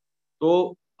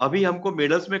 तो अभी हमको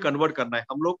मेडल्स में कन्वर्ट करना है।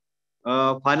 हम लोग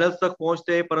फाइनल्स तक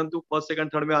पहुंचते हैं, परंतु फर्स्ट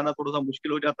सेकंड थर्ड में आना थोड़ा सा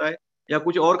मुश्किल हो जाता है, या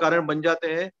कुछ और कारण बन जाते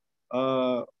हैं।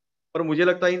 पर मुझे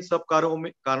लगता है इन सब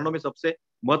कारणों में सबसे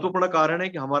महत्वपूर्ण कारण है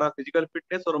कि हमारा फिजिकल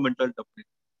फिटनेस और मेंटल टफनेस।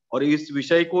 और इस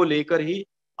विषय को लेकर ही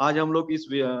आज हम लोग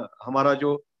हमारा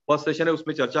जो फर्स्ट सेशन है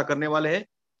उसमें चर्चा करने वाले हैं।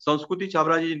 संस्कृति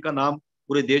छाबड़ा जी, जिनका नाम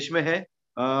पूरे देश में है,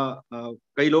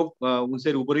 कई लोग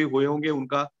उनसे रूबरू हुए होंगे,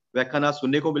 उनका व्याख्यान आज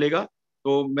सुनने को मिलेगा।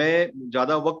 तो मैं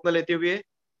ज्यादा वक्त न लेते हुए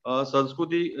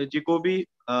संस्कृति जी को भी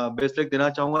बेस्ट लक देना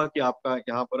चाहूंगा कि आपका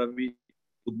यहाँ पर अभी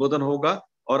उद्बोधन होगा,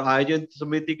 और आयोजन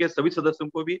समिति के सभी सदस्यों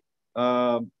को भी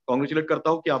कॉन्ग्रेचुलेट करता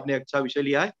हूँ कि आपने अच्छा विषय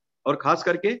लिया है। और खास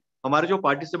करके हमारे जो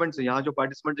पार्टिसिपेंट्स हैं, यहाँ जो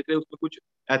पार्टिसिपेंट दिख रहे हैं उसमें कुछ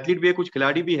एथलीट भी है, कुछ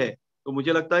खिलाड़ी भी है। तो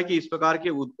मुझे लगता है कि इस प्रकार के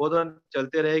उद्बोधन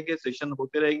चलते रहेंगे, सेशन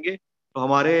होते रहेंगे, तो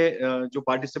हमारे जो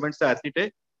पार्टिसिपेंट्स है, एथलीट है,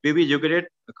 वे भी एजुकेटेड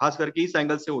खास करके इस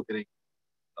एंगल से होते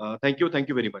रहेंगे। Thank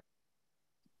you very much.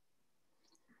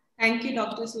 Thank you,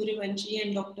 Dr. Suryavanshi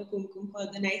and Dr. Kumkum, for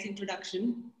the nice introduction.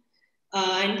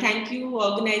 And thank you,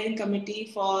 organizing committee,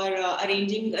 for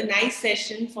arranging a nice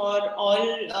session for all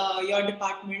your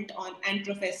department and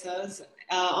professors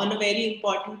on a very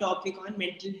important topic on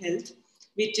mental health,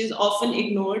 which is often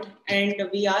ignored. And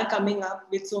we are coming up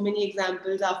with so many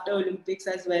examples after Olympics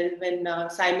as well, when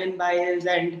Simon Biles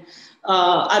and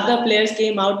other players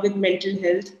came out with mental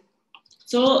health.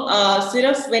 So,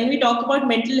 Siraf, when we talk about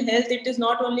mental health, it is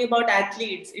not only about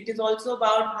athletes, it is also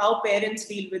about how parents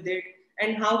deal with it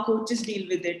and how coaches deal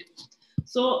with it.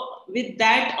 So, with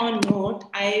that on note,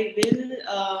 I will,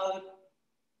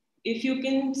 if you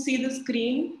can see the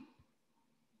screen.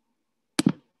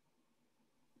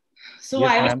 So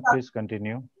yes, I will ma'am, please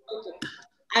continue. Okay.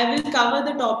 I will cover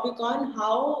the topic on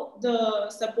how the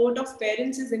support of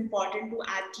parents is important to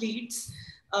athletes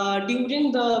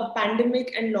during the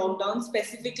pandemic and lockdown,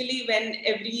 specifically when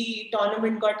every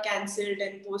tournament got cancelled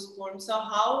and postponed. So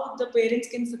how the parents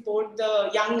can support the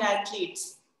young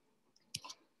athletes.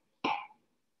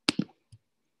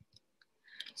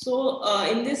 So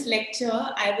in this lecture,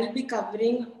 I will be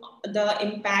covering the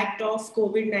impact of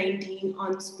COVID-19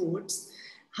 on sports,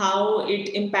 how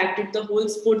it impacted the whole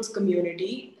sports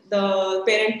community, the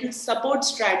parental support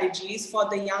strategies for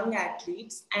the young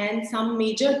athletes, and some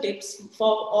major tips for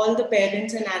all the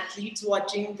parents and athletes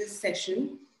watching this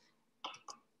session.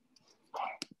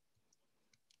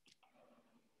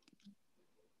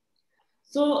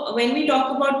 So when we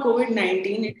talk about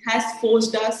COVID-19, it has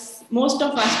forced us, most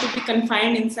of us, to be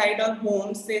confined inside our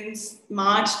homes since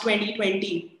March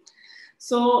 2020.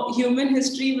 So human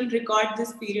history will record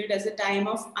this period as a time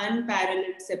of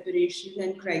unparalleled separation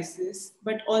and crisis,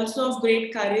 but also of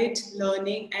great courage,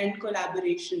 learning, and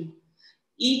collaboration.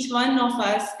 Each one of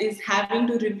us is having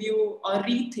to review or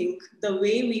rethink the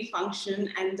way we function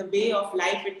and the way of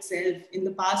life itself in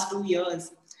the past 2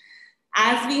 years.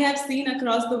 As we have seen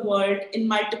across the world in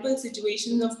multiple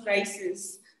situations of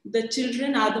crisis, the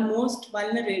children are the most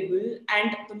vulnerable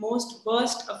and the most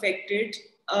worst affected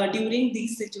during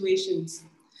these situations.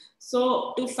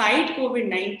 So to fight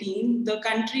COVID-19, the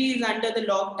country is under the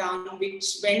lockdown, which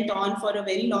went on for a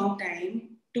very long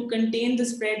time to contain the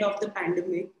spread of the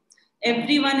pandemic.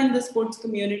 Everyone in the sports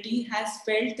community has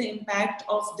felt the impact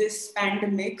of this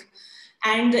pandemic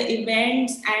and the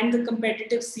events and the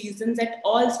competitive seasons at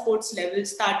all sports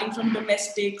levels, starting from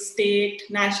domestic, state,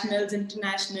 nationals,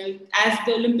 international. As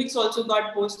the Olympics also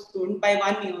got postponed by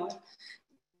 1 year,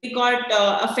 they got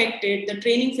affected, the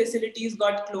training facilities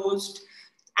got closed,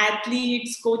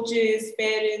 athletes, coaches,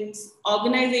 parents,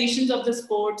 organizations of the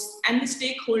sports, and the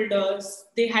stakeholders,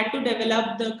 they had to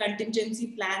develop the contingency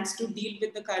plans to deal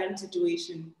with the current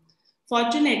situation.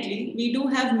 Fortunately, we do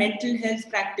have mental health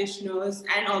practitioners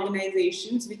and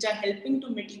organizations which are helping to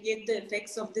mitigate the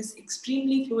effects of this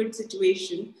extremely fluid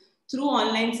situation through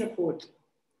online support.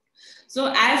 So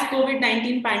as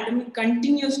COVID-19 pandemic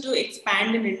continues to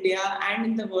expand in India and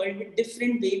in the world with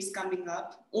different waves coming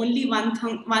up, only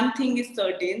one thing is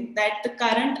certain, that the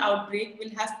current outbreak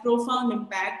will have profound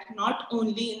impact not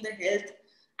only in the health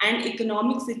and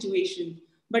economic situation,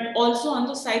 but also on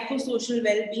the psychosocial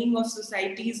well-being of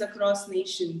societies across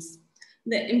nations.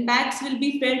 The impacts will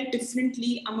be felt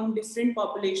differently among different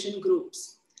population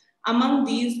groups. Among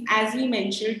these, as we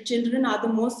mentioned, children are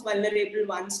the most vulnerable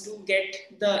ones to get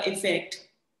the effect.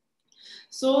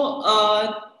 So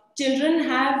children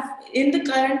have, in the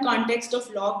current context of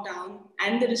lockdown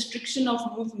and the restriction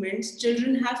of movements,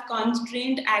 children have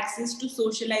constrained access to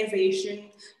socialization,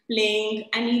 playing,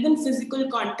 and even physical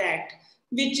contact,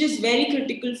 which is very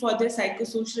critical for their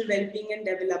psychosocial well-being and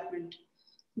development.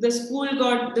 The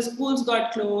schools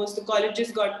got closed, the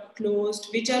colleges got closed,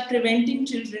 which are preventing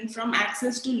children from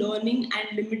access to learning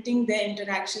and limiting their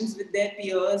interactions with their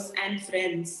peers and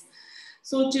friends.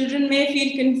 So children may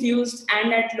feel confused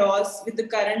and at loss with the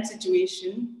current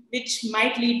situation, which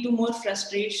might lead to more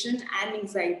frustration and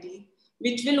anxiety,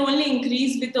 which will only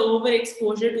increase with the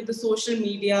overexposure to the social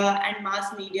media and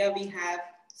mass media we have,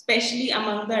 especially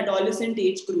among the adolescent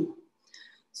age group.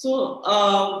 So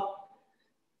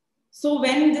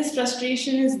when this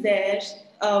frustration is there,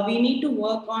 we need to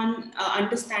work on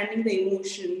understanding the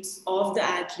emotions of the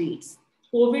athletes.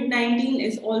 COVID-19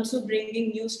 is also bringing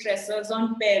new stressors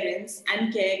on parents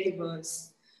and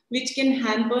caregivers, which can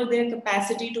hamper their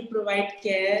capacity to provide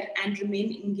care and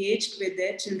remain engaged with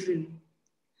their children.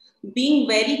 Being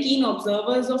very keen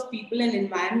observers of people and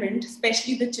environment,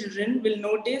 especially the children, will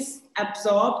notice,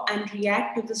 absorb, and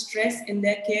react to the stress in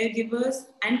their caregivers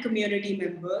and community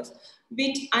members,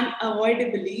 which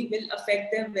unavoidably will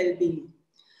affect their well-being.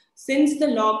 Since the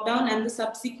lockdown and the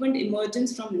subsequent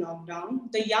emergence from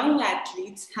lockdown, the young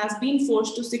athletes have been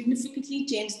forced to significantly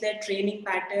change their training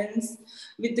patterns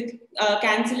with the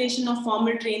cancellation of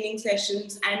formal training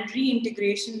sessions and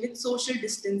reintegration with social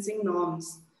distancing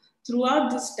norms.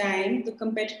 Throughout this time, the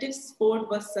competitive sport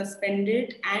was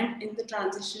suspended, and in the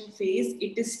transition phase,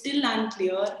 it is still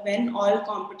unclear when all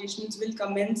competitions will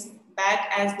commence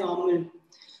back as normal.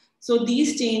 So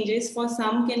these changes for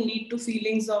some can lead to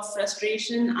feelings of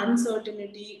frustration,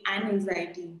 uncertainty, and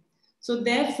anxiety. So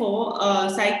therefore,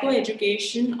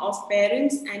 psychoeducation of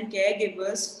parents and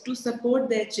caregivers to support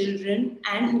their children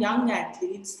and young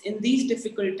athletes in these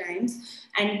difficult times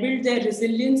and build their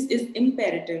resilience is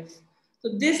imperative. So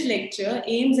this lecture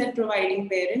aims at providing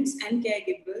parents and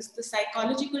caregivers the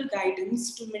psychological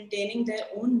guidance to maintaining their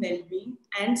own well-being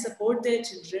and support their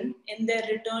children in their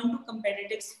return to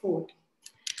competitive sport.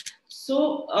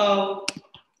 So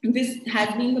this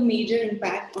has been the major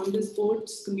impact on the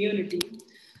sports community.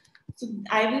 So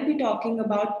I will be talking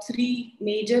about three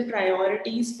major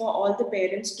priorities for all the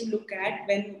parents to look at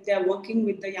when they're working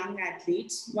with the young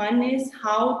athletes. One is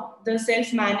how the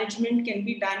self-management can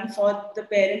be done for the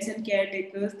parents and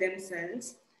caretakers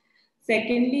themselves.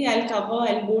 Secondly, I'll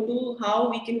go to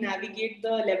how we can navigate the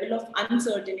level of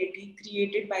uncertainty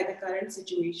created by the current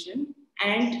situation.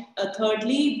 And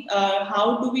thirdly,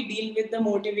 how do we deal with the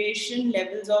motivation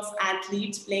levels of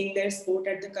athletes playing their sport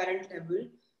at the current level,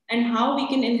 and how we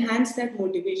can enhance that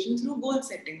motivation through goal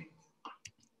setting.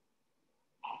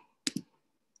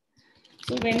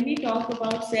 So when we talk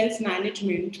about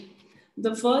self-management,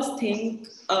 the first thing,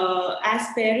 as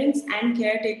parents and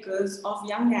caretakers of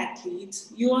young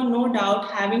athletes, you are no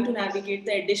doubt having to navigate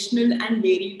the additional and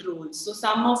varied roles. So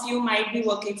some of you might be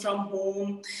working from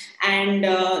home, and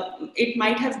it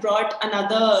might have brought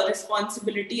another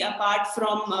responsibility apart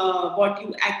from what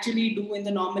you actually do in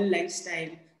the normal lifestyle.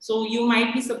 So you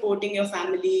might be supporting your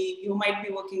family, you might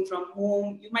be working from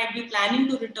home, you might be planning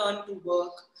to return to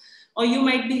work, or you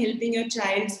might be helping your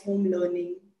child's home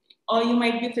learning, or you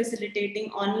might be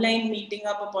facilitating online meeting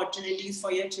up opportunities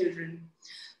for your children.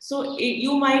 So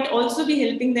you might also be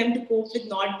helping them to cope with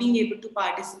not being able to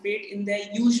participate in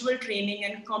their usual training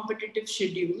and competitive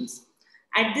schedules.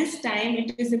 At this time,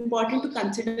 it is important to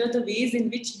consider the ways in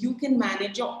which you can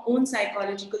manage your own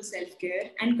psychological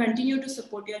self-care and continue to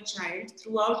support your child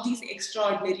throughout these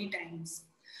extraordinary times.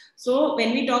 So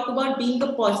when we talk about being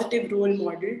a positive role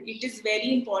model, it is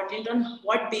very important on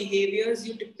what behaviors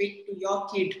you depict to your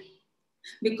kid,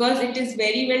 because it is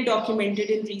very well documented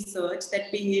in research that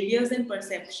behaviors and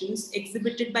perceptions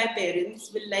exhibited by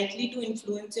parents will likely to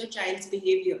influence your child's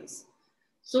behaviors.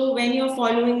 So when you're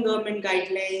following government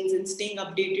guidelines and staying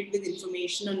updated with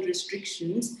information on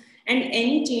restrictions, and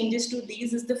any changes to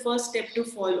these is the first step to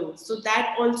follow. So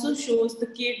that also shows the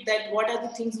kid that what are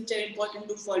the things which are important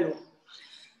to follow.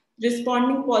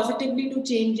 Responding positively to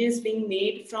changes being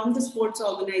made from the sports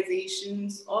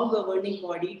organizations or governing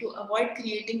body to avoid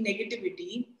creating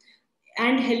negativity,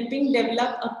 and helping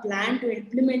develop a plan to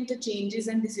implement the changes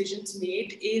and decisions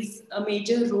made is a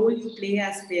major role you play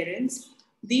as parents.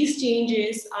 These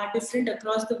changes are different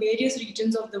across the various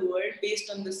regions of the world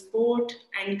based on the sport,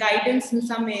 and guidance in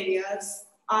some areas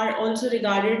are also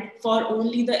regarded for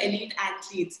only the elite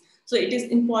athletes. So it is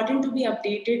important to be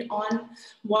updated on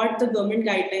what the government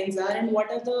guidelines are and what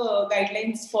are the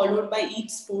guidelines followed by each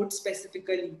sport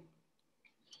specifically.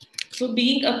 So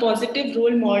being a positive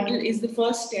role model is the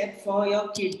first step for your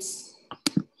kids.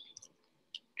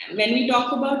 When we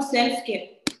talk about self-care,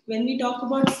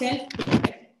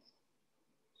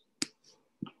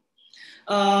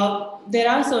 there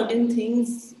are certain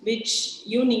things which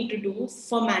you need to do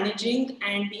for managing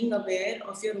and being aware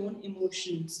of your own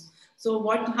emotions. So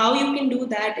how you can do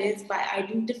that is by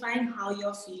identifying how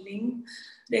you're feeling,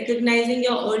 recognizing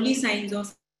your early signs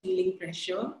of feeling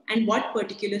pressure and what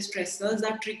particular stressors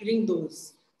are triggering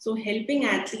those. So helping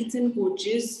athletes and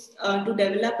coaches to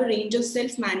develop a range of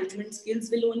self-management skills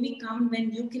will only come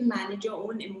when you can manage your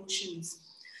own emotions.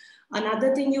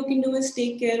 Another thing you can do is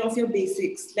take care of your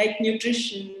basics like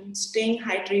nutrition, staying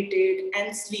hydrated,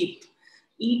 and sleep.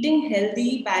 Eating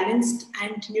healthy, balanced,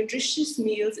 and nutritious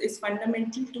meals is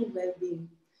fundamental to well-being.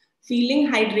 Feeling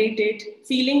dehydrated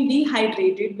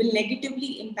will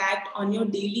negatively impact on your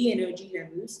daily energy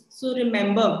levels. So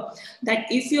remember that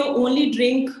if you only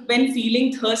drink when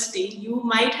feeling thirsty, you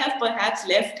might have perhaps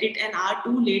left it an hour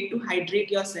too late to hydrate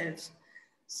yourself.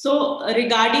 So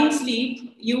regarding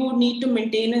sleep, you need to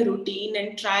maintain a routine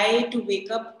and try to wake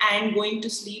up and going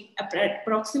to sleep at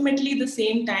approximately the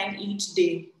same time each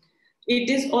day.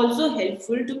 It is also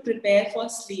helpful to prepare for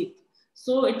sleep.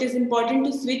 So it is important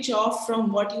to switch off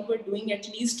from what you were doing at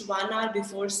least 1 hour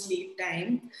before sleep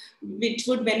time, which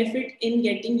would benefit in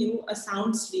getting you a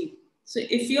sound sleep. So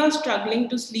if you are struggling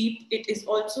to sleep, it is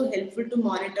also helpful to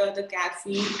monitor the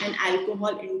caffeine and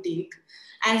alcohol intake,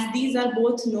 as these are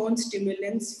both known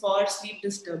stimulants for sleep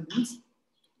disturbance.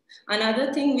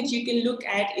 Another thing which you can look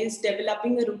at is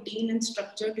developing a routine and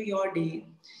structure to your day.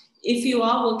 If you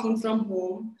are working from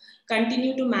home,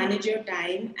 continue to manage your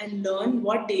time and learn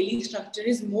what daily structure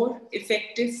is more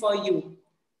effective for you.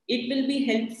 It will be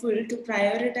helpful to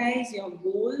prioritize your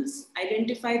goals,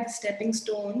 identify the stepping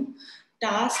stone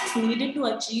tasks needed to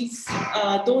achieve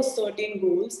those certain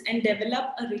goals, and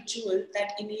develop a ritual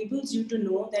that enables you to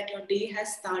know that your day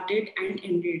has started and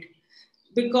ended.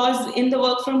 Because in the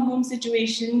work from home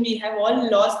situation, we have all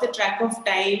lost the track of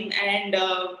time, and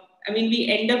we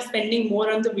end up spending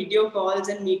more on the video calls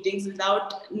and meetings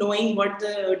without knowing what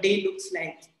the day looks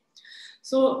like.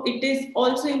 So it is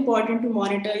also important to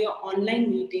monitor your online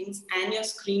meetings and your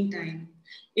screen time.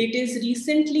 It is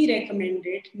recently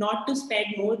recommended not to spend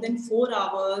more than 4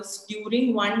 hours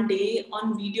during one day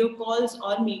on video calls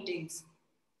or meetings.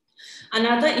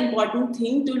 Another important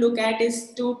thing to look at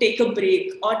is to take a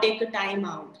break or take a time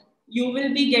out. You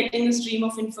will be getting a stream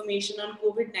of information on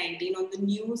COVID-19 on the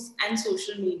news and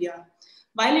social media.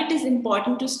 While it is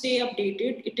important to stay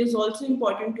updated, it is also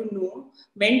important to know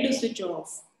when to switch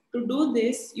off. To do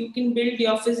this, you can build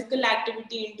your physical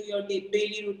activity into your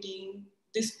daily routine.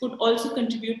 This could also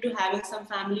contribute to having some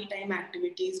family time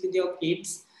activities with your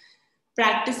kids,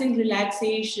 practicing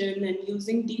relaxation and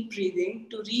using deep breathing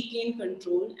to regain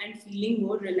control and feeling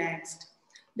more relaxed.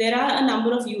 There are a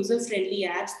number of user-friendly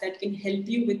apps that can help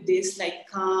you with this, like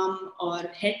Calm or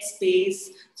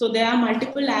Headspace. So there are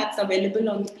multiple apps available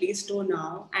on the Play Store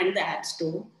now and the App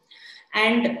Store.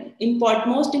 And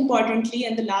most importantly,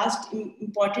 and the last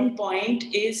important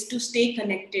point is to stay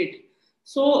connected.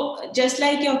 So just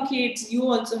like your kids, you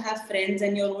also have friends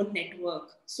and your own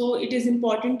network. So it is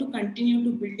important to continue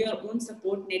to build your own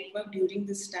support network during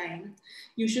this time.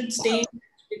 You should stay in touch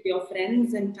with your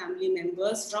friends and family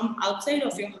members from outside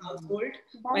of your household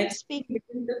while staying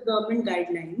within the government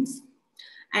guidelines.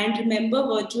 And remember,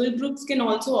 virtual groups can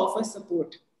also offer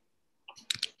support.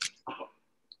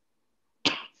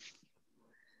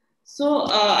 So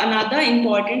another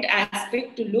important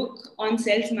aspect to look on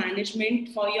self-management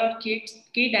for your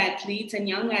kid athletes and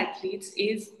young athletes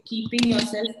is keeping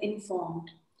yourself informed.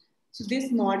 So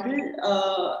this model,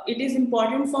 it is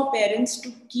important for parents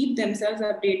to keep themselves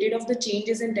updated of the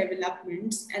changes and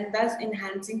developments, and thus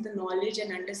enhancing the knowledge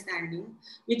and understanding,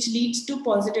 which leads to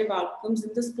positive outcomes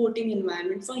in the sporting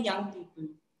environment for young people.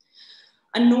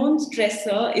 A known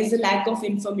stressor is a lack of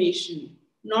information.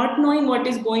 Not knowing what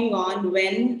is going on,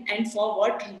 when, and for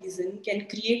what reason can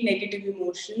create negative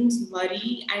emotions,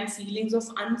 worry, and feelings of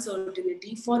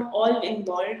uncertainty for all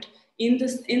involved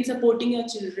in supporting your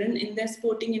children in their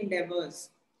sporting endeavors.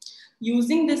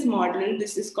 Using this model,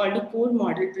 this is called a core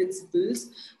model principles,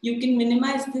 you can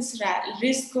minimize this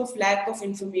risk of lack of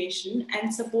information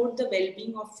and support the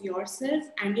well-being of yourself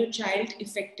and your child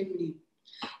effectively.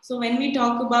 So when we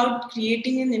talk about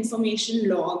creating an information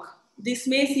log, this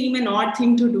may seem an odd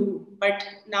thing to do, but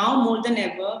now more than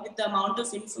ever, with the amount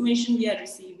of information we are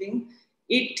receiving,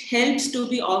 it helps to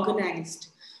be organized.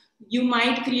 You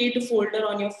might create a folder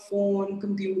on your phone,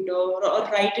 computer, or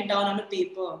write it down on a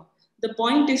paper. The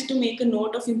point is to make a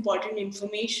note of important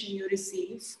information you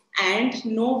receive and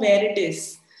know where it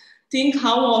is. Think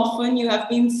how often you have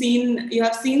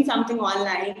seen something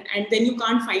online and then you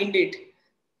can't find it.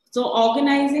 So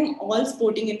organizing all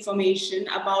sporting information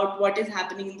about what is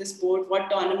happening in the sport, what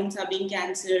tournaments are being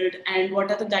cancelled, and what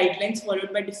are the guidelines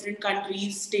followed by different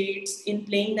countries, states in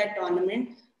playing that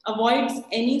tournament avoids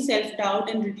any self-doubt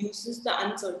and reduces the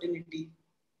uncertainty.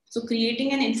 So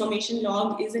creating an information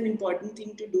log is an important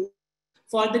thing to do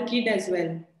for the kid as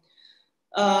well.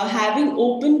 Having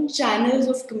open channels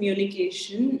of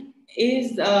communication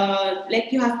is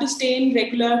like you have to stay in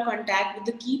regular contact with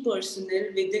the key personnel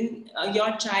within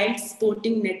your child's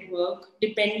sporting network,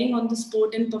 depending on the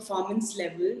sport and performance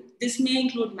level. This may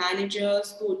include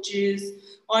managers, coaches,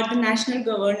 or the national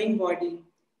governing body.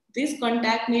 This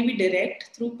contact may be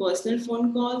direct through personal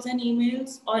phone calls and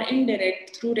emails, or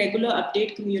indirect through regular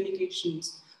update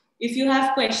communications. If you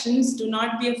have questions, do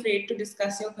not be afraid to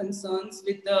discuss your concerns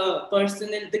with the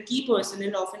personnel, the key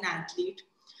personnel of an athlete.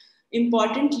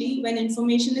 Importantly, when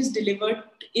information is delivered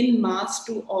in mass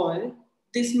to all,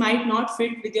 this might not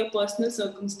fit with your personal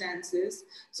circumstances.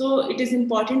 So it is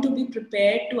important to be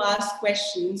prepared to ask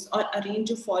questions or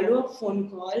arrange a follow-up phone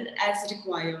call as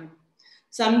required.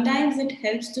 Sometimes it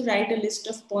helps to write a list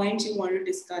of points you want to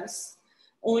discuss.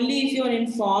 Only if you're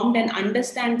informed and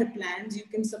understand the plans, you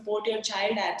can support your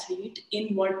child athlete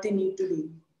in what they need to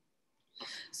do.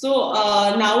 So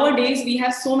nowadays we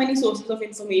have so many sources of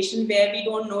information where we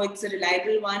don't know it's a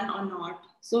reliable one or not.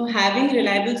 So having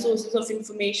reliable sources of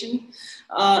information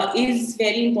is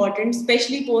very important,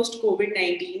 especially post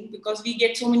COVID-19, because we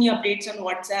get so many updates on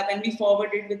WhatsApp and we forward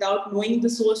it without knowing the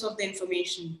source of the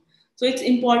information. So it's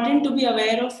important to be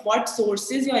aware of what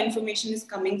sources your information is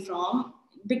coming from,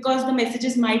 because the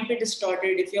messages might be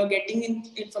distorted. If you're getting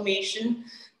information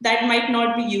that might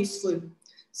not be useful.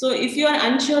 So if you are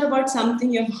unsure about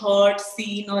something you've heard,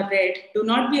 seen, or read, do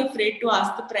not be afraid to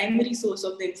ask the primary source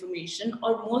of the information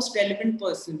or most relevant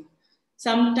person.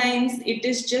 Sometimes it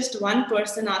is just one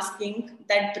person asking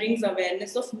that brings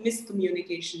awareness of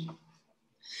miscommunication.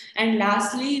 And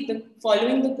lastly,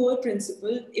 following the core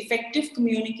principle, effective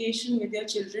communication with your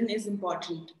children is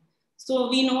important. So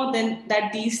we know then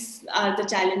that these are the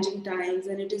challenging times,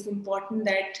 and it is important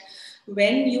that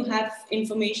when you have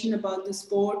information about the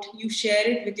sport, you share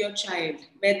it with your child,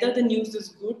 whether the news is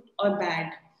good or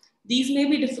bad. These may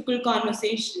be difficult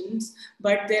conversations,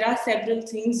 but there are several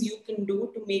things you can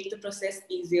do to make the process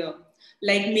easier,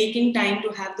 like making time to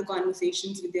have the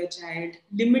conversations with your child,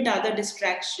 limit other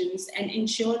distractions, and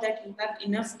ensure that you have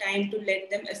enough time to let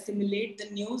them assimilate the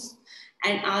news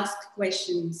and ask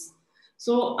questions.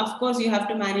 So, of course, you have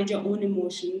to manage your own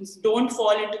emotions. Don't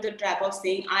fall into the trap of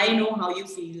saying, I know how you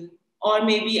feel, or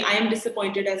maybe I am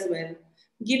disappointed as well.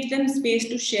 Give them space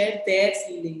to share their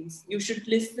feelings. You should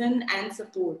listen and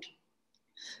support.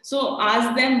 So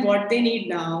ask them what they need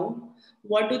now.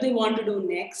 What do they want to do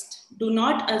next? Do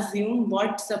not assume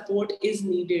what support is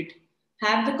needed.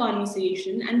 Have the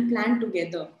conversation and plan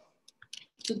together.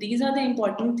 So these are the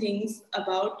important things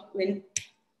about when,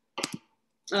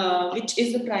 which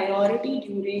is the priority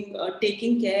during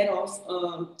taking care of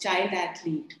a child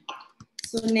athlete.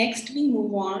 So next we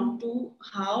move on to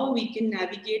how we can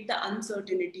navigate the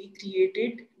uncertainty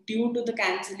created due to the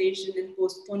cancellation and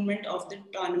postponement of the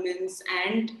tournaments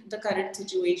and the current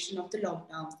situation of the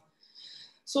lockdown.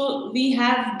 So we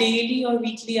have daily or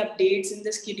weekly updates in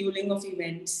the scheduling of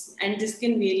events, and this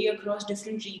can vary across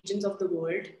different regions of the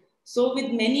world. So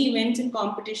with many events and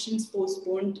competitions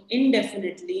postponed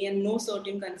indefinitely and no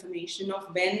certain confirmation of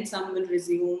when some will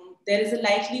resume, there is a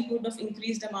likelihood of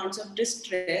increased amounts of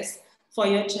distress for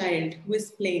your child who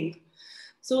is playing.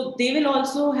 So they will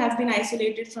also have been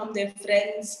isolated from their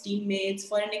friends, teammates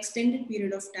for an extended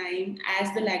period of time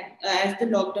as the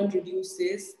lockdown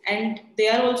reduces, and they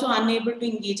are also unable to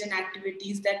engage in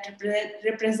activities that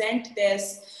represent their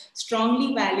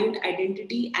strongly valued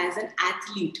identity as an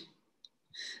athlete.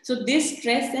 So this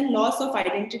stress and loss of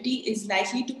identity is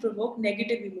likely to provoke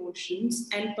negative emotions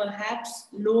and perhaps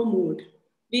low mood,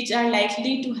 which are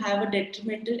likely to have a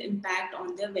detrimental impact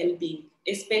on their well-being,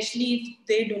 especially if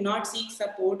they do not seek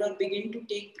support or begin to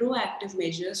take proactive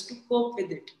measures to cope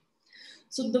with it.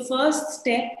 So the first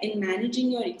step in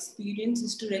managing your experience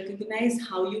is to recognize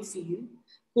how you feel.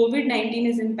 COVID-19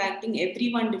 is impacting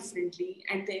everyone differently,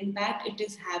 and the impact it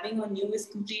is having on you is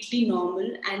completely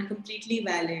normal and completely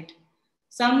valid.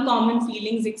 Some common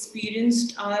feelings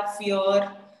experienced are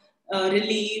fear,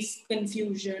 relief,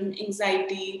 confusion,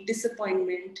 anxiety,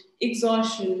 disappointment,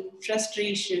 exhaustion,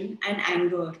 frustration, and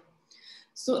anger.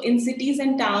 So, in cities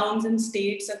and towns and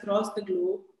states across the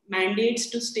globe, mandates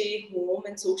to stay home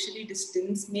and socially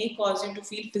distance may cause you to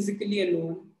feel physically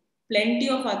alone. Plenty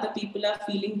of other people are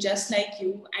feeling just like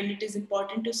you, and it is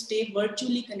important to stay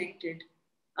virtually connected.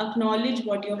 Acknowledge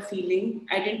what you're feeling,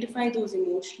 identify those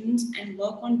emotions, and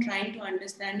work on trying to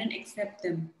understand and accept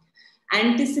them.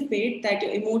 Anticipate that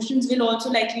your emotions will also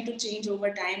likely to change over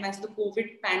time as the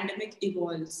COVID pandemic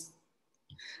evolves.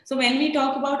 So when we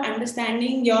talk about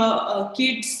understanding your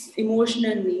kids'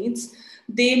 emotional needs,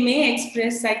 they may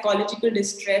express psychological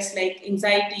distress like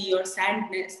anxiety or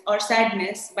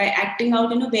sadness by acting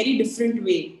out in a very different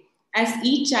way, as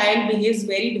each child behaves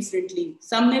very differently.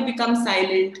 Some may become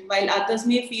silent while others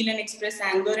may feel and express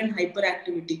anger and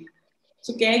hyperactivity.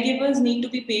 So caregivers need to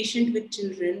be patient with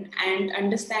children and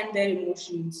understand their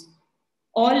emotions.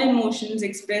 All emotions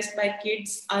expressed by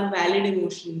kids are valid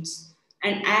emotions.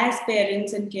 And as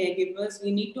parents and caregivers, we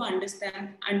need to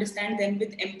understand them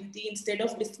with empathy instead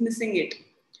of dismissing it.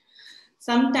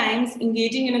 Sometimes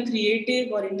engaging in a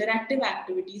creative or interactive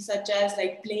activity such as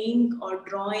like playing or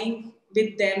drawing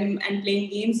with them and playing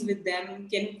games with them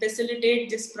can facilitate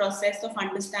this process of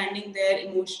understanding their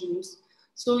emotions.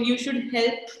 So you should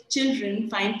help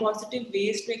children find positive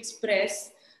ways to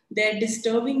express their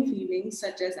disturbing feelings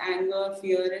such as anger,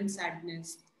 fear, and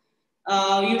sadness.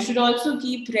 You should also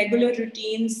keep regular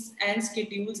routines and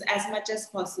schedules as much as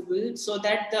possible so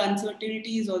that the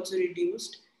uncertainty is also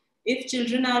reduced. If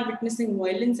children are witnessing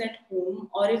violence at home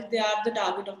or if they are the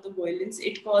target of the violence,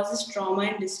 it causes trauma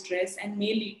and distress and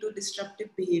may lead to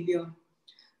disruptive behavior.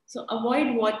 So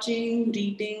avoid watching,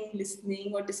 reading,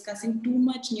 listening, or discussing too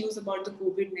much news about the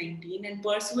COVID-19 and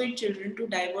persuade children to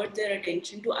divert their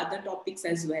attention to other topics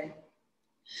as well.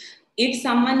 If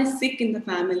someone is sick in the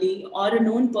family or a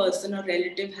known person or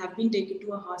relative have been taken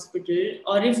to a hospital,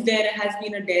 or if there has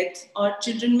been a death, or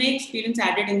children may experience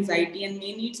added anxiety and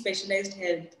may need specialized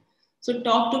help. So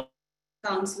talk to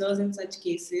counselors in such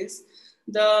cases.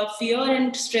 The fear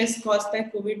and stress caused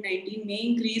by COVID-19 may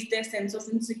increase their sense of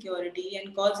insecurity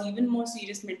and cause even more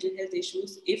serious mental health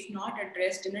issues if not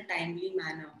addressed in a timely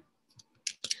manner.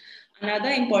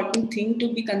 Another important thing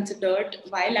to be considered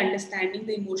while understanding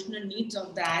the emotional needs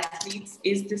of the athletes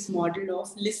is this model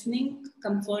of listening,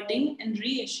 comforting, and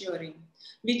reassuring,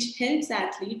 which helps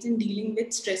athletes in dealing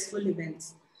with stressful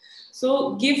events.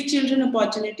 So, give children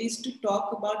opportunities to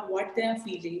talk about what they are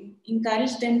feeling,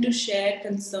 encourage them to share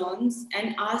concerns,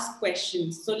 and ask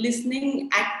questions. So,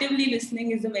 actively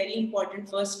listening, is a very important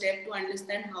first step to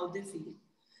understand how they feel.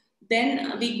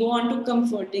 Then we go on to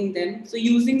comforting them. So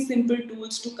using simple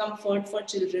tools to comfort for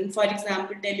children, for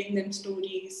example, telling them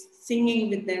stories, singing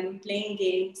with them, playing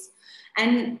games,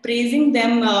 and praising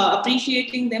them,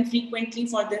 appreciating them frequently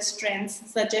for their strengths,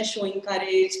 such as showing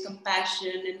courage,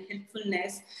 compassion, and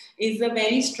helpfulness, is a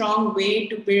very strong way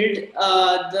to build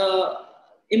the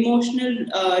emotional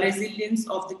resilience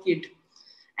of the kid.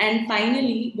 And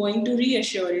finally, going to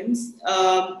reassurance,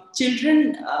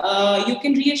 you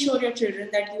can reassure your children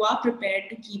that you are prepared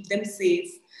to keep them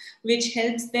safe, which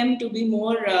helps them to be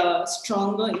more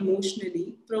stronger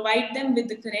emotionally. Provide them with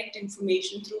the correct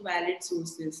information through valid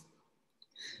sources.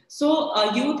 So,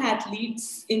 youth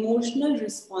athletes' emotional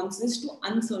responses to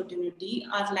uncertainty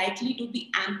are likely to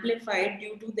be amplified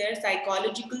due to their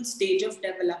psychological stage of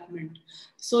development.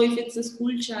 So, if it's a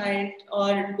school child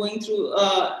or going through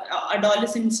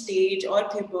adolescent stage or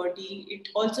puberty, it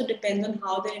also depends on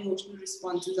how their emotional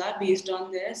responses are based on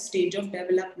their stage of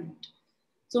development.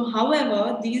 So,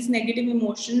 however, these negative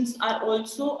emotions are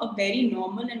also a very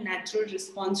normal and natural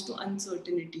response to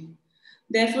uncertainty.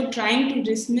 Therefore, trying to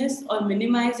dismiss or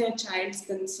minimize your child's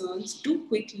concerns too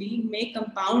quickly may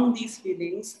compound these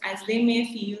feelings, as they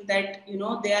may feel that they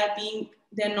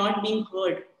are not being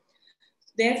heard.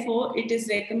 Therefore, it is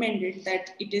recommended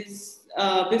that it is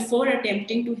before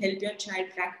attempting to help your child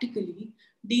practically,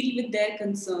 deal with their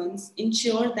concerns,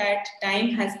 ensure that time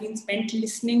has been spent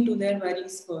listening to their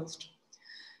worries first.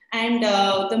 And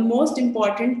the most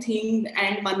important thing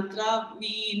and mantra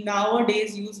we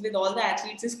nowadays use with all the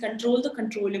athletes is control the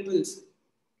controllables.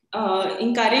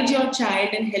 Encourage your child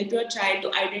and help your child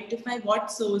to identify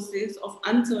what sources of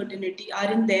uncertainty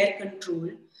are in their control.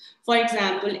 For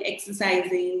example,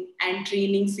 exercising and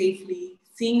training safely,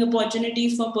 seeing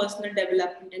opportunities for personal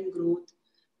development and growth,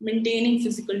 maintaining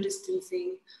physical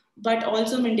distancing, but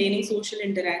also maintaining social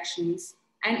interactions,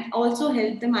 and also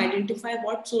help them identify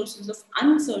what sources of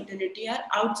uncertainty are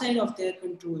outside of their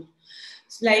control.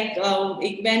 Like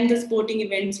when the sporting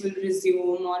events will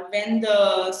resume or when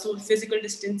the physical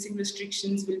distancing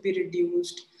restrictions will be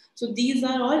reduced. So these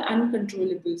are all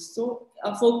uncontrollables. So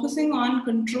focusing on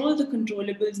control the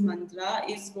controllables mantra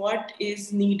is what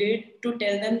is needed to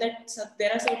tell them that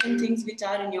there are certain things which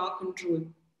are in your control.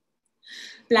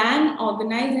 Plan,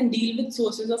 organize, and deal with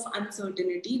sources of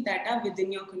uncertainty that are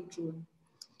within your control.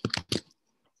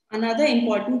 Another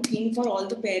important thing for all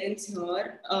the parents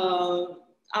here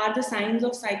are the signs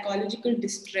of psychological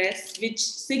distress, which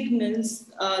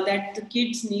signals that the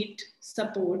kids need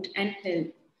support and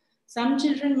help. Some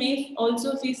children may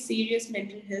also face serious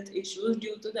mental health issues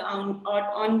due to the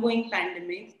ongoing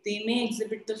pandemic. They may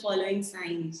exhibit the following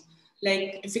signs,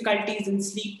 like difficulties in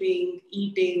sleeping,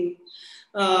 eating,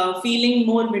 feeling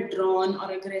more withdrawn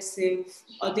or aggressive,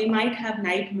 or they might have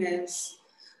nightmares,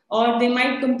 or they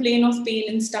might complain of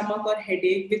pain in stomach or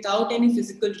headache without any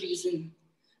physical reason.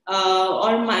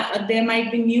 There might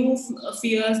be new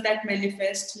fears that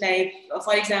manifest, like,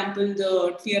 for example,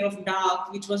 the fear of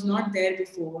dark, which was not there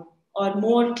before, or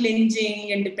more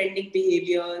clinging and depending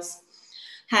behaviors,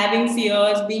 having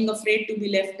fears, being afraid to be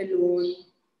left alone,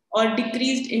 or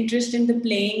decreased interest in the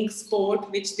playing sport,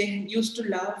 which they used to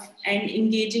love, and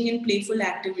engaging in playful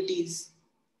activities.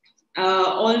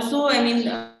 Also, I mean,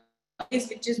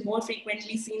 which is more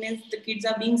frequently seen as the kids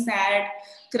are being sad,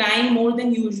 crying more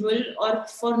than usual, or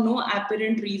for no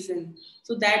apparent reason.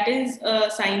 So that is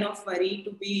a sign of worry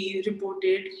to be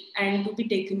reported and to be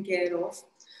taken care of.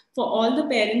 For all the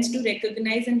parents to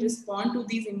recognize and respond to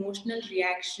these emotional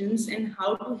reactions and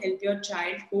how to help your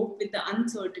child cope with the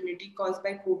uncertainty caused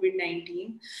by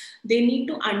COVID-19, they need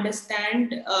to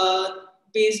understand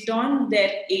based on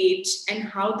their age and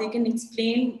how they can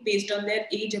explain based on their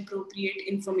age appropriate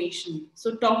information.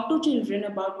 So talk to children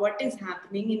about what is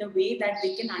happening in a way that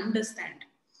they can understand.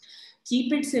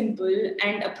 Keep it simple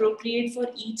and appropriate for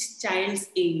each child's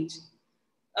age.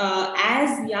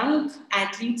 As young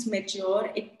athletes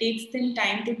mature, it takes them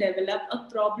time to develop a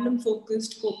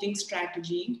problem-focused coping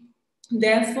strategy.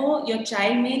 Therefore, your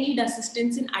child may need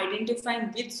assistance in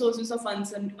identifying which sources of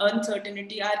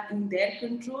uncertainty are in their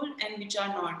control and which are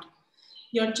not.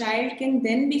 Your child can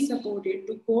then be supported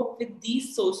to cope with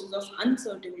these sources of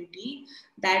uncertainty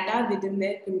that are within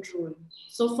their control.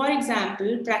 So, for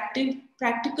example,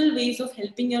 practical ways of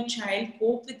helping your child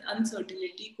cope with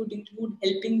uncertainty could include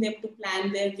helping them to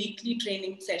plan their weekly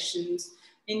training sessions,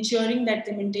 ensuring that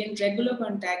they maintain regular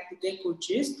contact with their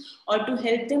coaches, or to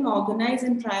help them organize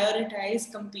and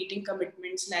prioritize competing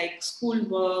commitments like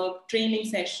schoolwork, training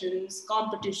sessions,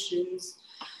 competitions.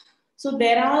 So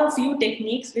there are a few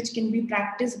techniques which can be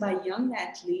practiced by young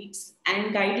athletes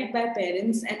and guided by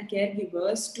parents and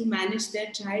caregivers to manage their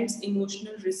child's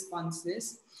emotional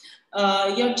responses.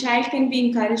 Your child can be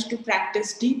encouraged to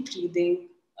practice deep breathing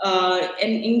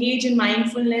and engage in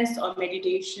mindfulness or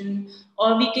meditation,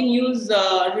 or we can use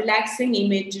relaxing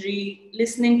imagery,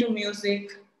 listening to music,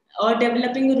 or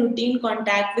developing a routine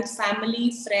contact with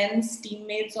family, friends,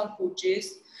 teammates, or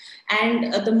coaches.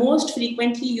 And the most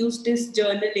frequently used is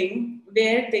journaling,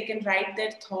 where they can write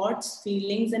their thoughts,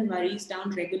 feelings, and worries down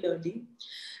regularly.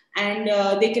 And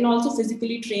they can also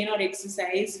physically train or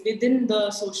exercise within the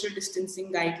social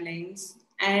distancing guidelines.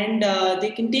 And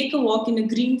they can take a walk in a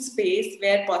green space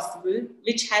where possible,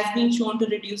 which has been shown to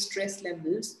reduce stress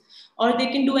levels. Or they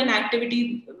can do an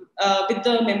activity with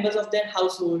the members of their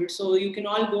household. So you can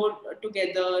all go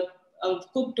together,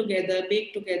 cook together,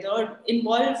 bake together, or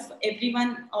involve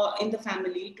everyone in the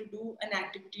family to do an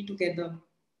activity together.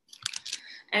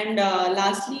 And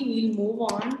lastly, we'll move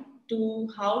on to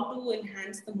how to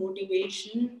enhance the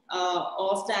motivation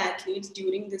of the athletes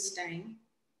during this time.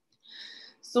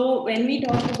 So when we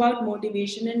talk about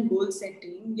motivation and goal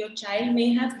setting, your child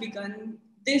may have begun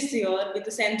this year with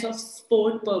a sense of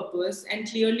sport purpose and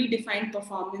clearly defined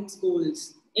performance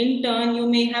goals. In turn, you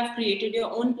may have created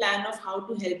your own plan of how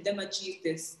to help them achieve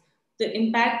this. The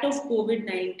impact of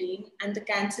COVID-19 and the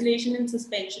cancellation and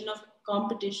suspension of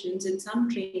competitions in some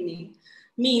training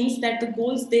means that the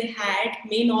goals they had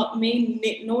may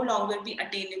no longer be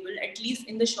attainable, at least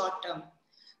in the short term.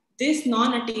 This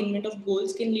non-attainment of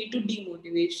goals can lead to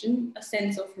demotivation, a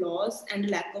sense of loss, and a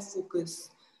lack of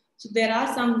focus. So there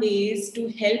are some ways to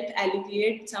help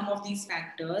alleviate some of these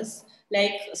factors,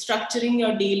 like structuring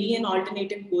your daily and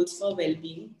alternative goals for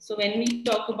well-being. So when we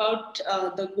talk about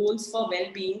the goals for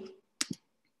well-being,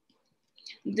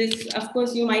 this, of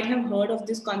course, you might have heard of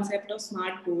this concept of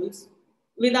SMART goals.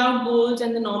 Without goals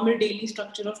and the normal daily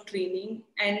structure of training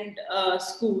and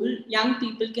school, young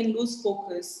people can lose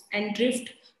focus and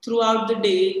drift throughout the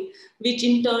day, which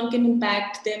in turn can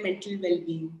impact their mental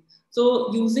well-being.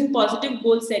 So using positive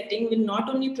goal setting will not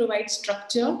only provide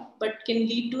structure, but can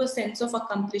lead to a sense of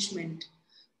accomplishment.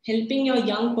 Helping your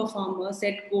young performer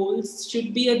set goals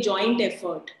should be a joint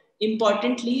effort.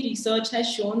 Importantly, research has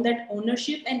shown that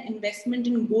ownership and investment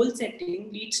in goal setting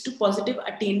leads to positive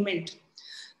attainment.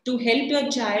 To help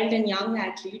your child and young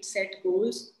athletes set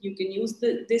goals, you can use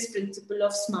this principle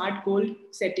of SMART goal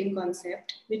setting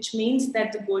concept, which means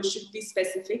that the goal should be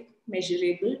specific,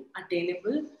 measurable,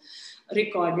 attainable,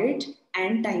 recorded,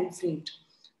 and time-framed.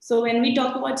 So when we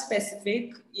talk about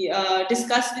specific,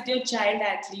 discuss with your child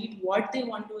athlete what they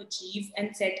want to achieve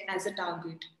and set as a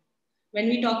target. When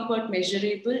we talk about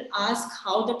measurable, ask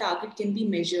how the target can be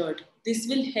measured. This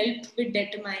will help with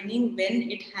determining when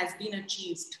it has been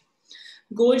achieved.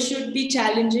 Goals should be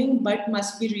challenging but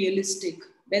must be realistic.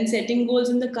 When setting goals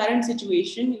in the current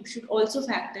situation, you should also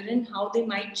factor in how they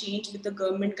might change with the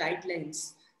government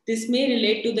guidelines. This may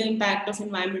relate to the impact of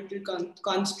environmental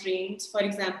constraints, for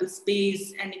example,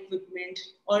 space and equipment,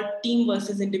 or team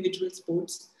versus individual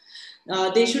sports.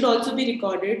 They should also be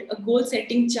recorded. A goal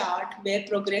setting chart where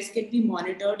progress can be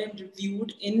monitored and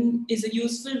reviewed is a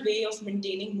useful way of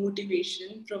maintaining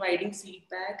motivation, providing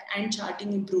feedback, and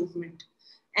charting improvement.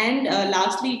 And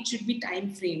lastly, it should be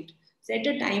time framed. Set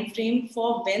a time frame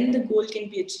for when the goal can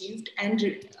be achieved and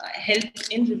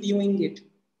help in reviewing it.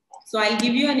 So I'll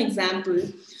give you an example.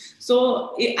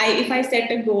 So if I set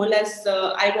a goal as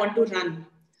I want to run,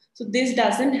 so this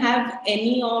doesn't have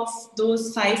any of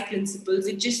those 5 principles.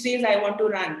 It just says I want to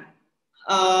run.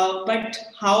 But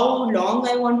how long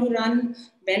I want to run,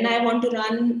 when I want to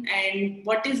run, and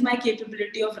what is my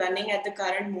capability of running at the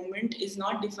current moment is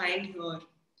not defined here.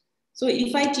 So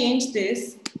if I change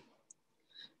this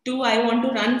to I want to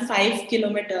run 5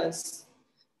 kilometers,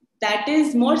 that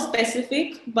is more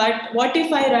specific, but what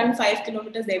if I run 5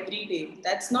 kilometers every day?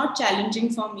 That's not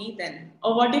challenging for me then.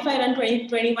 Or what if I run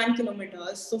 21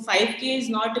 kilometers? So 5K is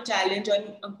not a challenge or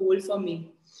a goal for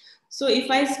me. So if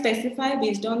I specify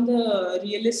based on the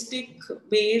realistic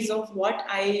ways of what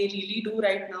I really do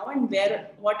right now and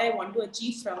what I want to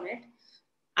achieve from it,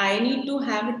 I need to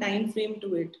have a time frame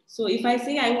to it. So if I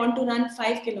say I want to run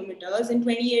 5 kilometers in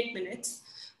 28 minutes,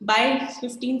 by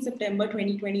 15 September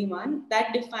 2021,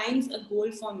 that defines a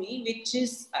goal for me, which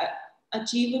is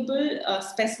achievable,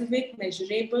 specific,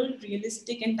 measurable,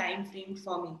 realistic, and time framed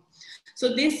for me.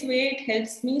 So this way it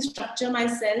helps me structure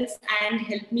myself and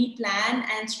help me plan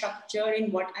and structure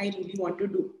in what I really want to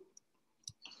do.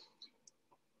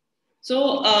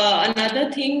 So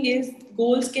another thing is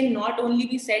goals can not only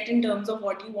be set in terms of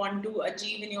what you want to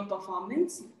achieve in your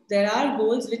performance. There are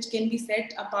goals which can be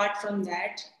set apart from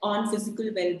that on physical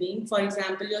well-being. For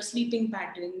example, your sleeping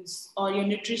patterns or your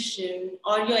nutrition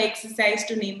or your exercise,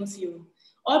 to name a few,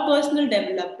 or personal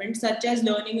development such as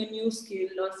learning a new skill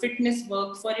or fitness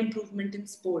work for improvement in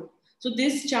sport. So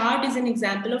this chart is an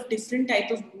example of different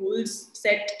type of goals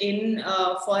set in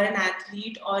for an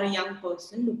athlete or a young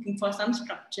person looking for some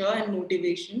structure and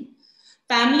motivation.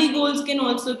 Family goals can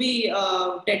also be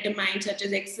determined, such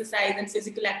as exercise and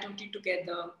physical activity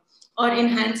together, or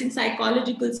enhancing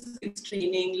psychological skills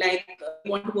training, like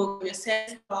you want to work on your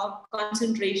self-talk,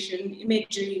 concentration,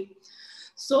 imagery.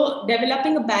 So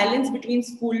developing a balance between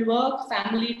schoolwork,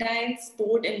 family time,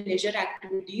 sport, and leisure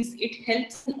activities, it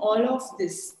helps in all of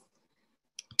this.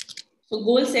 So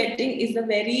goal setting is a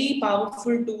very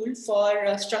powerful tool for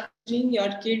structuring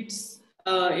your kids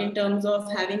in terms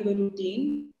of having a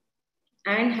routine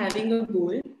and having a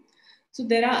goal. So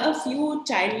there are a few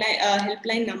child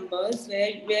helpline numbers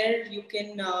where you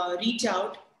can reach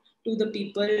out to the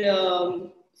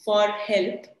people for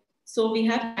help. So we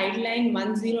have Childline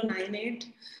 1098,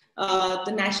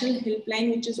 the national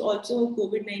helpline, which is also a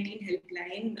COVID-19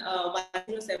 helpline,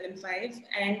 1075.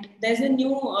 And there's a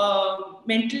new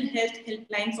mental health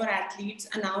helpline for athletes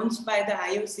announced by the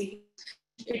IOC.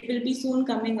 It will be soon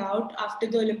coming out. After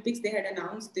the Olympics, they had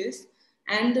announced this.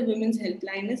 And the women's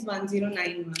helpline is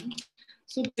 1091.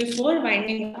 So before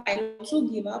winding up, I'll also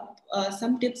give up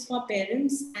some tips for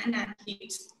parents and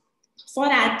athletes. For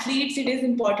athletes, it is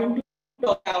important to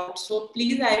talk out. So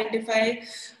please identify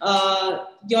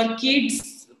your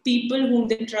kids, people whom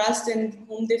they trust and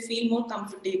whom they feel more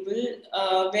comfortable,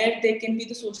 where they can be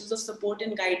the sources of support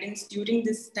and guidance during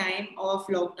this time of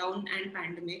lockdown and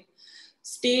pandemic.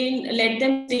 Let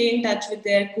them stay in touch with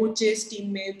their coaches,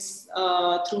 teammates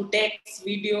through texts,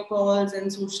 video calls,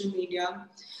 and social media.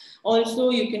 Also,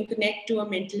 you can connect to a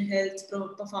mental health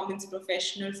performance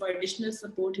professional for additional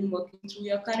support in working through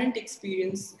your current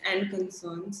experience and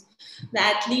concerns. The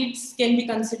athletes can be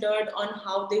considered on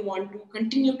how they want to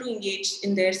continue to engage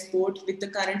in their sport with the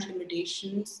current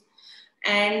limitations.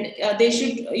 And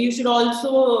you should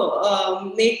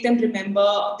also make them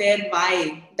remember their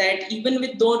why, that even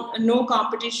with no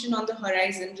competition on the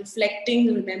horizon,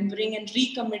 reflecting, remembering, and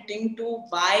recommitting to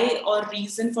why or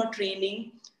reason for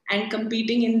training and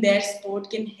competing in their sport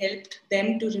can help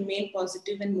them to remain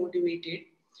positive and motivated.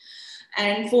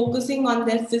 And focusing on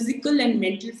their physical and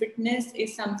mental fitness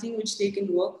is something which they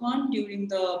can work on during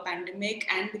the pandemic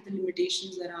and with the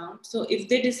limitations around. So if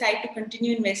they decide to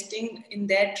continue investing in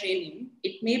their training,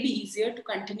 it may be easier to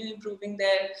continue improving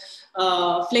their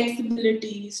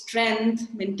flexibility, strength,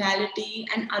 mentality,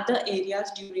 and other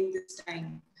areas during this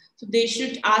time. So they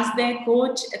should ask their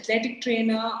coach, athletic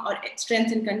trainer, or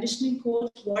strength and conditioning coach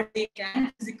what they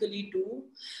can physically do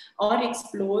or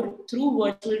explore through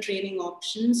virtual training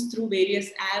options, through various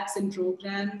apps and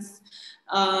programs,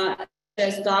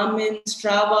 as Garmin,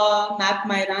 Strava, Map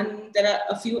My Run. There are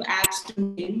a few apps to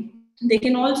name. They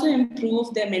can also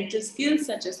improve their mental skills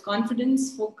such as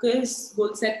confidence, focus,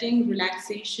 goal setting,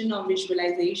 relaxation, or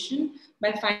visualization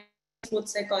by finding a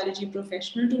sports psychology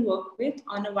professional to work with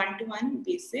on a one-to-one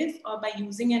basis, or by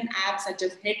using an app such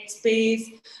as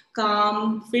Headspace,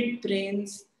 Calm, Fit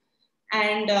Brains.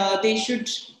 And they should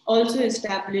also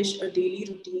establish a daily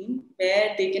routine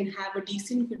where they can have a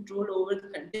decent control over the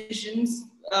decisions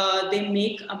they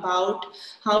make about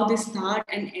how they start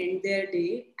and end their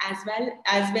day, as well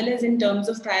as in terms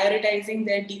of prioritizing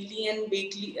their daily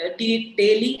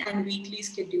and weekly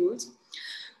schedules.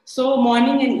 So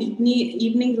morning and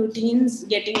evening routines,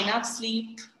 getting enough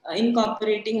sleep,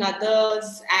 incorporating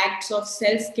others' acts of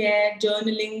self-care,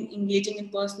 journaling, engaging in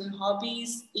personal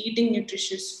hobbies, eating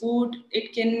nutritious food,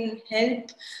 it can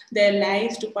help their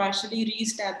lives to partially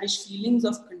re-establish feelings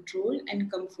of control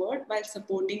and comfort while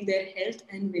supporting their health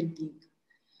and well-being.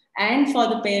 And for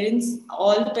the parents,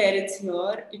 all the parents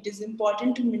here, it is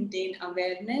important to maintain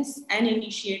awareness and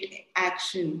initiate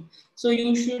action. So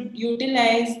you should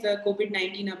utilize the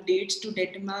COVID-19 updates to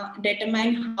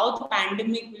determine how the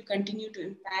pandemic will continue to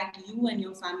impact you and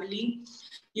your family.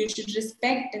 You should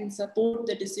respect and support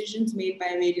the decisions made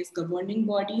by various governing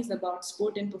bodies about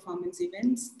sport and performance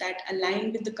events that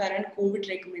align with the current COVID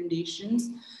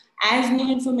recommendations. As new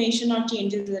information or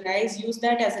changes arise, use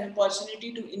that as an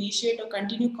opportunity to initiate or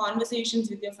continue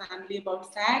conversations with your family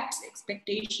about facts,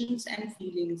 expectations, and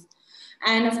feelings.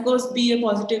 And of course, be a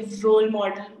positive role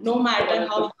model, no matter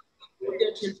how old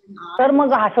your children are.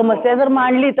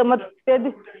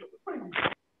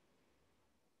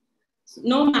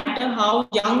 No matter how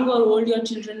young or old your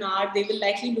children are, they will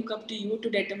likely look up to you to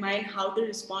determine how to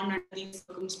respond under these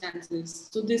circumstances.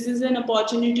 So this is an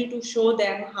opportunity to show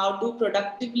them how to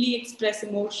productively express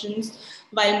emotions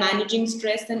while managing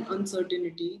stress and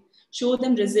uncertainty. Show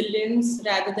them resilience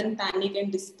rather than panic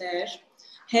and despair.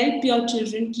 Help your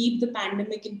children keep the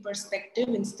pandemic in perspective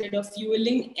instead of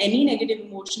fueling any negative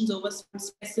emotions over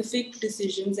specific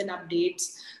decisions and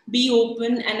updates. Be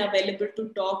open and available to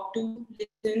talk to,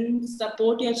 listen,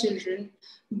 support your children.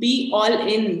 Be all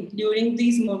in during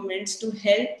these moments to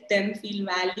help them feel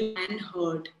valued and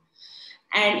heard.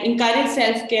 And encourage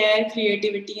self-care,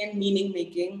 creativity, and meaning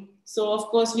making. So, of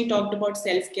course, we talked about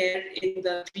self-care in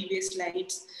the previous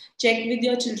slides. Check with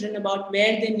your children about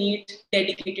where they need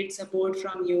dedicated support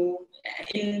from you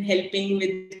in helping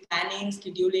with planning,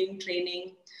 scheduling,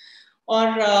 training, or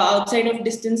outside of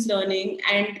distance learning,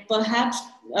 and perhaps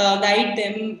guide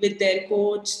them with their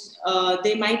coach.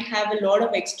 They might have a lot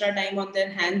of extra time on their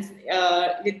hands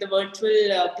with the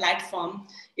virtual platform.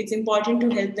 It's important to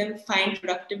help them find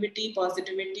productivity,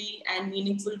 positivity, and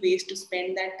meaningful ways to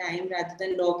spend that time rather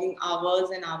than logging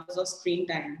hours and hours of screen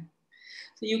time.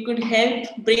 So you could help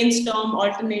brainstorm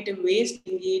alternative ways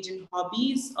to engage in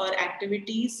hobbies or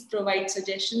activities, provide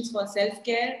suggestions for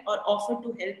self-care, or offer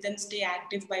to help them stay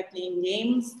active by playing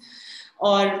games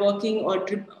or working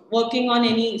on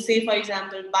any, say for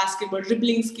example, basketball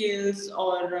dribbling skills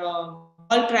or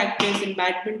ball practice in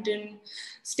badminton.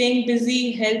 Staying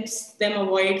busy helps them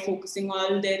avoid focusing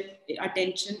all their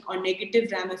attention on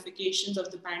negative ramifications of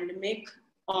the pandemic,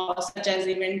 such as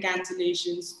event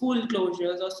cancellations, school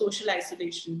closures, or social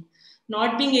isolation.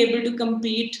 Not being able to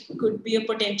compete could be a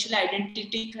potential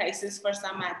identity crisis for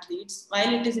some athletes.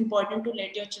 While it is important to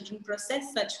let your children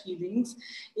process such feelings,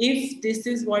 if this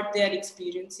is what they are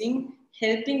experiencing,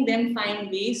 helping them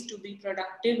find ways to be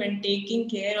productive and taking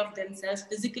care of themselves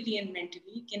physically and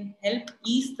mentally can help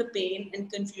ease the pain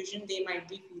and confusion they might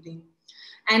be feeling.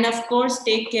 And of course,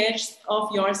 take care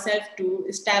of yourself too.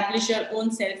 Establish your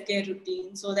own self-care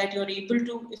routine so that you're able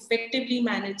to effectively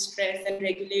manage stress and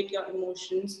regulate your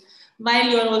emotions while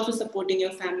you're also supporting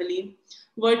your family.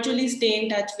 Virtually stay in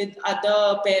touch with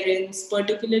other parents,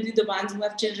 particularly the ones who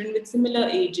have children with similar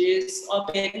ages, or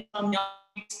parents from your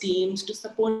teams, to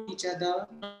support each other,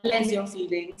 normalize your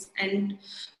feelings, and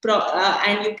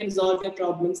you can resolve your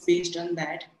problems based on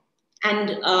that.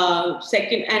 And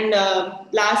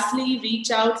lastly, reach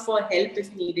out for help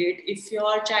if needed. If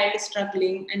your child is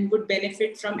struggling and would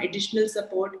benefit from additional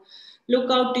support, look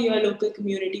out to your local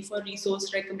community for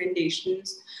resource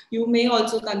recommendations. You may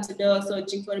also consider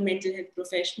searching for a mental health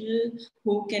professional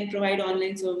who can provide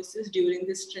online services during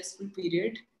this stressful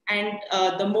period. And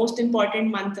the most important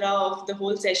mantra of the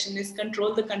whole session is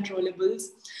control the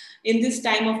controllables. In this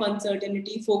time of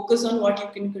uncertainty, focus on what you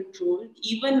can control.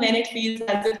 Even when it feels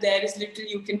as if there is little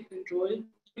you can control,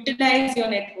 utilize your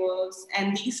networks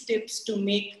and these tips to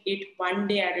make it one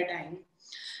day at a time.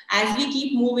 As we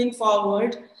keep moving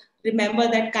forward, remember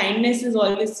that kindness is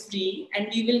always free and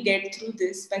we will get through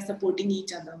this by supporting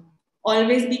each other.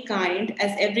 Always be kind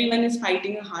as everyone is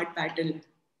fighting a hard battle.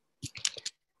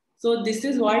 So this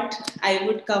is what I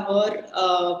would cover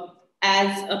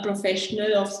as a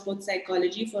professional of sports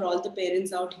psychology for all the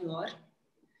parents out here.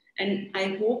 And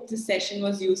I hope this session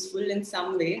was useful in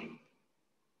some way.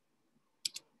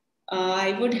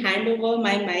 I would hand over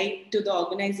my mic to the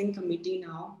organizing committee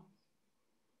now.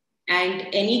 And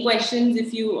any questions,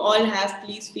 if you all have,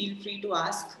 please feel free to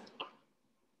ask.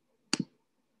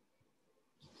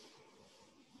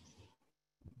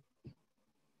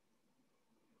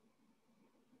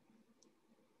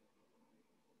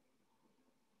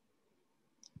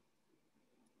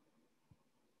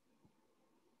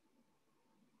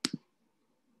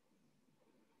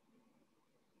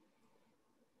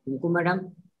 Thank you,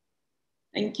 madam.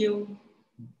 Thank you.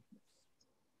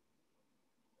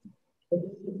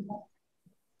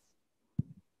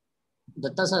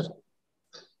 Datta sir.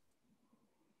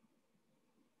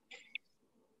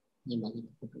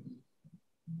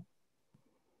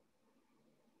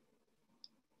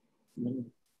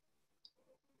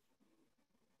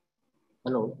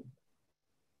 Hello.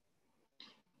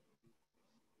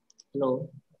 Hello.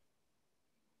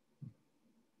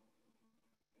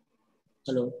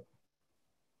 Hello.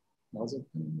 Madam.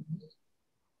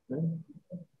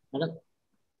 Madam.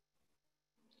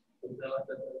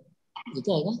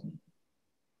 itu आएगा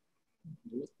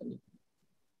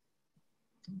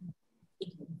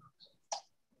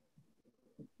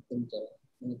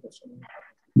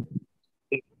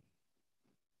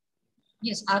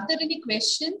Yes, are there any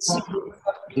questions,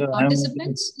 Yeah,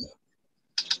 participants?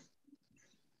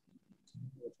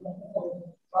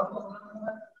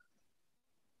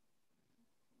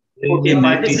 Okay,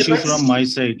 net issue from my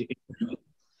side.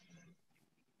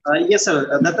 Yes,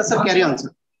 sir. Datta sir, carry on,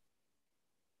 sir.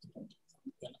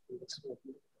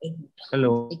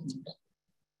 Hello.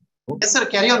 Yes, sir.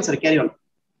 Carry on, sir. Carry on.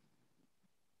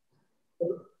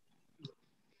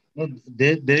 No,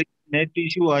 there is net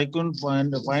issue. I couldn't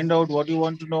find out what you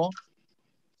want to know.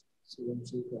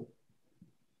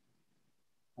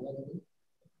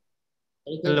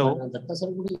 Hello.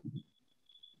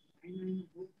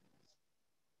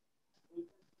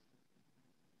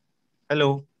 Hello.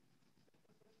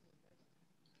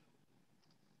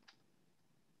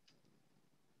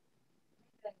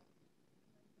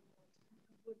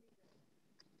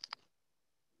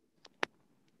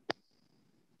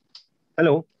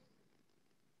 Hello.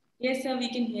 Yes, sir, we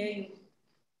can hear you.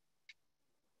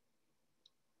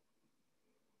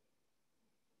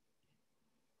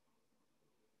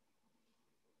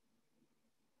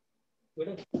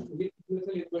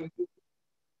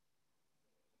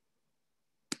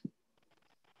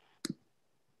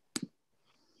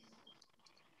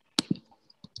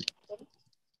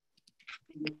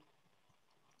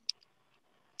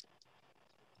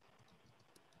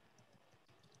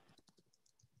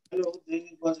 Hello, there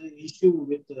was an issue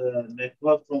with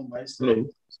network from my side.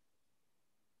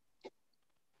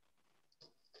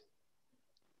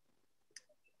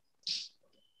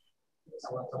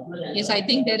 Yes, I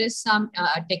think there is some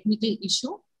technical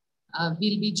issue.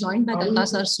 We'll be joined by Datta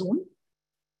sir soon.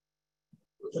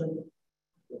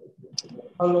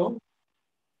 Hello.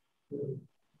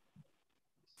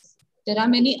 There are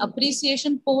many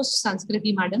appreciation posts,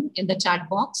 Sanskriti madam, in the chat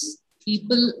box.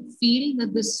 People feel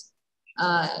that this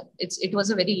it was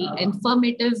a very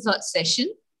informative session.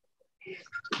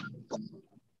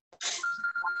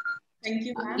 Thank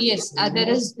you, ma'am. Yes, there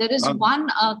is one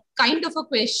kind of a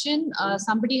question.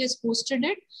 Somebody has posted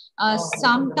it.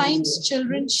 Sometimes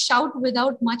children shout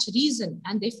without much reason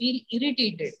and they feel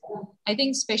irritated. I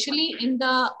think especially in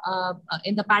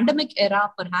the pandemic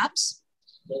era, perhaps.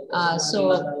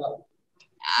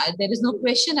 There is no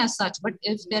question as such, but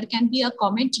if there can be a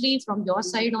commentary from your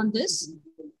side on this.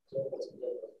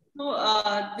 So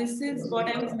this is what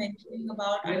I was mentioning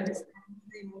about understanding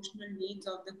the emotional needs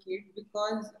of the kid,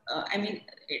 because I mean,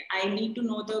 I need to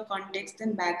know the context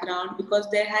and background, because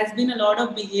there has been a lot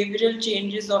of behavioral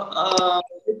changes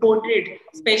reported,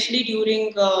 especially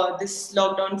during this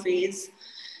lockdown phase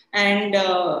and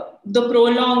the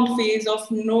prolonged phase of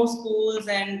no schools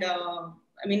and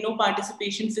I mean, no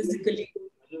participation physically.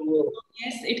 So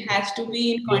yes, it has to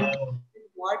be in context with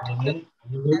what the kid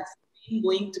has been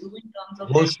going through in terms of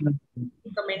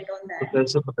comment on that.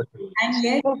 And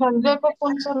yes,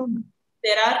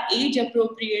 there are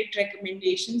age-appropriate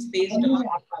recommendations based on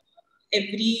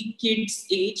every kid's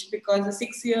age, because a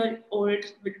 6-year-old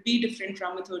will be different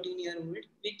from a 13-year-old,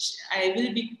 which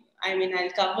I'll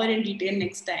cover in detail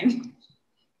next time.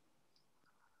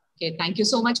 Okay, thank you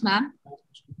so much, ma'am.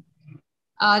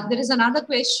 There is another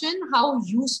question. How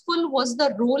useful was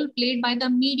the role played by the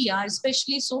media,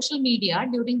 especially social media,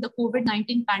 during the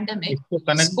COVID-19 pandemic,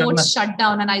 sports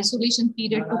shutdown and isolation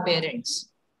period to parents?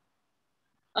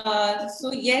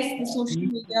 So yes, the social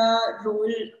media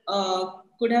role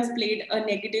could have played a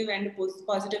negative and a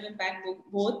positive impact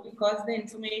both, because the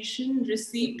information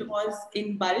received was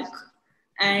in bulk,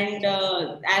 and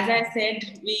as I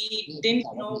said, we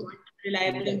didn't know what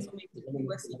reliable information we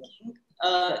were seeking.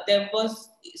 There was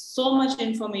so much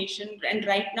information, and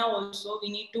right now also we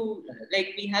need to,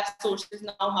 we have sources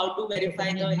now how to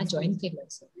verify the information.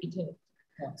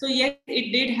 So yes,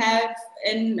 it did have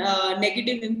a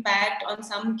negative impact on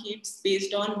some kids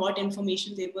based on what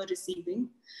information they were receiving.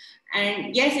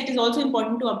 And yes, it is also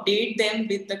important to update them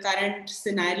with the current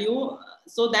scenario.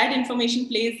 So that information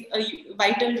plays a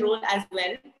vital role as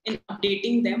well in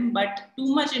updating them. But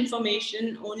too much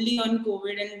information only on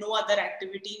COVID and no other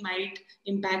activity might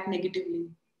impact negatively.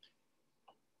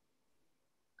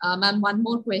 Ma'am, one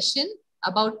more question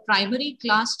about primary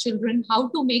class children, how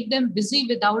to make them busy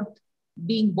without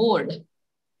being bored.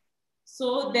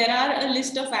 So there are a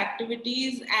list of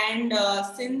activities, and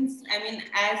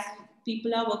as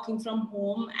people are working from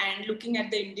home and looking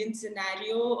at the Indian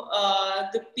scenario,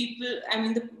 the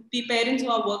parents who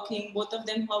are working, both of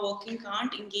them who are working,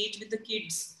 can't engage with the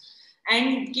kids.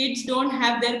 And kids don't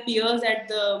have their peers at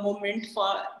the moment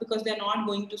because they're not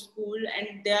going to school,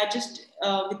 and they are just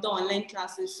with the online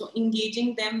classes. So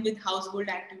engaging them with household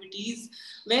activities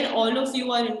where all of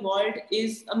you are involved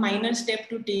is a minor step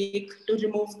to take to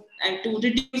remove and to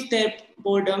reduce their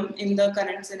boredom in the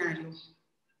current scenario.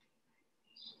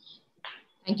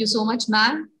 Thank you so much,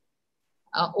 ma'am.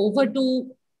 Over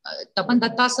to Tapan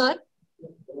Datta, sir.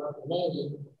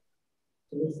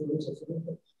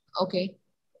 Okay.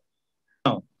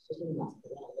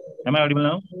 Am I audible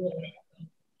now?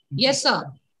 Yes, sir.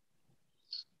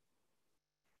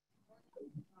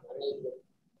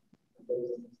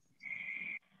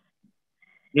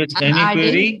 Yes, any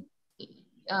query?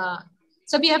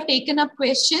 So we have taken up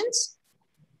questions.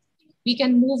 We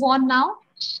can move on now.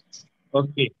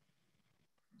 Okay.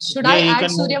 Should I add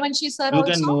Suryavanshi sir also? You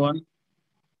can move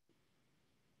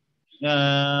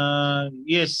on.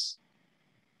 Yes.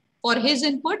 For his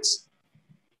inputs?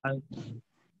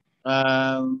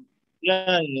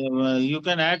 You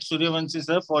can add Suryavanshi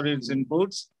sir for his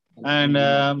inputs. And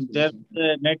there's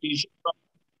a net issue from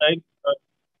the side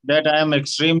that I am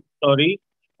extremely sorry.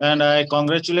 And I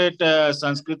congratulate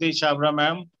Sanskriti Chabra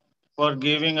ma'am for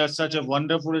giving us such a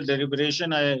wonderful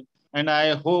deliberation. And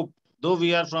I hope, though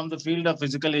we are from the field of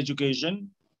physical education,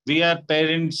 we are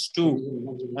parents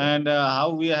too. And how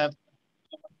we have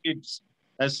kids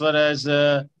as far as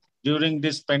during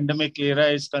this pandemic era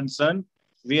is concerned,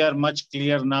 we are much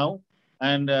clear now.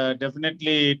 And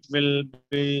definitely it will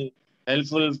be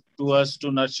helpful to us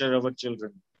to nurture our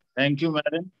children. Thank you,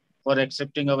 madam, for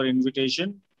accepting our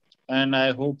invitation. And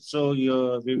I hope so we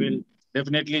will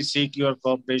definitely seek your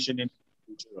cooperation in the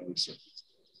future also.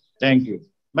 Thank you.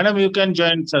 Madam, you can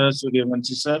join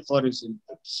Suryavanshi sir for his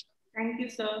inputs. Thank you,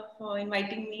 sir, for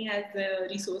inviting me as a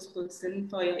resource person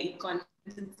for your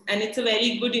e-conference. And it's a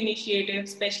very good initiative,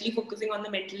 especially focusing on the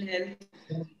mental health.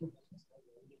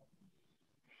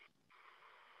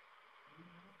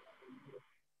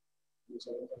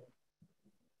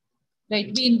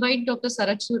 Right, we invite Dr.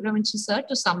 Sarat Suryavanshi sir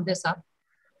to sum this up.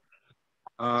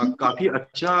 काफी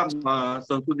अच्छा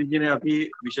संस्कृति जी ने अभी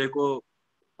विषय को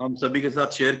हम सभी के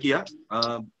साथ शेयर किया।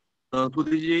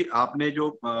 संस्कृति जी, आपने जो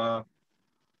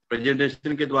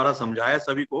प्रेजेंटेशन के द्वारा समझाया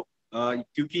सभी को,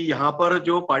 क्योंकि यहाँ पर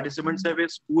जो पार्टिसिपेंट्स है वे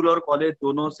स्कूल और कॉलेज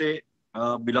दोनों से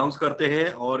बिलोंग्स करते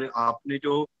हैं, और आपने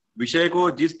जो विषय को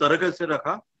जिस तरह से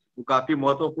रखा वो काफी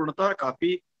महत्वपूर्ण था,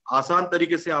 काफी आसान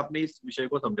तरीके से आपने इस विषय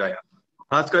को समझाया।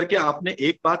 खास करके आपने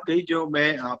एक बात कही जो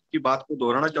मैं आपकी बात को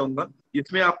दोहराना चाहूंगा,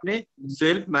 जिसमें आपने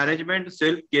सेल्फ मैनेजमेंट,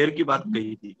 सेल्फ केयर की बात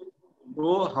कही थी।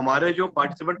 तो हमारे जो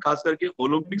पार्टिसिपेंट खास करके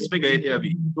ओलंपिक्स में गए थे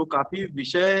अभी, तो काफी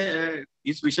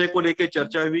इस विषय को लेकर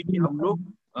चर्चा हुई कि हम लोग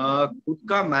खुद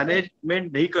का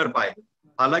मैनेजमेंट नहीं कर पाए।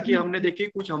 हालांकि हमने देखी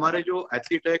कुछ हमारे जो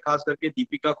एथलीट है, खास करके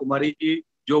दीपिका कुमारी जी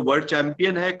जो वर्ल्ड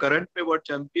चैंपियन है, करंट में वर्ल्ड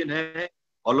चैंपियन है,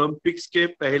 ओलंपिक्स के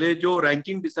पहले जो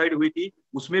रैंकिंग डिसाइड हुई थी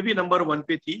उसमें भी नंबर 1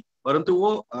 पे थी, परंतु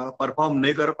वो परफॉर्म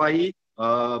नहीं कर पाई।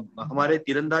 हमारे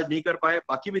तीरंदाज नहीं कर पाए,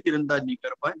 बाकी भी तीरंदाज नहीं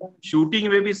कर पाए। शूटिंग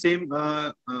में भी सेम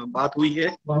बात हुई है,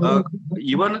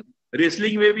 इवन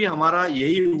रेसलिंग में भी हमारा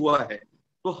यही हुआ है।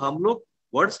 तो हम लोग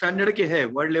वर्ल्ड स्टैंडर्ड के है,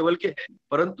 वर्ल्ड लेवल के है,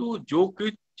 परंतु जो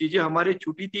कुछ चीजें हमारी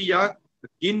छूटी थी या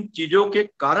किन चीजों के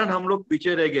कारण हम लोग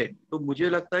पीछे रह गए, तो मुझे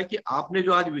लगता है कि आपने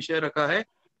जो आज विषय रखा है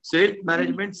सेल्फ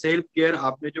मैनेजमेंट, सेल्फ केयर,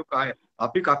 आपने जो कहा है,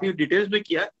 आपने काफी डिटेल्स में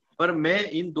किया है, पर मैं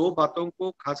इन दो बातों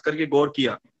को खास करके गौर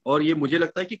किया और ये मुझे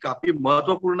लगता है कि काफी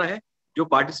महत्वपूर्ण है। जो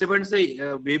पार्टिसिपेंट्स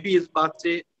है वे भी इस बात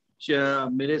से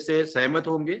मेरे से सहमत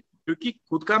होंगे, क्योंकि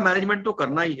खुद का मैनेजमेंट तो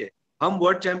करना ही है। हम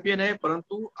वर्ल्ड चैंपियन है,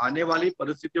 परंतु आने वाली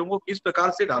परिस्थितियों को किस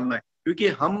प्रकार से डालना है, क्योंकि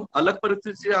हम अलग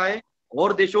परिस्थिति से आए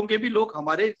और देशों के भी लोग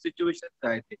हमारे सिचुएशन से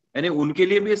आए थे, यानी उनके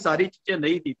लिए भी ये सारी चीजें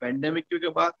नहीं थी। पैंडेमिक के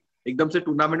बाद एकदम से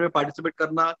टूर्नामेंट में पार्टिसिपेट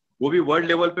करना, वो भी वर्ल्ड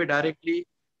लेवल पे डायरेक्टली,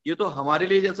 ये तो हमारे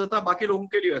लिए जैसा था, बाकी लोगों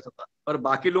के लिए ऐसा था। पर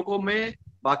बाकी लोगों में,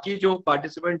 बाकी जो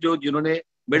पार्टिसिपेंट जो जिन्होंने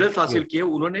मेडल्स हासिल किए,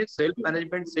 उन्होंने सेल्फ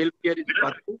मैनेजमेंट, सेल्फ केयर इस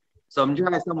बात को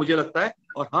समझा, ऐसा मुझे लगता है,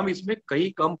 और हम इसमें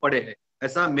कहीं कम पड़े हैं,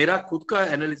 ऐसा मेरा खुद का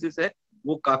एनालिसिस है।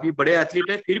 वो काफी बड़े एथलीट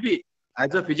है, फिर भी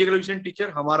as a physical education teacher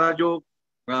हमारा जो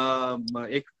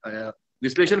एक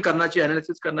विश्लेषण करना चाहिए,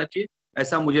 एनालिसिस करना चाहिए,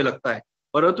 ऐसा मुझे लगता है।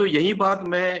 परंतु यही बात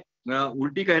मैं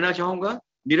उल्टी कहना चाहूंगा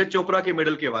नीरज चोपड़ा के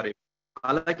मेडल के बारे में।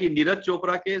 हालांकि नीरज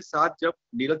चोपड़ा के साथ, जब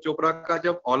नीरज चोपड़ा का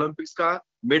जब ओलंपिक्स का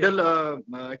मेडल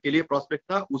के लिए प्रोस्पेक्ट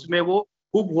था, उसमें वो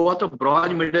खूब हुआ तो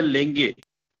ब्रॉन्ज मेडल लेंगे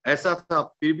ऐसा था,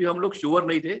 फिर भी हम लोग श्योर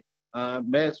नहीं थे।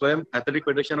 मैं स्वयं एथलेटिक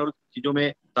फेडरेशन और चीजों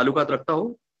में ताल्लुकात रखता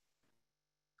हूँ,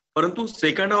 परंतु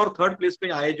सेकंड और थर्ड प्लेस पे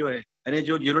आए जो है, यानी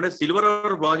जो जिन्होंने सिल्वर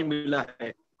और ब्रॉन्ज मिला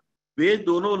है, वे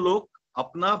दोनों लोग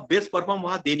अपना बेस्ट परफॉर्म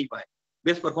वहां दे नहीं पाए,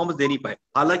 बेस्ट परफॉर्मेंस दे नहीं पाए।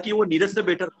 हालांकि वो नीरज से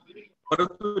बेटर,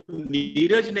 परंतु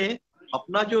नीरज ने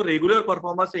अपना जो रेगुलर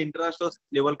परफॉर्मेंस है इंटरनेशनल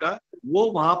लेवल का, वो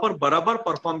वहां पर बराबर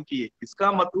परफॉर्म किए।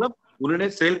 इसका मतलब उन्होंने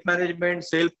सेल्फ मैनेजमेंट,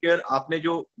 सेल्फ केयर, आपने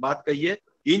जो बात कही है,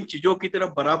 इन चीजों की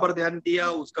तरफ बराबर ध्यान दिया,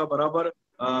 उसका बराबर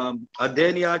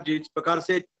अध्ययन, या जिस प्रकार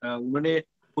से उन्होंने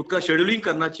खुद का शेड्यूलिंग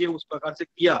करना चाहिए उस प्रकार से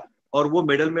किया, और वो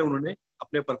मेडल में उन्होंने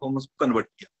अपने परफॉर्मेंस को कन्वर्ट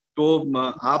किया। तो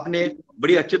आपने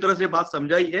बड़ी अच्छी तरह से बात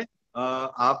समझाई है।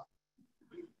 आप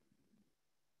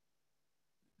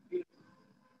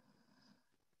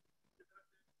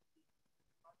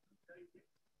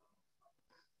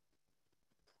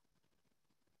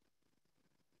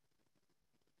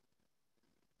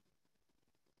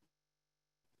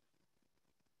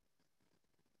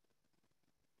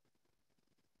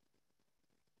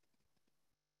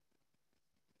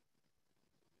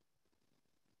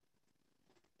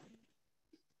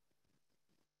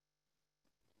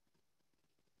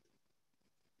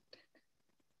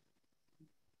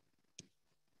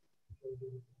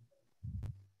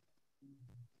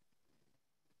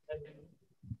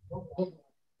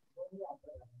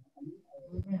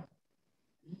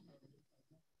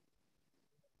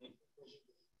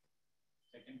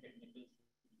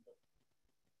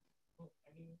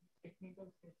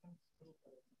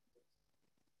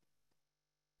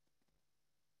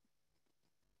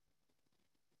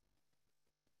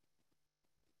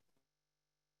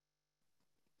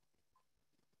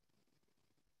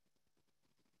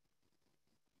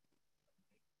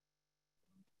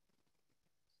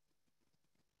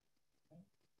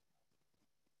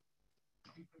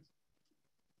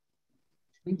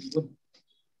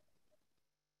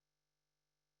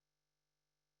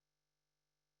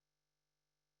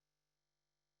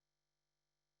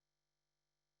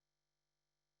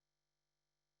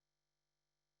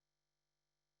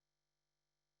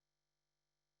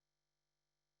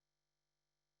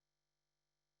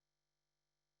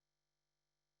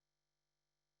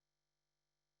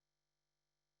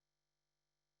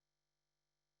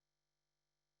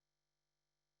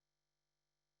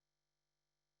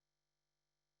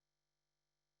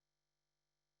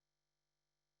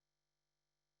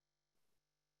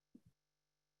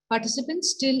Participants,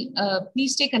 still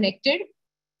please stay connected.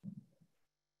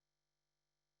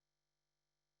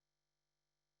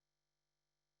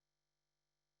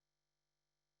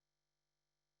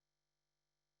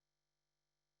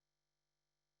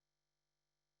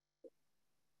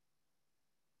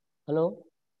 Hello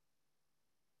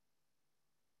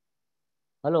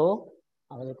hello,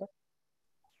 आवाज आता?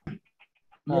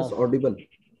 Yes, audible.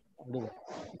 audible.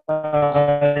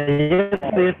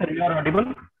 Yes, sir, you are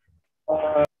audible.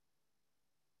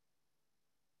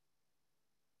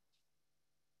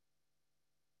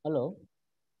 Hello,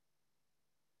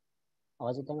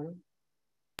 आवाज आता madam?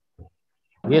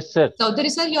 Yes, sir. Chaudhary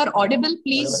sir, you are audible.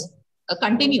 Please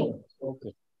continue.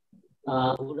 Okay.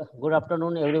 Good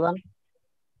afternoon, everyone.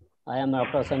 I am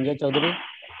Dr. Sanjay Chaudhary.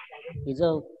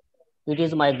 It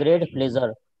is my great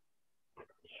pleasure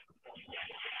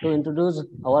to introduce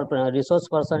our resource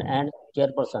person and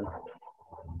chairperson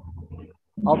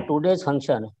of today's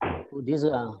function. This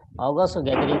August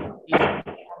gathering is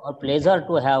a pleasure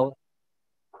to have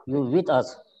you with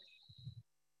us,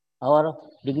 our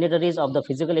dignitaries of the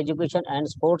physical education and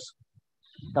sports,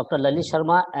 Dr. Lalit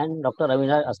Sharma and Dr.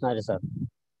 Avinash Asnare sir.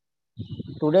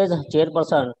 Today's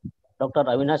chairperson, Dr.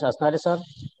 Avinash Asnare sir,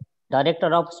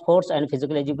 Director of Sports and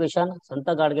Physical Education,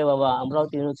 Santa Gadge Baba,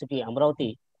 Amravati University,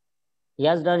 Amravati. He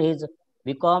has done his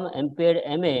BCom, MPed,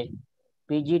 MA,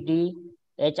 PGT,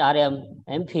 HRM,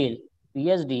 MPhil,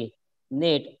 PhD,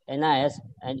 NET, NIS,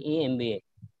 and EMBA.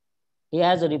 He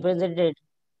has represented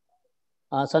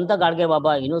Santa Gadge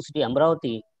Baba University,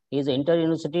 Amravati, his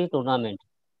inter-university tournament.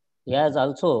 He has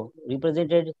also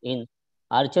represented in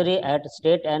archery at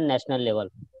state and national level.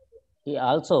 He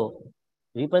also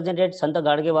represented Santa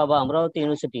Gadge Baba Amravati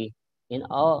University in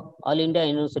All India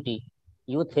University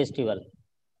Youth Festival.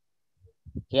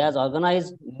 He has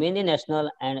organized many national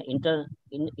and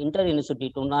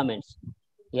inter-university tournaments.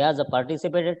 He has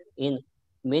participated in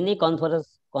many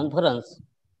conference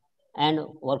and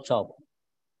workshop.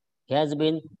 He has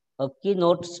been a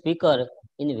keynote speaker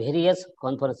in various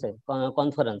conferences.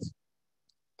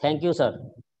 Thank you, sir.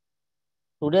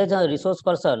 Today's resource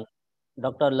person,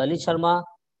 Dr. Lalit Sharma,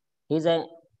 is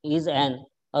an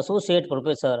associate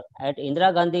professor at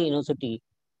Indira Gandhi University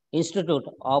Institute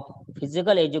of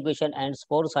Physical Education and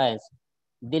Sport Science,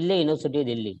 Delhi University,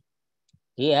 Delhi.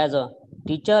 He has a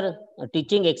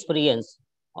teaching experience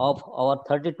of over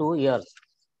 32 years.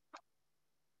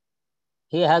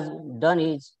 He has done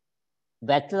his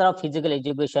Bachelor of Physical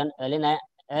Education,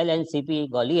 LNCP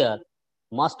Gwalior,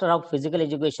 Master of Physical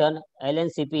Education,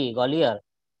 LNCP Gwalior,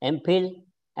 MPhil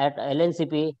at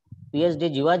LNCP,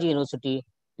 PhD Jivaji University,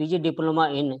 PG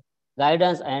Diploma in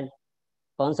Guidance and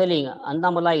Counseling,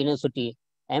 Annamalai University,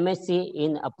 MSc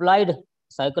in Applied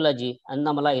Psychology,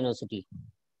 Annamalai University.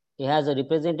 He has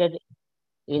represented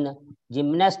in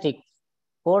gymnastics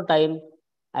 4 times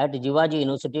at Jivaji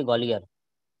University, Gwalior.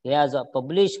 He has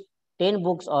published 10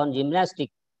 books on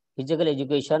gymnastics, physical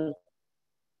education.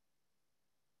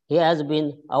 He has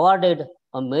been awarded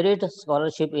a merit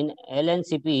scholarship in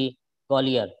LNCP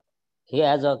Gwalior. He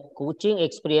has a coaching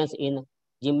experience in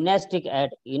gymnastics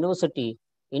at university,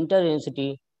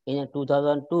 inter-university in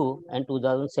 2002 and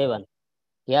 2007.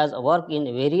 He has worked in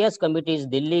various committees,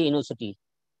 Delhi University.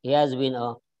 He has been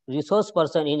a resource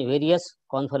person in various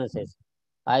conferences.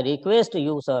 I request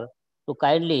you, sir, to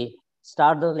kindly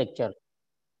start the lecture.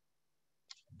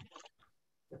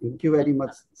 Thank you very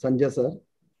much, Sanjay sir,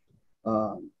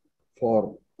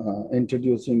 for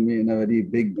introducing me in a very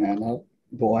big manner,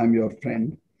 though I'm your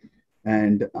friend.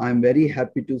 And I'm very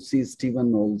happy to see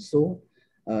Stephen also.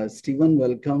 Stephen,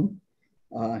 welcome.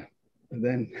 And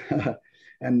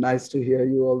nice to hear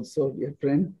you also, dear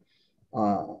friend.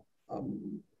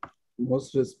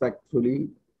 Most respectfully,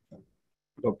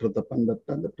 Dr. Tapan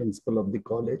Datta, the principal of the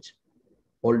college,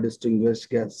 all distinguished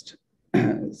guests.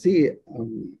 See,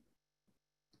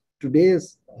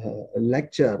 today's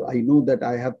lecture, I know that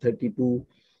I have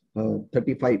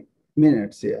 35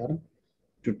 minutes here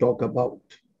to talk about.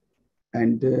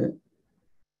 And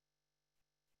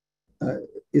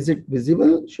is it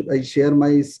visible? Should I share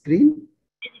my screen?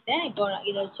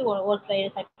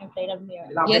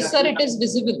 Yes, sir, it is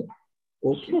visible.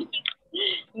 Okay.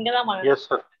 Yes,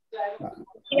 sir.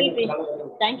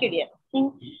 Thank you, dear.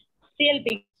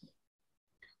 CLP.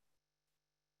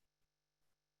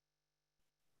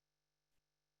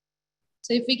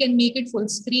 So if we can make it full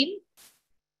screen.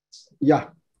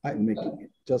 Yeah, I'm making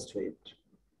it. Just wait.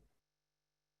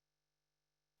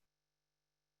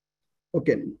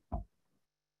 Okay.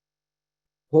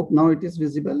 Hope now it is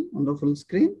visible on the full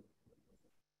screen.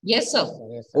 Yes, sir.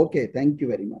 Okay, thank you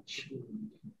very much.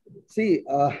 See,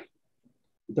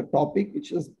 the topic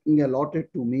which is being allotted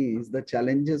to me is the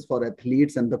challenges for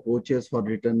athletes and the coaches for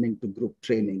returning to group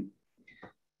training.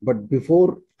 But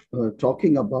before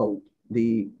talking about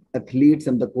the athletes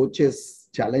and the coaches'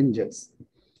 challenges,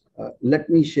 let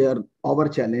me share our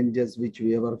challenges which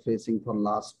we were facing for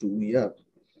last 2 years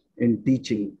in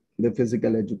teaching the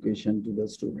physical education to the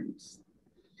students.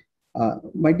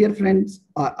 My dear friends,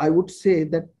 I would say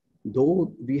that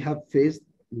though we have faced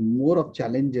more of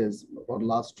challenges for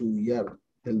last 2 years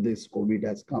till this COVID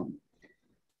has come,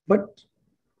 but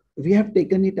we have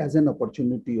taken it as an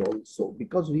opportunity also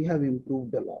because we have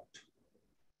improved a lot.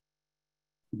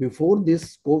 Before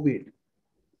this COVID,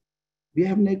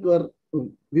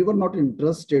 we were not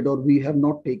interested, or we have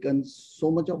not taken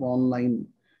so much of online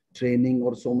training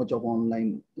or so much of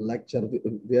online lecture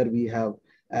where we have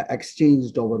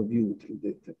exchanged our view through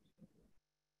this.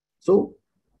 So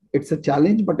it's a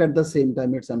challenge, but at the same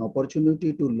time, it's an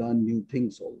opportunity to learn new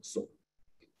things also.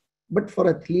 But for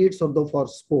athletes or for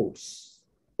sports,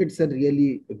 it's a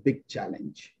really big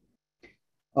challenge.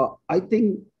 I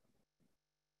think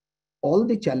all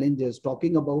the challenges,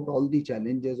 talking about all the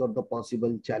challenges or the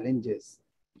possible challenges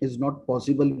is not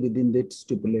possible within the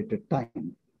stipulated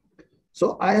time.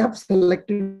 So I have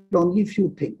selected only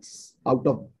few things out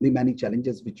of the many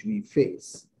challenges which we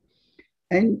face.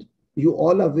 And you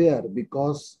all aware,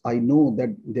 because I know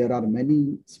that there are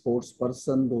many sports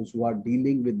persons, those who are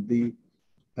dealing with the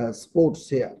sports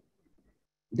here,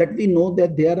 that we know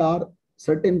that there are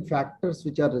certain factors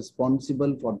which are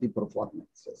responsible for the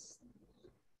performances.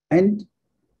 And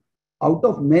out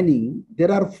of many,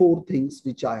 there are 4 things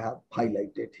which I have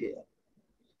highlighted here.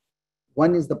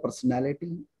 One is the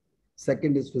personality,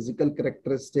 second is physical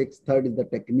characteristics, third is the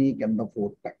technique, and the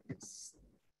fourth practice.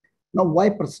 Now, why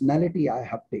personality I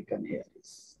have taken here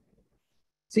is,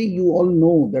 see, you all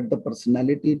know that the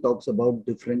personality talks about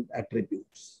different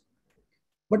attributes,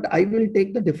 but I will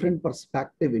take the different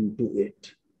perspective into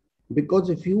it. Because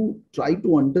if you try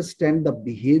to understand the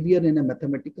behavior in a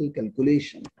mathematical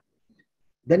calculation,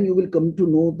 then you will come to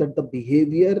know that the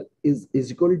behavior is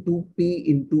equal to P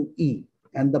into E.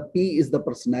 And the P is the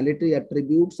personality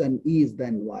attributes and E is the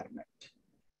environment.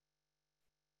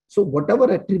 So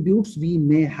whatever attributes we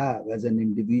may have as an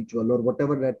individual, or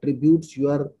whatever attributes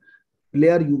your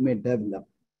player you may develop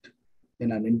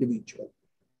in an individual,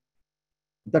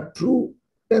 the true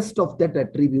test of that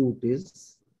attribute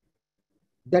is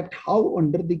that how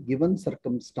under the given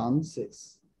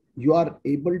circumstances you are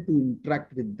able to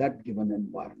interact with that given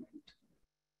environment.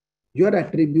 Your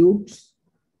attributes,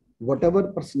 whatever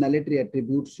personality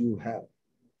attributes you have,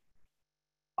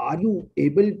 are you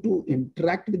able to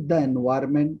interact with the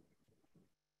environment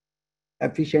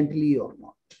efficiently or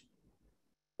not,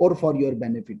 or for your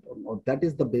benefit or not? That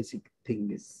is the basic thing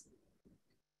is.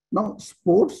 Now,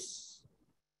 sports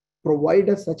provide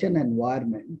us such an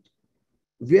environment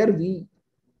where we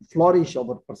flourish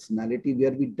our personality,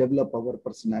 where we develop our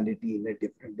personality in a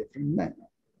different manner.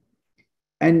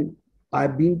 And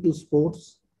I've been to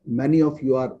sports, many of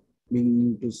you are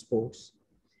being into sports,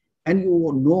 and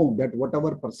you know that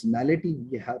whatever personality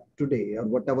we have today or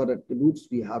whatever attributes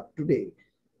we have today,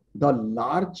 the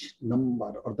large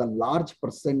number or the large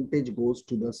percentage goes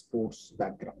to the sports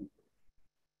background,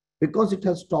 because it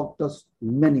has taught us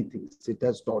many things. It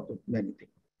has taught us many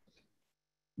things.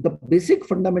 The basic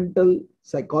fundamental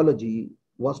psychology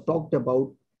was talked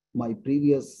about my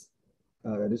previous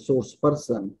resource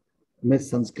person,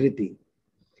 Ms. Sanskriti.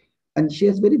 And she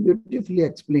has very beautifully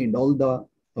explained all the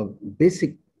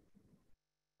basic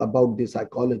about the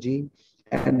psychology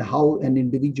and how an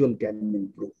individual can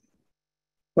improve.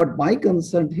 But my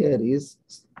concern here is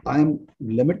I am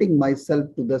limiting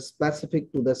myself to the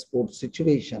specific to the sports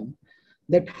situation,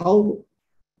 that how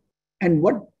and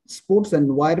what sports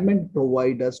environment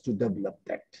provide us to develop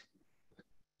that.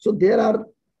 So there are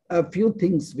a few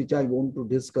things which I want to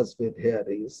discuss with here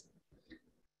is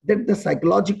that the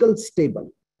psychological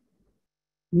stable.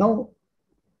 Now,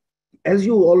 as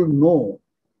you all know,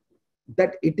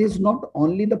 that it is not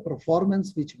only the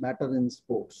performance which matter in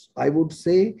sports. I would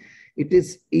say it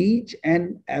is each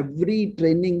and every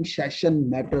training session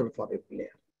matter for a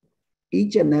player.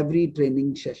 Each and every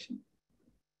training session.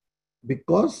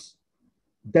 Because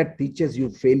that teaches you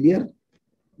failure,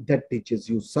 that teaches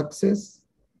you success.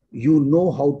 You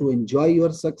know how to enjoy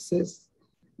your success.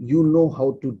 You know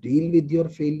how to deal with your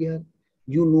failure.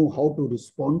 You know how to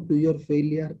respond to your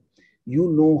failure.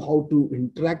 You know how to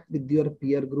interact with your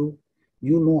peer group.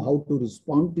 You know how to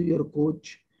respond to your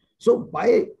coach. So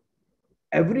by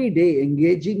every day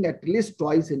engaging at least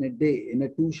twice in a day in a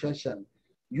 2 session,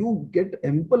 you get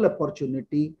ample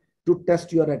opportunity to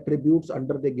test your attributes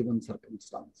under the given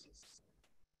circumstances.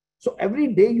 So every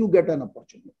day you get an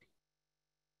opportunity.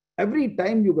 Every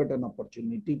time you get an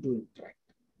opportunity to interact.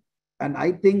 And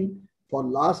I think for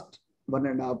last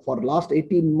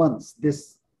 18 months,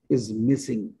 this is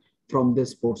missing from the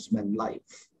sportsman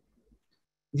life.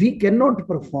 We cannot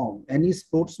perform, any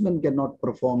sportsman cannot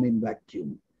perform in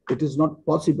vacuum. It is not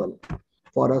possible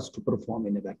for us to perform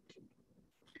in a vacuum.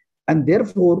 And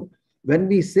therefore, when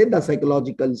we say the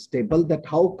psychological stable, that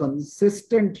how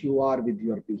consistent you are with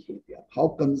your behavior, how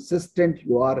consistent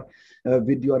you are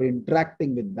with your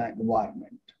interacting with the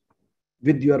environment,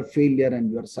 with your failure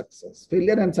and your success.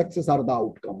 Failure and success are the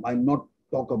outcome. I'll not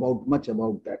talk about much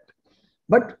about that.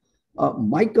 But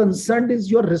my concern is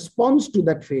your response to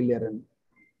that failure and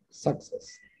success.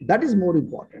 That is more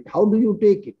important. How do you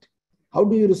take it? How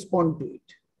do you respond to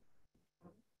it?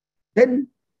 Then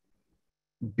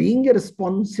being a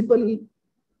responsible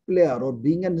player or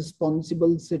being a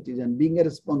responsible citizen, being a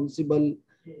responsible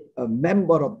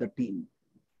member of the team,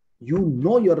 you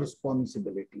know your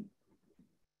responsibility.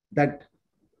 That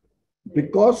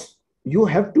because You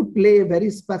have to play a very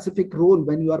specific role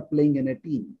when you are playing in a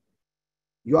team.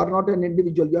 You are not an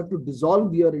individual. You have to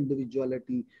dissolve your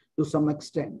individuality to some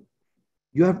extent.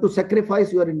 You have to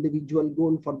sacrifice your individual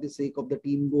goal for the sake of the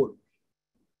team goal.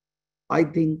 I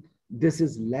think this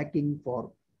is lacking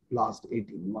for last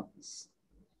 18 months.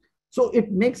 So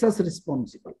it makes us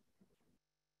responsible.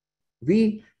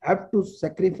 We have to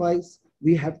sacrifice,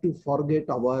 we have to forget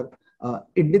our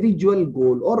individual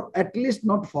goal, or at least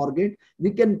not forget, we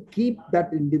can keep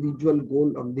that individual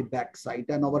goal on the backside,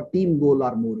 and our team goal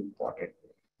are more important.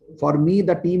 For me,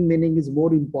 the team winning is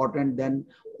more important than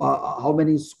how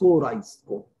many score I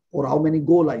score or how many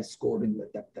goal I score in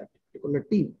that particular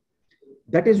team.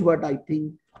 That is what I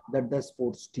think that the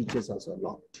sports teaches us a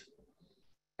lot.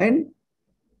 And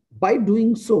by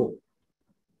doing so,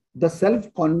 the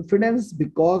self-confidence,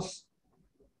 because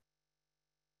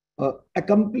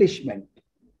accomplishment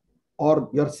or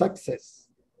your success,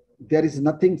 there is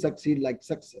nothing succeed like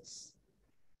success.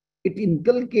 It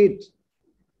inculcates,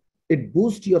 it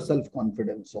boosts your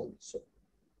self-confidence also.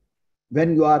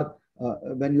 When you are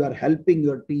helping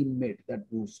your teammate, that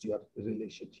boosts your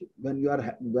relationship. When you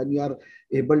are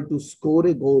able to score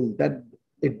a goal, that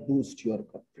it boosts your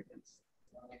confidence.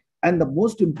 And the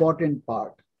most important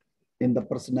part in the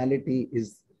personality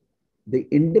is the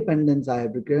independence I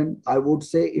have written. I would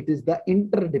say it is the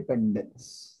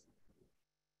interdependence.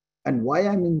 And why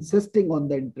I'm insisting on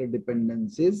the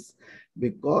interdependence is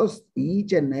because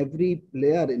each and every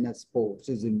player in a sports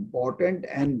is important,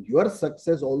 and your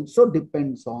success also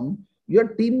depends on your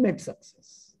teammate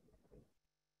success.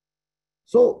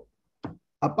 So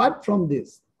apart from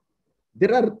this,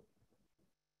 there are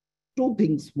two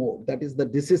things more. That is the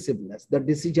decisiveness, the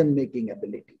decision-making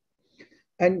ability.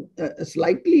 And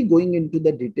slightly going into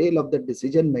the detail of the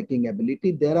decision-making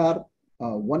ability, there are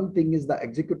one thing is the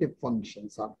executive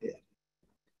functions are there.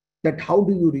 That how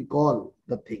do you recall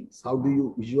the things? How do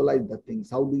you visualize the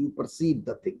things? How do you perceive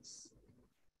the things?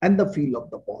 And the feel of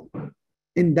the ball.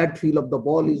 In that feel of the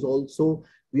ball is also,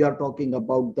 we are talking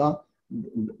about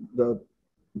the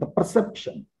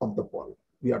perception of the ball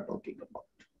we are talking about.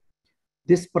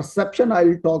 This perception I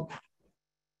will talk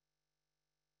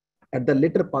at the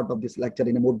later part of this lecture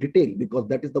in a more detail, because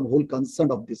that is the whole concern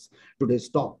of this today's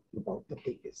talk about the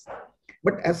thing is.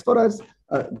 But as far as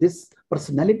this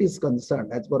personality is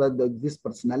concerned, as far as this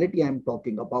personality I am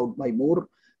talking about, my more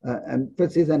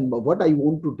emphasis and what I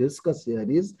want to discuss here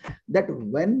is that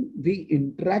when we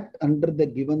interact under the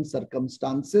given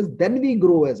circumstances, then we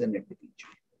grow as an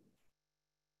individual.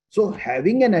 So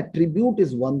having an attribute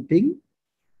is one thing,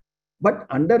 but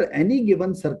under any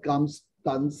given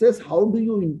circumstances, how do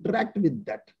you interact with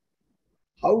that?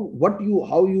 How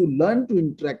you learn to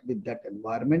interact with that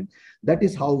environment, that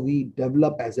is how we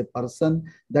develop as a person,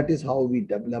 that is how we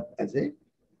develop as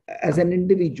an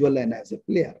individual and as a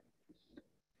player.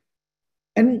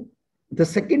 And the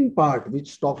second part,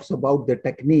 which talks about the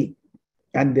technique,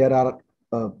 and there are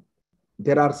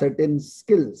certain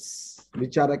skills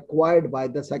which are acquired by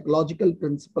the psychological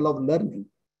principle of learning.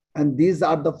 And these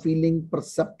are the feeling,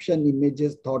 perception,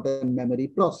 images, thought, and memory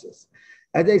process.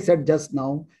 As I said just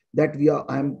now, that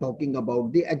I am talking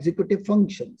about the executive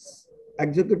functions.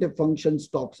 Executive functions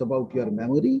talks about your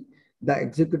memory. The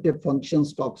executive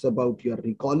functions talks about your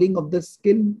recalling of the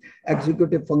skill.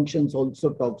 Executive functions also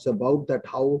talks about that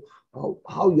how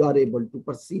you are able to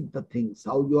perceive the things,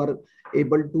 how you are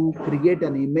able to create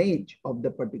an image of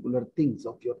the particular things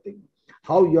of your thing,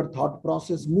 how your thought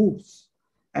process moves.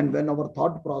 And when our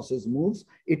thought process moves,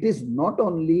 it is not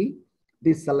only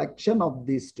the selection of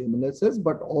these stimuluses,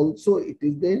 but also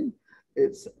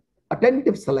it's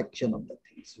attentive selection of the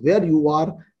things, where you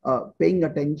are paying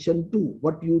attention to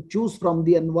what you choose from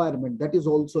the environment. That is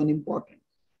also an important.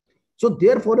 So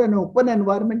therefore, an open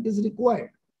environment is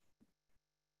required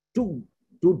to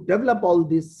develop all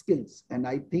these skills. And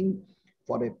I think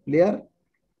for a player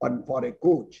and for a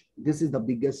coach, this is the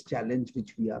biggest challenge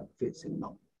which we are facing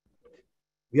now.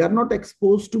 We are not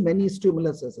exposed to many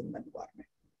stimuluses in the environment.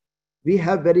 We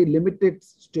have very limited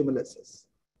stimuluses.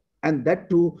 And that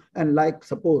too, and like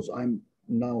suppose I'm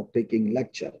now taking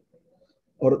lecture,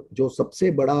 और जो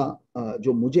सबसे बड़ा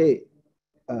जो मुझे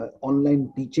online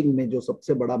teaching में जो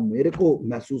सबसे बड़ा मेरे को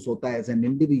महसूस होता है एज एन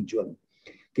इंडिविजुअल,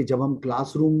 कि जब हम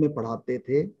क्लासरूम में पढ़ाते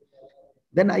थे,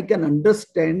 then I can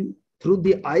understand through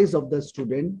the eyes of the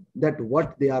student that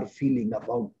what they are feeling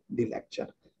about the lecture,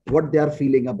 what they are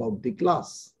feeling about the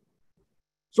class.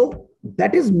 So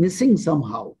that is missing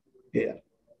somehow here.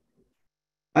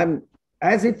 And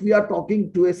as if we are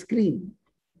talking to a screen,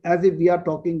 as if we are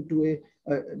talking to a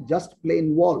just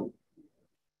plain wall,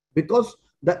 because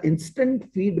the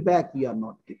instant feedback we are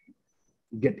not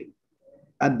getting.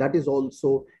 And that is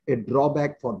also a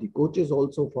drawback for the coaches,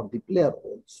 also for the player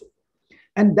also.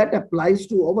 And that applies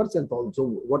to ourselves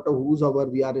also, whosoever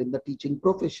we are in the teaching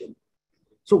profession.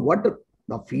 So what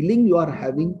the feeling you are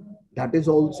having, that is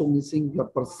also missing. Your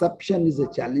perception is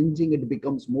challenging. It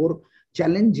becomes more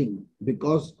challenging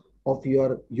because of you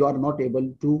are not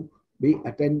able to be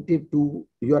attentive to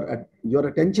your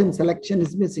attention selection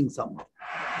is missing somehow.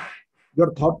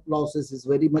 Your thought process is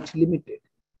very much limited.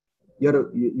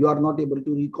 You are not able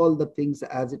to recall the things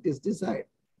as it is desired.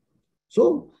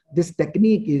 So this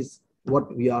technique is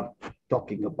what we are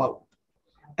talking about.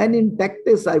 And in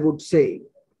practice, I would say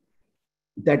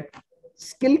that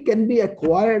skill can be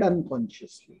acquired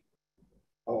unconsciously.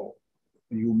 Oh,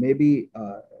 you maybe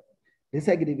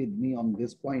disagree with me on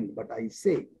this point, but I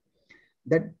say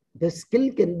that the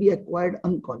skill can be acquired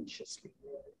unconsciously.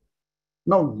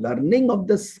 Now, learning of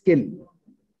the skill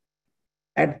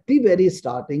at the very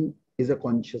starting is a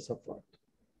conscious effort,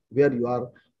 where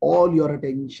all your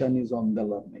attention is on the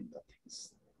learning the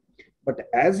things. But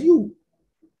as you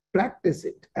practice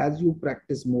it, as you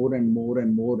practice more and more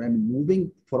and more, and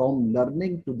moving from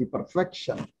learning to the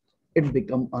perfection, it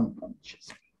becomes unconscious.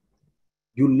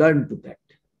 You learn to that.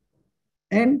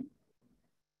 And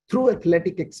through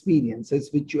athletic experiences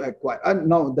which you acquire. And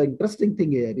now the interesting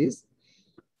thing here is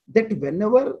that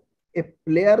whenever a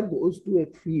player goes to a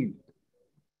field,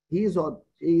 he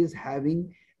is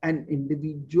having an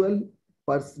individual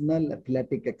personal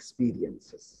athletic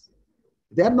experiences.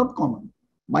 They are not common.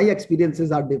 My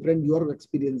experiences are different, your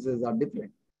experiences are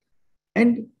different.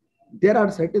 And there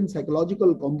are certain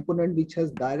psychological component which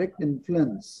has direct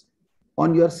influence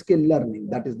on your skill learning.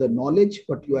 That is the knowledge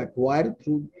what you acquire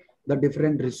through the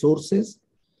different resources,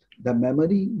 the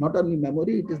memory, not only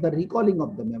memory, it is the recalling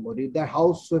of the memory, that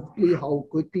how swiftly, how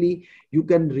quickly you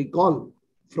can recall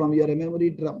from your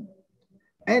memory drum,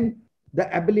 and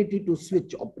the ability to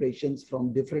switch operations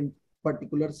from different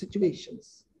particular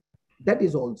situations. That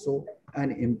is also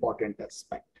an important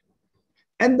aspect.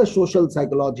 And the social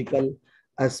psychological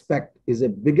aspect is the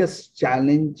biggest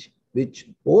challenge which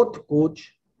both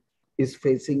coach is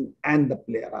facing and the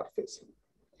player are facing.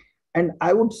 And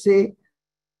I would say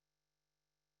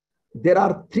there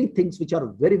are three things which are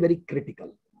very, very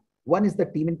critical. One is the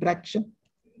team interaction,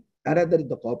 another is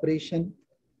the cooperation,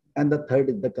 and the third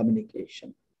is the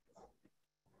communication.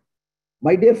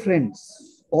 My dear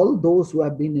friends, all those who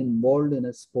have been involved in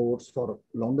a sports for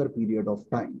a longer period of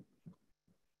time,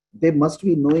 they must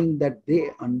be knowing that they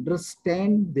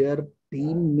understand their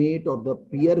teammate or the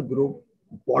peer group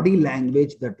body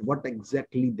language, that what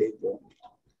exactly they want,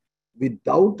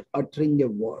 without uttering a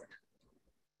word,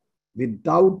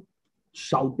 without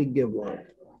shouting a word.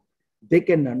 They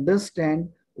can understand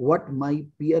what my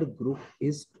peer group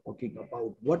is talking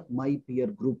about, what my peer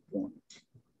group wants.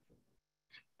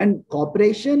 And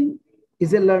cooperation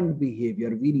is a learned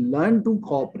behavior. We learn to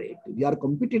cooperate. We are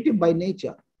competitive by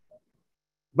nature,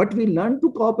 but we learn to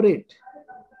cooperate.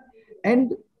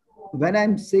 And when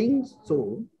I'm saying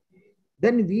so,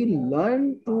 then we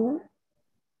learn to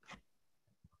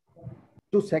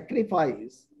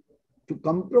sacrifice, to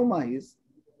compromise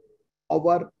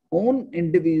our own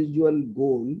individual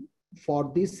goal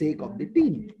for the sake of the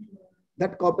team.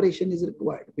 That cooperation is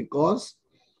required, because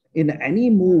in any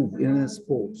move in a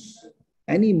sports,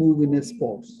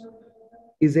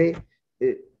 is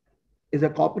a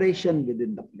cooperation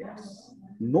within the players.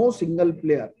 No single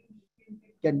player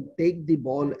can take the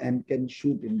ball and can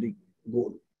shoot in the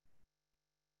goal.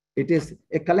 It is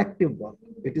a collective work.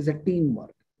 It is a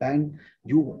teamwork, and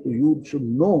you should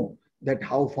know that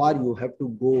how far you have to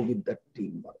go with that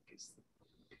teamwork.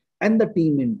 And the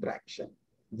team interaction,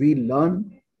 we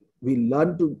learn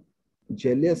to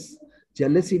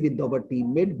jealousy with our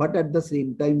teammate, but at the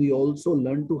same time we also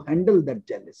learn to handle that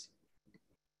jealousy.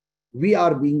 We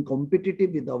are being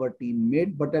competitive with our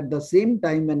teammate, but at the same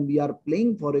time when we are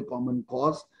playing for a common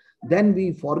cause, then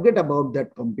we forget about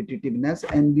that competitiveness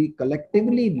and we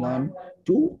collectively learn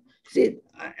to say.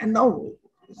 And now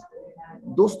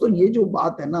दोस्तों, ये जो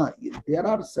बात है ना, there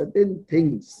are certain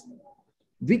things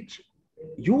which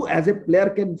you as a player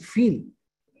can feel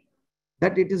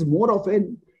that it is more of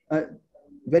an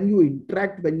when you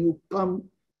interact, when you come,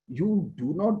 you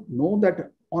do not know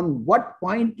that on what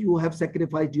point you have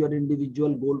sacrificed your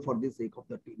individual goal for the sake of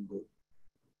the team goal.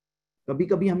 कभी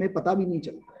कभी हमें पता भी नहीं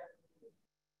चलता,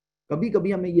 कभी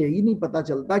कभी हमें यही नहीं पता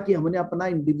चलता कि हमने अपना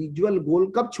इंडिविजुअल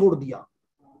गोल कब छोड़ दिया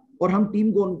और हम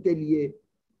टीम गोल के लिए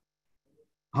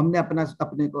हमने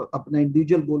अपना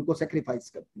इंडिविजुअल गोल को सैक्रिफाइस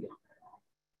कर दिया.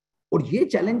 और ये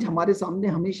चैलेंज हमारे सामने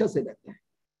हमेशा से रहता है.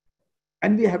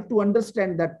 And we have to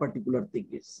understand that particular thing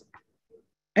is.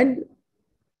 And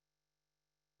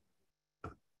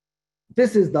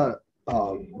this is the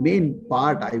main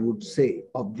part, I would say,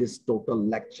 of this total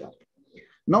lecture.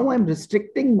 Now I'm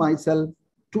restricting myself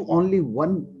to only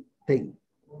one thing,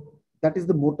 that is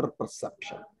the motor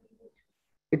perception.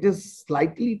 It is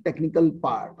slightly technical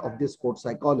part of this sports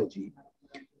psychology,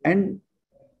 and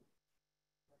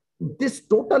this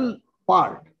total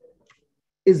part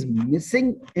is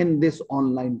missing in this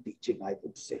online teaching, I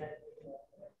would say.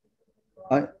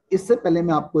 इससे पहले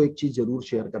मैं आपको एक चीज जरूर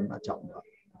share करना चाहूंगा।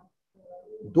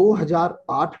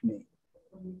 2008 में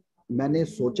मैंने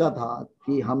सोचा था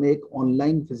कि हम एक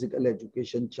ऑनलाइन फिजिकल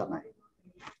एजुकेशन चलाएं।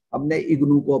 हमने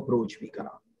इग्नू को अप्रोच भी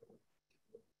करा।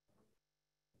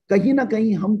 कहीं ना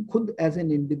कहीं हम खुद एज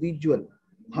एन इंडिविजुअल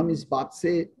हम इस बात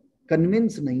से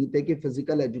कन्विंस नहीं थे कि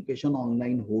फिजिकल एजुकेशन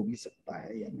ऑनलाइन हो भी सकता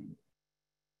है या नहीं,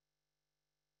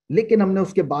 लेकिन हमने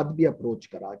उसके बाद भी अप्रोच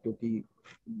करा, क्योंकि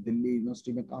दिल्ली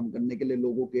यूनिवर्सिटी में काम करने के लिए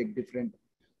लोगों के एक डिफरेंट,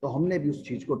 तो हमने भी उस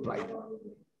चीज को ट्राई किया।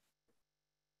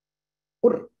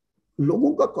 और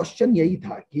लोगों का क्वेश्चन यही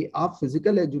था कि आप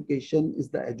physical education is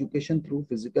the education through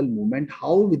physical movement,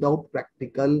 how without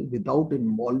practical, without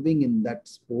involving in that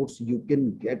sports you can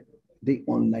get the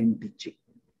online teaching.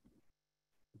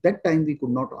 That time we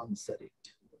could not answer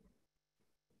it,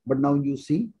 but now you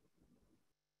see,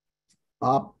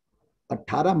 आप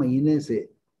 18 महीने से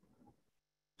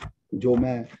जो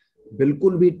मैं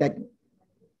बिल्कुल भी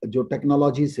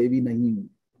technology से भी नहीं हूं,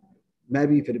 मैं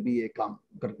भी फिर भी ये काम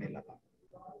करने लगा।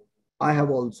 I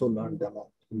have also learned a lot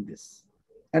in this,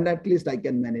 and at least I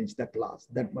can manage the class.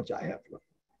 That much I have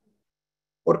learned.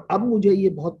 और अब मुझे ये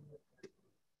बहुत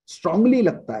strongly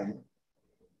लगता है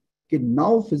कि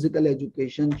now physical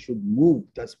education should move,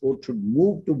 the sport should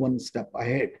move to one step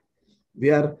ahead,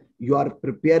 where you are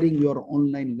preparing your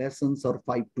online lessons or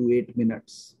 5 to 8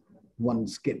 minutes, one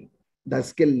skill, the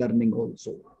skill learning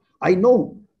also. I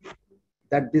know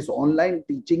that this online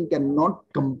teaching cannot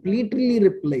completely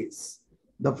replace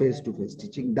the face-to-face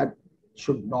teaching. That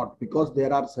should not, because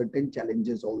there are certain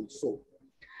challenges also.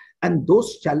 And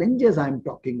those challenges I'm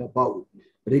talking about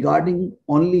regarding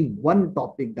only one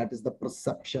topic, that is the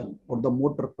perception or the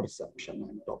motor perception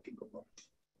I'm talking about.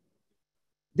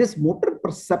 This motor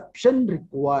perception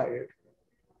required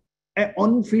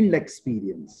on-field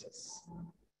experiences.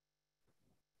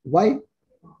 Why?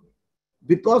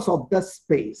 Because of the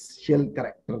spatial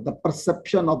character, the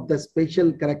perception of the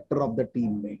spatial character of the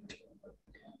teammate.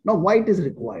 Now, why it is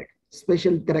required?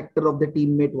 Spatial character of the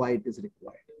teammate, why it is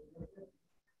required?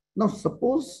 Now,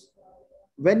 suppose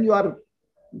when you are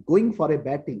going for a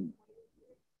batting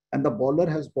and the bowler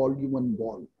has bowled you one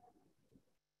ball,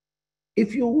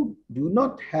 if you do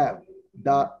not have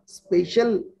the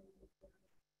spatial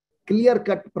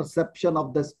clear-cut perception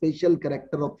of the spatial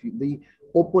character of the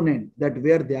opponent, that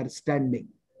where they are standing,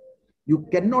 you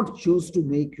cannot choose to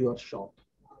make your shot,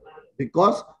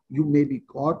 because you may be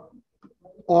caught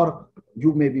or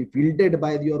you may be fielded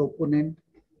by your opponent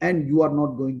and you are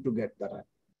not going to get the run.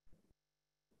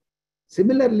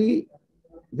 Similarly,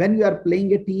 when we are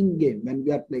playing a team game, when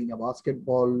we are playing a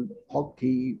basketball,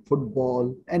 hockey,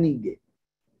 football, any game,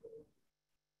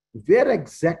 where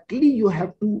exactly you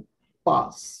have to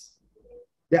pass,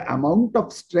 the amount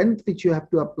of strength which you have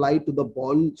to apply to the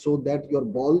ball so that your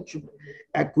ball should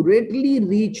accurately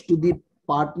reach to the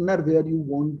partner where you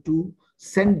want to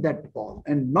send that ball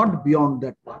and not beyond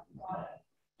that partner.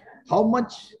 How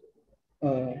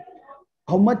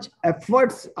much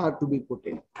efforts are to be put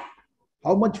in?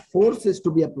 How much force is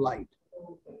to be applied?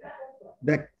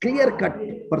 The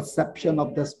clear-cut perception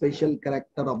of the spatial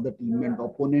character of the team and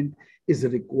opponent is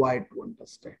required to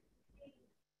understand.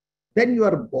 Then you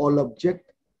are ball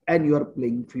object and you are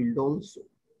playing field also.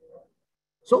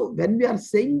 So when we are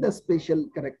saying the spatial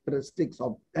characteristics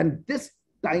of, and this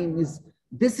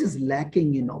is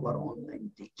lacking in our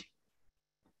online teaching.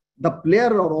 The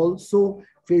player are also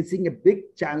facing a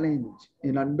big challenge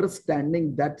in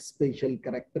understanding that spatial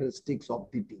characteristics of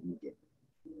the team game.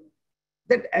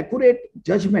 That accurate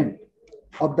judgment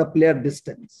of the player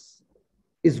distance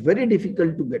is very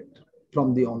difficult to get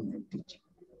from the online teaching.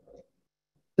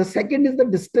 The second is the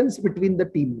distance between the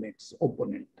teammates,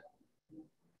 opponent.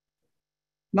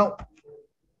 Now,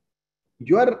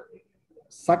 your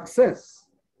success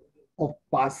of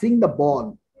passing the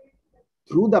ball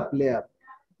through the player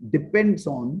depends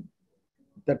on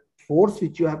the force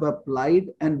which you have applied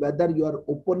and whether your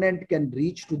opponent can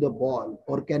reach to the ball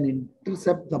or can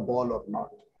intercept the ball or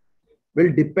not.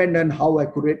 Will depend on how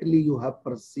accurately you have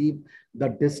perceived the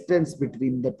distance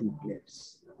between the two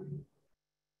players.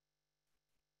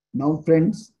 Now,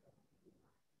 friends,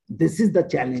 this is the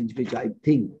challenge which I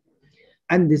think,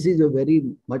 and this is a very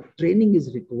much training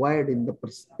is required in the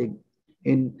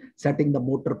in setting the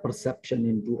motor perception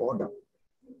into order.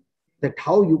 that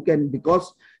how you can,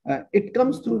 because it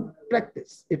comes through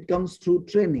practice, it comes through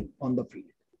training on the field.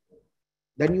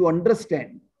 Then you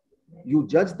understand, you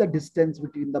judge the distance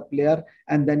between the player,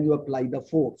 and then you apply the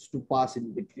force to pass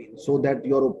in between so that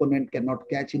your opponent cannot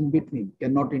catch in between,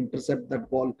 cannot intercept that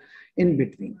ball in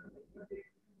between.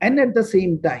 And at the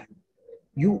same time,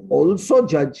 you also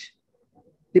judge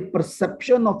the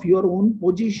perception of your own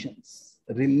positions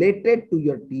related to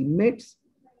your teammates,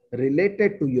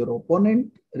 related to your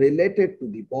opponent, related to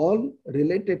the ball,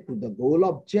 related to the goal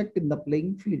object in the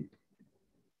playing field.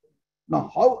 Now,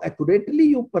 how accurately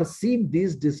you perceive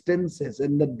these distances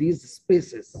and these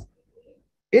spaces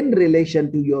in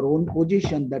relation to your own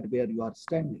position, that where you are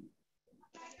standing.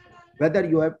 Whether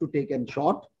you have to take a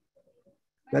shot,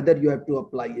 whether you have to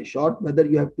apply a shot, whether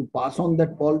you have to pass on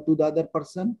that ball to the other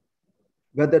person,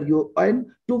 whether you, and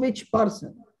to which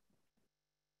person.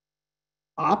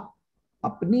 आप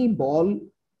अपनी ball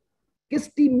किस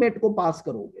teammate को पास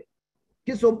करोगे,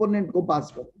 किस opponent को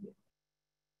पास करोगे?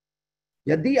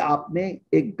 यदि आपने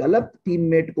एक गलत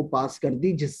टीममेट को पास कर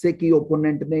दी जिससे कि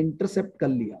ओपोनेंट ने इंटरसेप्ट कर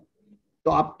लिया,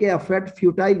 तो आपके एफर्ट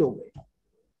फ्यूटाइल हो गए।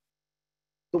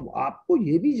 तो आपको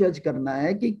यह भी जज करना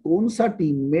है कि कौन सा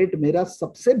टीममेट मेरा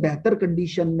सबसे बेहतर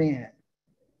कंडीशन में है,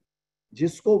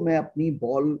 जिसको मैं अपनी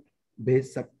बॉल भेज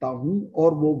सकता हूं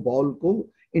और वो बॉल को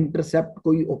इंटरसेप्ट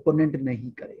कोई ओपोनेंट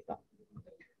नहीं करेगा।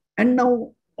 And now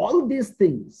all these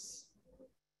things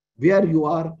where you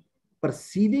are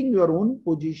perceiving your own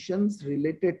positions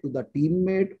related to the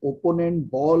teammate, opponent,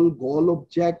 ball, goal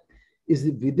object is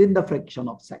within the fraction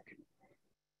of second.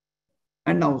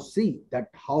 And now see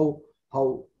that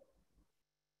how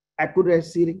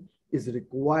accuracy is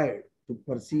required to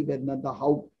perceive another,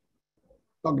 how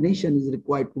cognition is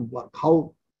required to work, how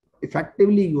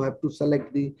effectively you have to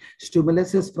select the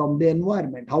stimuluses from the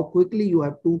environment, how quickly you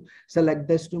have to select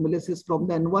the stimuluses from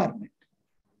the environment.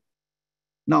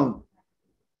 Now,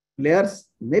 players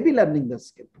may be learning the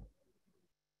skill,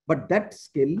 but that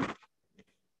skill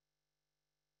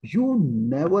you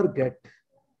never get,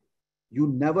 you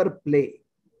never play,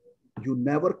 you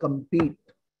never compete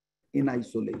in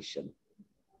isolation.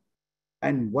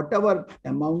 And whatever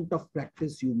amount of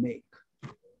practice you make,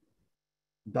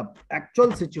 the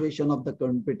actual situation of the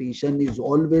competition is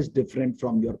always different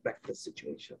from your practice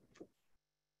situation.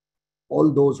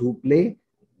 All those who play,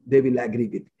 they will agree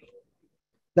with me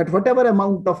that whatever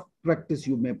amount of practice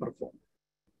you may perform,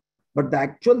 but the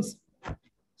actual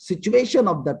situation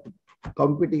of that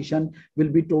competition will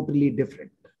be totally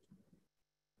different.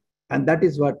 And that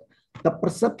is what the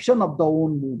perception of the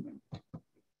own movement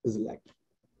is like.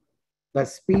 The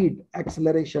speed,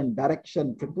 acceleration,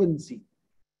 direction, frequency,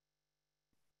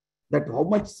 that how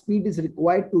much speed is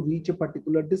required to reach a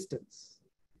particular distance.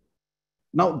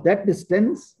 Now that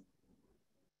distance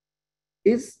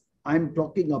is, I'm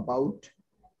talking about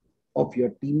of your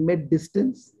teammate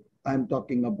distance, I'm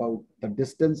talking about the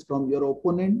distance from your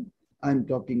opponent, I'm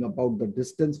talking about the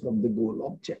distance from the goal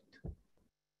object.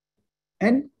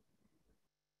 And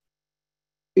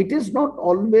it is not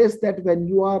always that when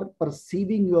you are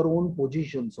perceiving your own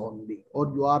positions only,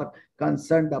 or you are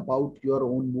concerned about your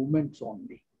own movements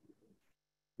only.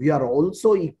 We are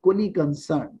also equally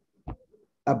concerned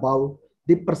about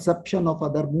the perception of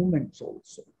other movements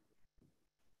also.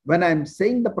 When I'm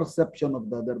saying the perception of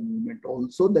the other movement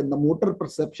also, then the motor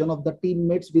perception of the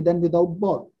teammates with and without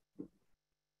ball.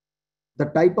 The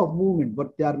type of movement,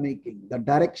 what they are making, the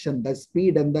direction, the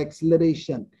speed and the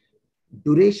acceleration,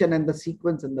 duration and the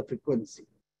sequence and the frequency.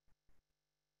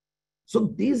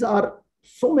 So these are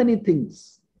so many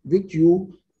things which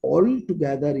you all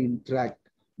together interact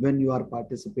when you are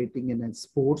participating in a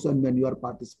sports and when you are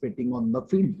participating on the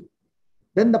field.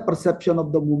 Then the perception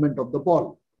of the movement of the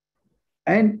ball.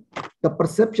 And the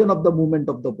perception of the movement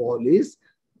of the ball is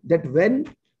that when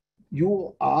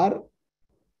you are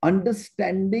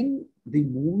understanding the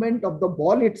movement of the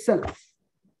ball itself.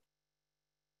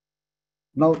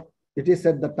 Now, it is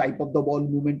said the type of the ball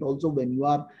movement also when you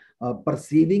are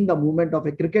perceiving the movement of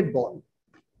a cricket ball,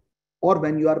 or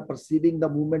when you are perceiving the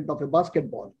movement of a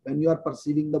basketball, when you are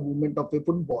perceiving the movement of a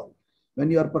football, when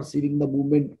you are perceiving the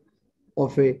movement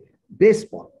of a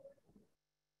baseball.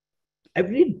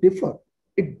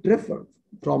 It differs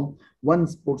from one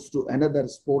sports to another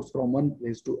sports, from one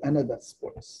place to another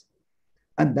sports.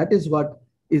 And that is what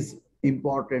is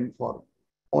important for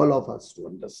all of us to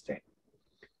understand.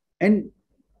 And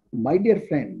my dear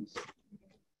friends,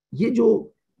 ये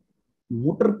जो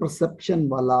motor perception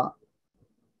वाला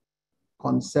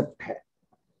concept है,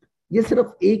 ये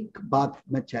सिर्फ एक बात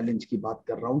मैं challenge की बात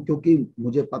कर रहा हूं, क्योंकि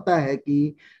मुझे पता है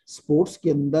कि स्पोर्ट्स के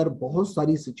अंदर बहुत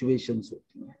सारी सिचुएशंस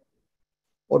होती हैं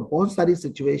और बहुत सारी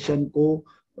सिचुएशन को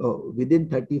विदिन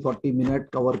 30-40 मिनट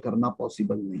कवर करना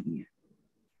पॉसिबल नहीं है।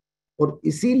 और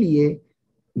इसीलिए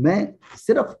मैं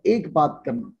सिर्फ एक बात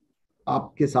करना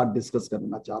आपके साथ डिस्कस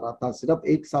करना चाह रहा था, सिर्फ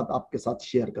एक साथ आपके साथ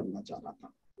शेयर करना चाह रहा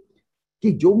था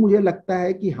कि जो मुझे लगता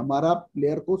है कि हमारा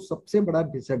प्लेयर को सबसे बड़ा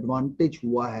डिसएडवांटेज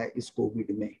हुआ है इस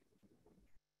कोविड में,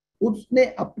 उसने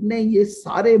अपने ये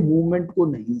सारे मूवमेंट को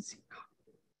नहीं सीखा।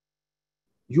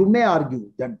 You may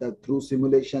argue that through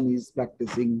simulation he is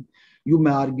practicing, you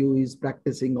may argue he is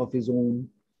practicing of his own,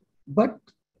 but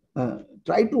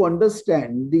try to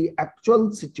understand the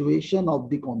actual situation of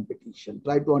the competition,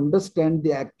 try to understand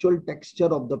the actual texture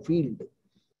of the field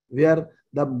where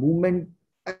the movement,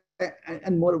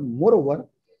 and moreover,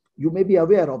 you may be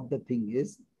aware of the thing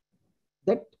is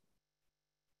that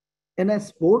in a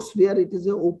sports where it is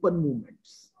a open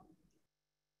movements,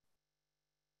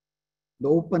 the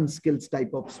open skills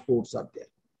type of sports are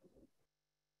there,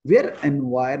 where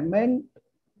environment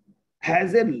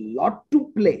has a lot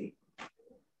to play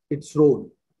its role.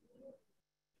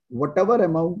 Whatever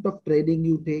amount of training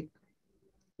you take,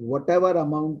 whatever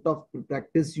amount of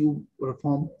practice you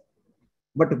perform,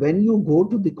 but when you go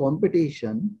to the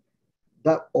competition,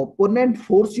 the opponent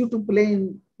force you to play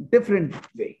in different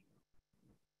way,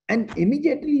 and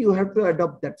immediately you have to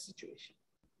adopt that situation.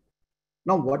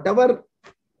 Now, whatever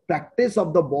practice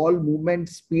of the ball movement,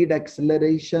 speed,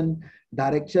 acceleration,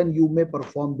 direction you may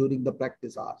perform during the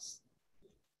practice hours,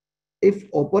 if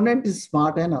opponent is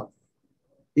smart enough,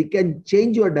 he can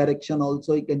change your direction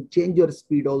also, he can change your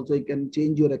speed also, he can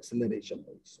change your acceleration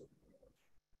also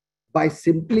by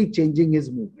simply changing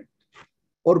his movement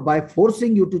or by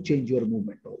forcing you to change your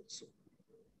movement also.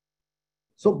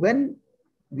 So when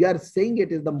we are saying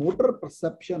it is the motor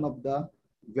perception of the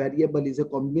variable is a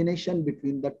combination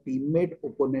between the teammate,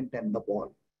 opponent and the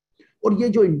ball. और ये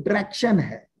जो interaction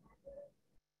है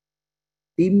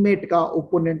teammate का,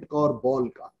 opponent का और ball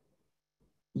का,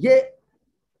 ये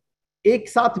एक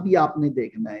साथ भी आपने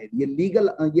देखना है, ये लीगल,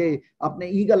 ये आपने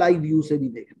ईगल आई व्यू से भी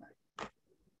देखना है.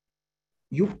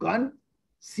 You can't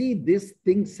see this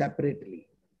thing separately.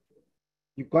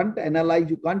 You can't analyze,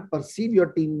 you can't perceive your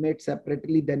teammate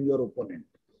separately than your opponent.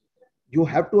 You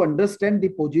have to understand the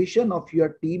position of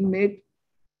your teammate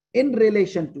in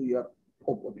relation to your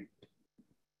opponent.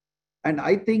 And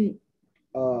I think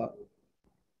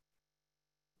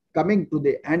coming to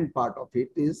the end part of it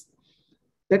is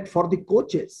that for the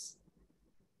coaches,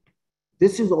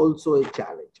 this is also a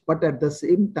challenge. But at the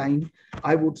same time,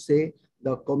 I would say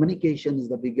the communication is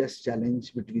the biggest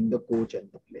challenge between the coach and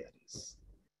the players.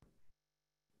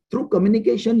 Through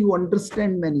communication, you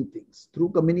understand many things.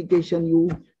 Through communication, you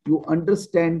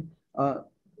understand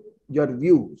your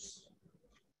views.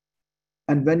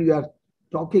 And when you are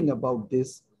talking about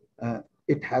this,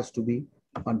 it has to be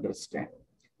understood.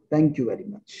 Thank you very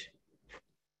much.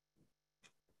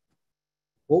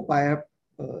 Hope I have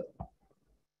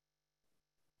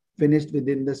finished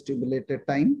within the stipulated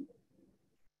time.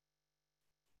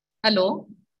 Hello.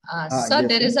 Sir, yes,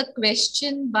 there is a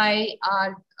question by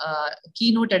our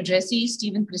keynote addressee,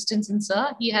 Stephen Christensen,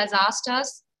 sir. He has asked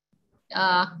us,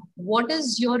 what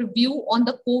is your view on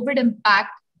the COVID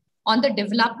impact on the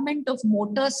development of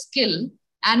motor skill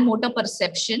and motor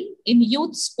perception in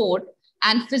youth sport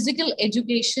and physical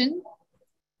education,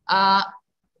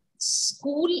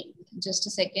 school, just a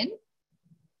second,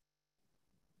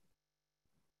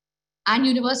 and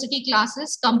university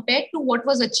classes compared to what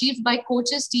was achieved by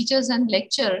coaches, teachers, and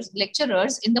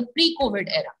lecturers in the pre-COVID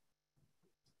era?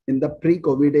 In the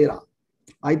pre-COVID era,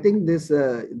 I think this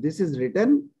is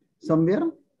written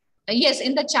somewhere. Yes,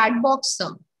 in the chat box,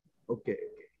 sir. Okay.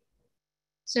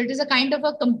 So it is a kind of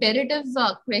a comparative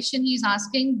question. He's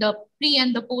asking the pre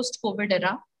and the post-COVID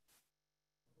era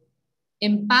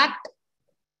impact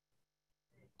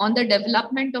on the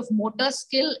development of motor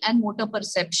skill and motor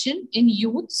perception in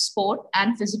youth, sport,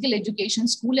 and physical education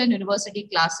school and university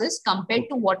classes compared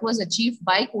to what was achieved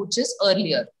by coaches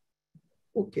earlier.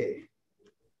 Okay.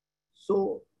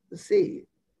 So, say,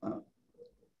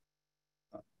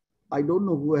 I don't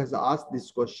know who has asked this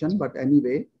question, but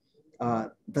anyway,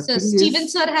 the So thing Stephen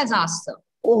is, sir has asked, sir.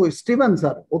 Oh, Stephen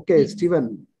sir. Okay, Yes.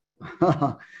 Stephen.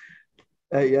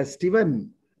 Yes,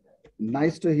 Stephen.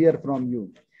 Nice to hear from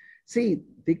you. See,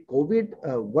 the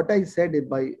COVID, what I said in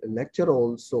my lecture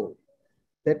also,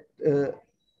 that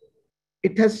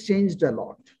it has changed a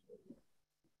lot.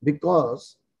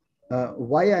 Because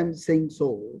why I'm saying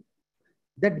so,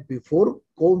 that before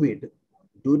COVID,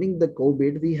 during the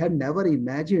COVID, we had never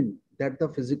imagined that the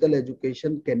physical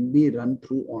education can be run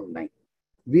through online.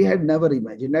 We had never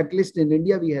imagined, at least in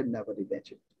India, we had never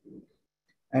imagined.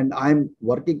 And I'm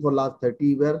working for last 30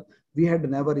 years, we had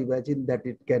never imagined that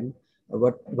it can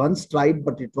But once tried,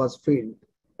 but it was failed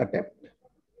attempt.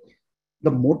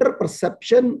 The motor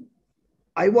perception,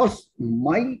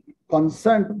 my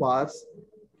concern was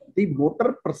the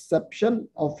motor perception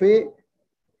of a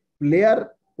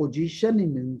player position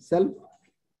in himself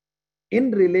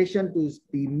in relation to his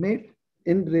teammate,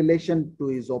 in relation to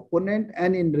his opponent,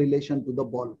 and in relation to the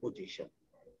ball position.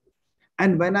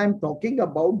 And when I'm talking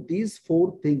about these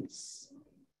four things,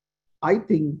 I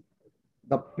think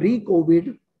the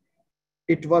pre-COVID,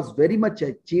 it was very much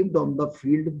achieved on the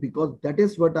field, because that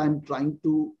is what I'm trying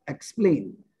to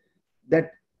explain,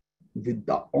 that with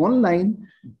the online,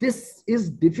 this is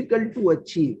difficult to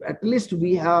achieve. At least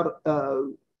we are,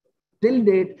 till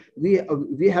date,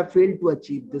 we have failed to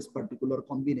achieve this particular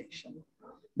combination.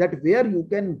 That where you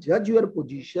can judge your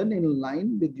position in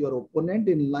line with your opponent,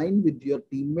 in line with your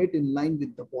teammate, in line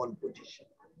with the ball position.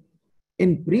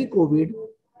 In pre-COVID,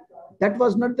 that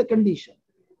was not the condition.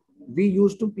 We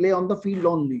used to play on the field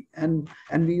only, and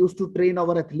we used to train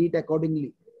our athlete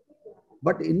accordingly.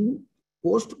 But in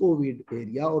post-COVID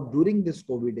area, or during this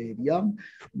COVID area,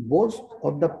 most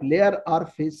of the players are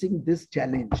facing this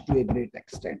challenge to a great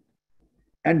extent.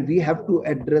 And we have to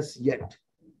address yet.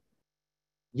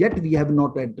 Yet we have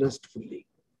not addressed fully.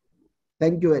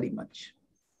 Thank you very much.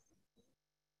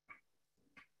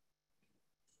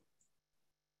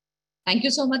 Thank you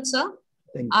so much, sir.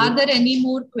 Thank you. Are there any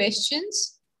more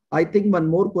questions? I think one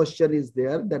more question is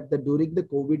there, that during the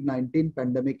COVID-19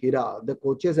 pandemic era, the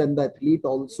coaches and the athlete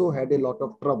also had a lot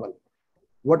of trouble.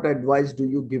 What advice do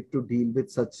you give to deal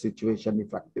with such situation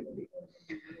effectively?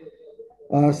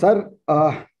 Sir,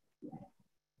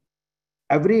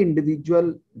 every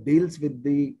individual deals with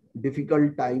the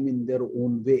difficult time in their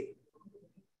own way.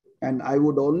 And I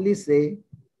would only say,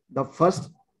 the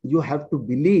first, you have to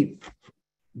believe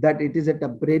that it is a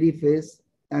temporary phase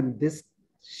and this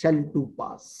shall too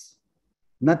pass.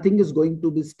 Nothing is going to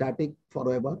be static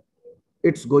forever.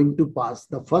 It's going to pass.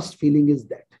 The first feeling is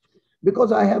that.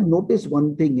 Because I have noticed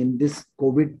one thing in this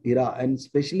COVID era, and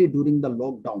especially during the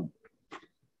lockdown,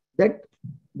 that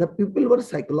the people were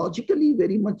psychologically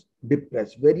very much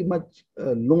depressed, very much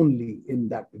lonely in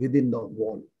that, within the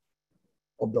wall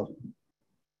of the home.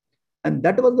 And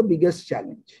that was the biggest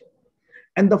challenge.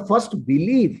 And the first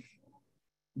belief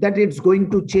that it's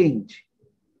going to change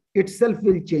itself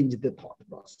will change the thought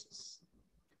process.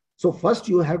 So first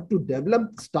you have to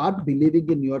start believing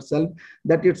in yourself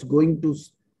that it's going to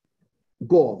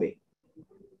go away.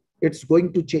 It's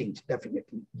going to change,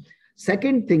 definitely.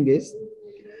 Second thing is,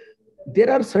 there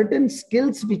are certain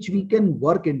skills which we can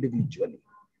work individually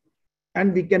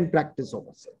and we can practice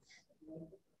ourselves.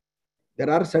 There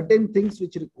are certain things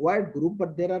which require group,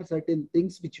 but there are certain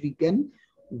things which we can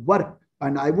work.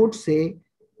 And I would say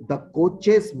the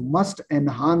coaches must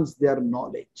enhance their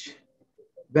knowledge.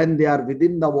 When they are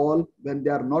within the wall, when they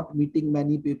are not meeting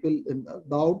many people in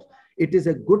the out, it is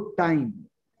a good time.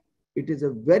 It is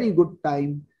a very good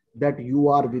time that you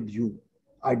are with you.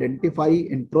 Identify,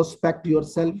 introspect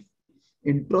yourself,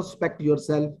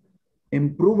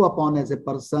 improve upon as a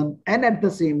person, and at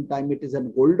the same time, it is a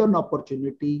golden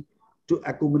opportunity to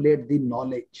accumulate the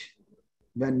knowledge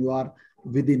when you are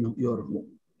within your home.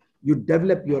 You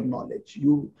develop your knowledge.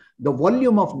 The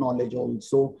volume of knowledge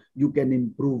also you can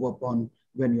improve upon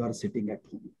when you are sitting at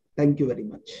home. Thank you very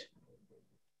much.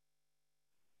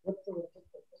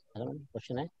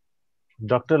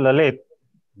 Dr. Lalit,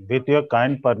 with your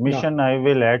kind permission, I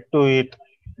will add to it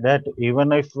that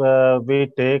even if we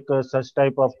take such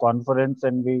type of conference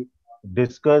and we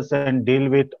discuss and deal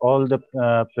with all the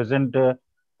present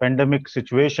pandemic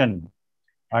situation,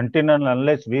 until and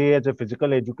unless we as a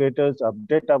physical educators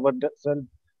update ourselves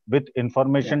with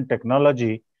information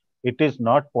technology, it is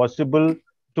not possible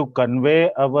to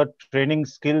convey our training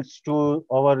skills to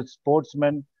our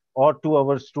sportsmen or to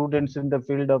our students in the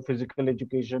field of physical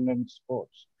education and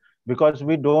sports. Because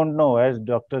we don't know, as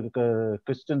Dr.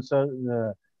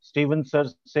 Stephen sir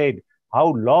said, how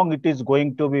long it is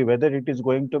going to be, whether it is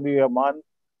going to be a month,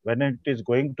 when it is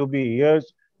going to be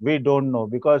years, we don't know,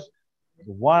 because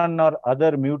one or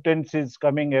other mutants is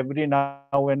coming every now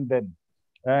and then.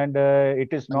 And it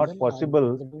is not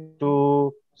possible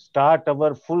to start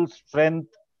our full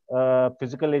strength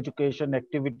physical education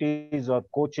activities or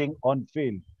coaching on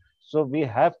field. So we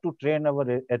have to train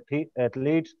our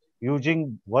athletes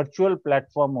using virtual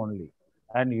platform only.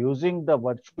 And using the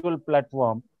virtual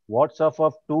platform, what sort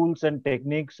of tools and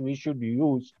techniques we should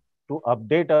use to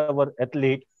update our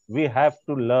athlete, we have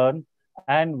to learn.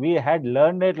 And we had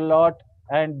learned a lot,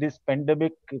 and this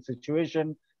pandemic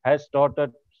situation has taught us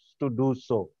to do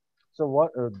so. So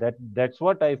that's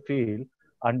what I feel.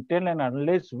 Until and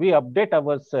unless we update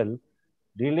ourselves,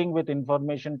 dealing with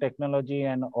information technology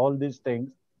and all these things,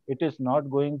 it is not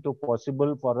going to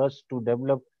possible for us to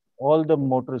develop all the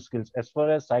motor skills. As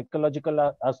far as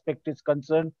psychological aspect is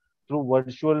concerned, through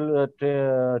virtual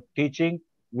teaching,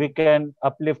 we can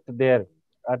uplift there.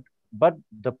 But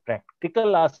the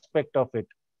practical aspect of it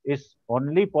is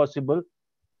only possible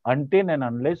until and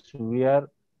unless we are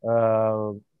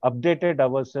updated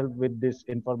ourselves with this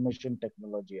information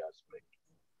technology aspect.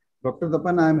 Dr.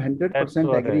 Tapan, I'm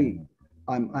 100% agree.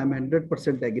 I'm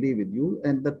 100% agree with you.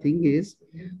 And the thing is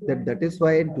that is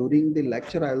why during the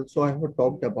lecture I also have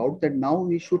talked about that now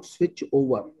we should switch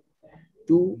over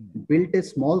to build a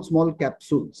small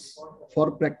capsules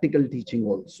for practical teaching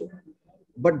also.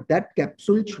 But that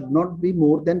capsule should not be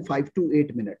more than 5 to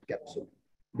 8 minute capsule.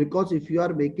 Because if you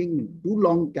are making too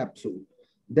long capsule,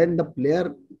 then the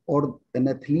player or an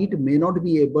athlete may not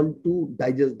be able to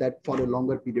digest that for a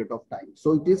longer period of time.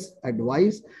 So it is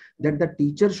advised that the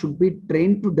teacher should be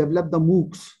trained to develop the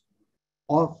MOOCs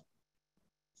of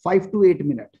 5 to 8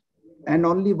 minutes and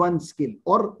only one skill,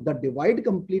 or the divide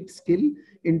complete skill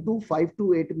into 5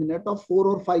 to 8 minutes of 4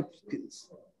 or 5 skills.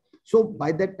 So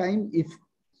by that time, if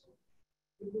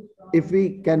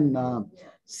we can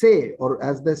say, or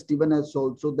as the Stephen has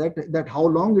also that how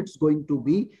long it's going to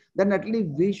be, then at least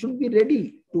we should be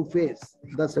ready to face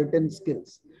the certain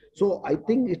skills. So I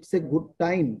think it's a good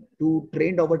time to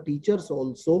train our teachers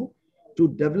also to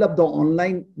develop the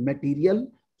online material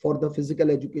for the physical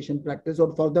education practice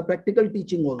or for the practical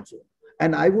teaching also.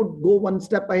 And I would go one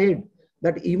step ahead,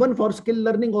 that even for skill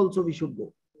learning also we should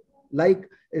go. Like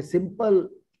a simple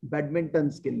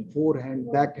badminton skill,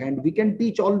 forehand, backhand, we can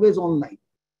teach always online.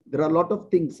 There are a lot of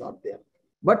things out there.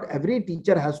 But every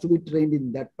teacher has to be trained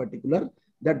in that particular,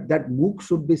 that MOOC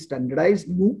should be standardized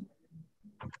MOOC,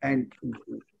 and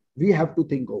we have to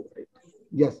think over it.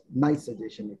 Yes, nice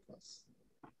suggestion it was.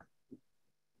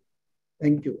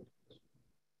 Thank you.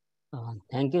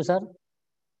 Thank you, sir.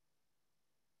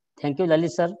 Thank you, Lalit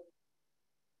sir.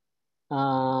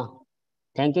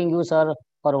 Thanking you, sir,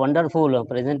 for wonderful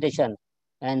presentation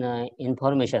and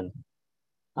information.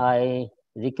 I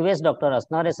request Dr.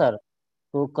 Asnare sir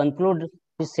to conclude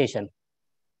this session.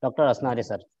 Dr. Asnare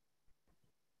sir.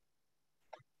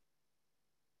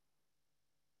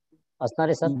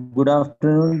 Asnare sir. Good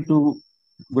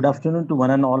afternoon to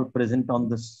one and all present on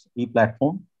this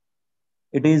e-platform.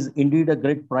 It is indeed a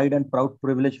great pride and proud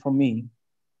privilege for me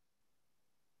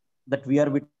that we are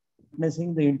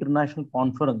witnessing the international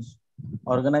conference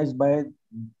organized by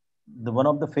one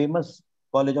of the famous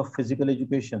College of Physical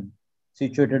Education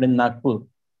situated in Nagpur,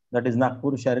 that is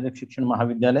Nagpur Shri Shikshan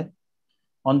Mahavidyalaya,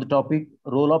 on the topic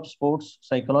role of sports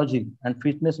psychology and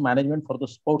fitness management for the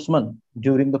sportsman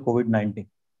during the COVID-19.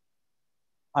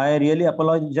 I really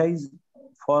apologize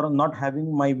for not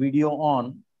having my video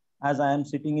on, as I am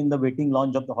sitting in the waiting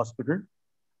lounge of the hospital.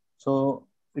 So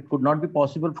it could not be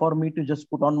possible for me to just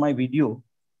put on my video,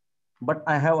 but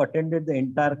I have attended the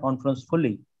entire conference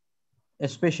fully,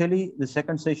 especially the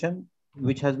second session,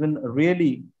 which has been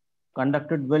really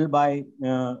conducted well by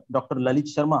Dr. Lalit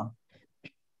Sharma.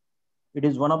 It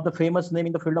is one of the famous name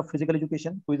in the field of physical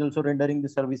education, who is also rendering the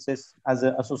services as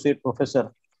an associate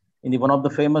professor in one of the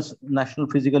famous National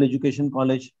Physical Education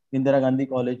College, Indira Gandhi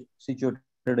College, situated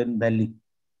in Delhi.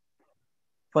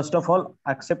 First of all,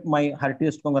 accept my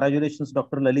heartiest congratulations,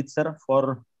 Dr. Lalit sir,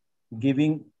 for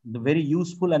giving the very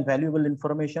useful and valuable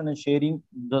information and sharing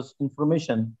this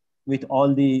information with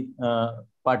all the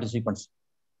participants.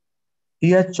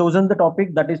 He has chosen the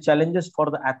topic that is challenges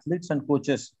for the athletes and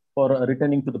coaches for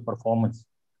returning to the performance.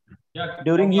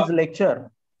 During his lecture,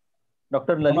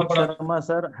 Dr. Lalit Sharma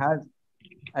sir has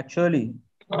actually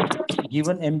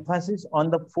given emphasis on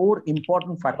the 4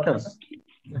 important factors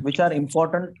which are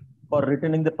important for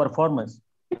returning the performance.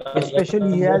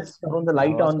 Especially, he has thrown the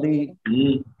light on the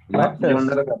factors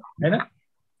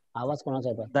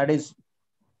that is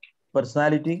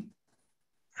personality,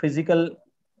 physical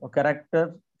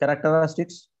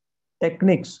characteristics,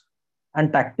 techniques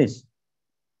and tactics.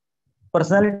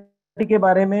 Personality के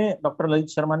बारे में doctor Lalit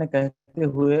Sharma ने कहते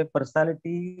हुए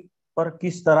personality पर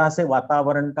किस तरह से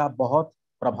वातावरण का बहुत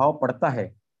प्रभाव पड़ता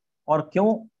है और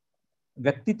क्यों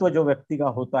व्यक्तित्व जो व्यक्ति का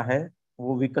होता है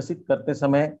वो विकसित करते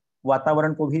समय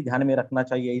वातावरण को भी ध्यान में रखना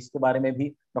चाहिए, इसके बारे में भी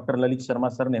डॉक्टर ललित शर्मा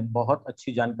सर ने बहुत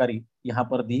अच्छी जानकारी यहाँ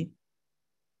पर दी।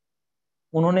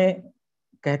 उन्होंने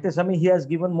कहते समय he has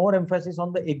given more emphasis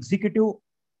on the executive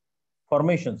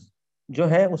formations जो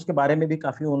है उसके बारे में भी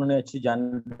काफी उन्होंने अच्छी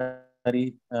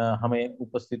जानकारी हमें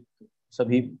उपस्थित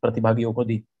सभी प्रतिभागियों को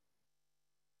दी।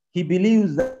 He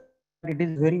believes that it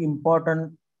is very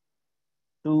important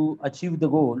to achieve the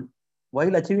goal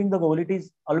while achieving the goal, it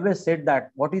is always said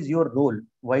that what is your role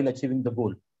while achieving the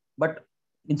goal. But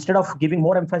instead of giving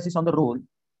more emphasis on the role,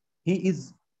 he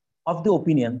is of the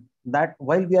opinion that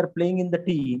while we are playing in the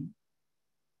team,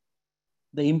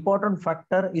 the important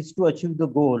factor is to achieve the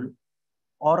goal.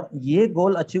 और ये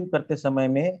goal achieve करते समय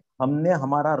में हमने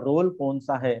हमारा role कौन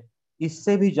सा है,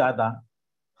 इससे भी ज्यादा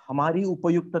हमारी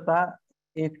उपयुक्तता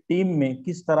एक टीम में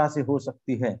किस तरह से हो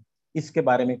सकती है, इसके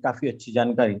बारे में काफी अच्छी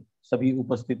जानकारी सभी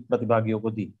उपस्थित प्रतिभागियों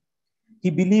को दी. He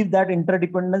believed that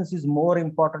interdependence is more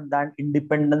important than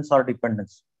independence or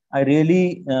dependence. I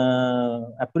really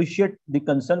appreciate the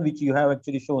concern which you have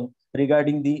actually shown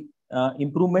regarding the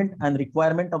improvement and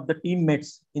requirement of the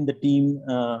teammates in the team.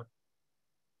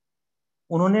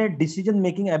 उन्होंने decision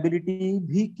making ability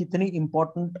भी कितनी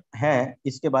important है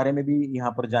इसके बारे में भी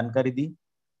यहाँ पर जानकारी दी.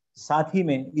 साथ ही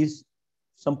में इस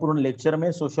संपूर्ण लेक्चर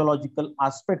में सोशियोलॉजिकल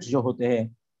एस्पेक्ट्स जो होते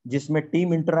हैं, जिसमें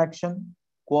team interaction,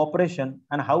 cooperation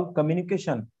and how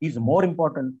communication is more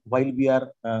important while we are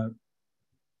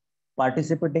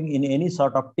participating in any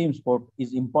sort of team sport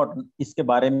is important, इसके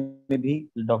बारे में भी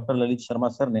डॉक्टर ललित शर्मा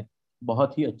सर ने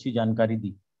बहुत ही अच्छी जानकारी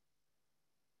दी.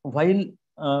 While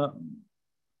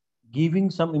giving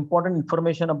some important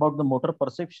information about the motor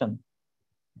perception,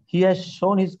 he has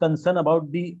shown his concern about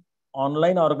the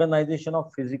online organization of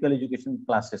physical education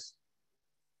classes.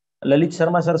 Lalit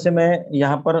Sharma sir से मैं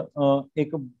यहाँ पर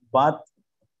एक बात,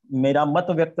 मेरा मत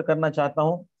व्यक्त करना चाहता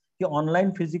हूँ कि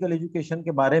ऑनलाइन फिजिकल एजुकेशन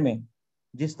के बारे में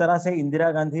जिस तरह से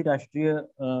इंदिरा गांधी राष्ट्रीय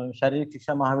शारीरिक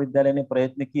शिक्षा महाविद्यालय ने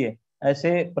प्रयत्न किए,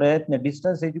 ऐसे प्रयत्न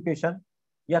डिस्टेंस एजुकेशन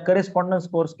या करेस्पॉन्डेंस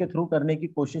कोर्स के थ्रू करने की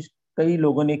कोशिश कई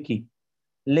लोगों ने की.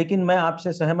 लेकिन मैं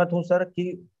आपसे सहमत हूं सर कि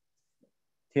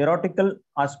थियोरेटिकल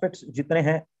एस्पेक्ट्स जितने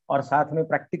हैं और साथ में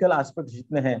प्रैक्टिकल एस्पेक्ट्स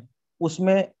जितने हैं,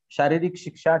 उसमें शारीरिक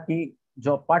शिक्षा की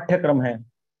जो पाठ्यक्रम है,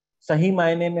 सही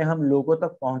मायने में हम लोगों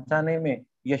तक पहुंचाने में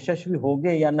यशस्वी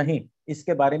होंगे या नहीं,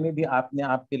 इसके बारे में भी आपने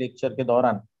आपके लेक्चर के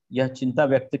दौरान यह चिंता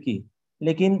व्यक्त की.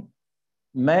 लेकिन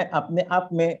मैं अपने आप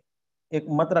में एक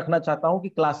मत रखना चाहता हूं कि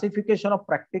classification of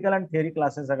practical and theory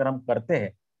classes अगर हम करते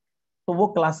हैं, तो वो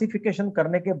क्लासिफिकेशन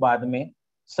करने के बाद में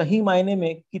सही मायने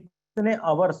में कितने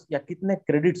आवर्स या कितने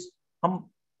क्रेडिट्स हम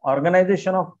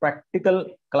ऑर्गेनाइजेशन ऑफ प्रैक्टिकल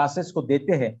क्लासेस को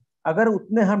देते हैं, अगर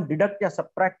उतने हम डिडक्ट या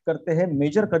सब्ट्रैक्ट करते हैं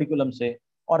मेजर करिकुलम से,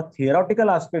 और थियोरेटिकल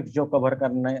एस्पेक्ट जो कवर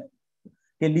करने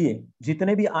के लिए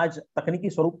जितने भी आज तकनीकी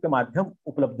स्वरूप के माध्यम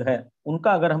उपलब्ध है,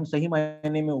 उनका अगर हम सही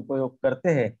मायने में उपयोग करते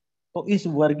हैं, तो इस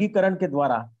वर्गीकरण के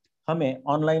द्वारा हमें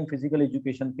ऑनलाइन फिजिकल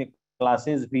एजुकेशन के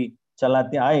क्लासेस भी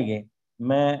चलाते आएंगे.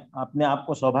 मैं अपने आप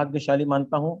को सौभाग्यशाली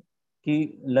मानता हूं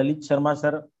कि ललित शर्मा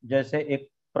सर जैसे एक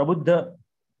प्रबुद्ध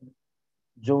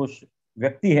जो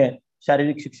व्यक्ति है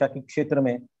शारीरिक शिक्षा के क्षेत्र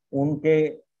में, उनके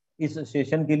इस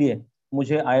सेशन के लिए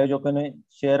मुझे आयोजकों ने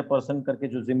चेयरपर्सन करके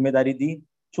जो जिम्मेदारी दी,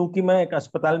 चूंकि मैं एक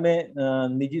अस्पताल में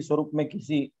निजी स्वरूप में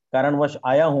किसी कारणवश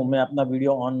आया हूं, मैं अपना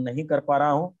वीडियो ऑन नहीं कर पा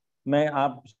रहा हूं. मैं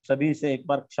आप सभी से एक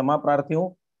बार क्षमा प्रार्थी हूं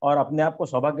और अपने आप को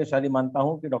सौभाग्यशाली मानता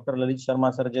हूं कि डॉक्टर ललित शर्मा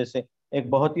सर जैसे एक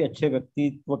बहुत ही अच्छे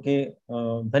व्यक्तित्व के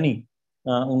धनी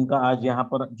उनका आज यहाँ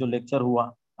पर जो लेक्चर हुआ,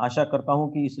 आशा करता हूं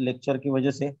कि इस लेक्चर की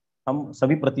वजह से हम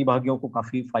सभी प्रतिभागियों को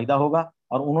काफी फायदा होगा.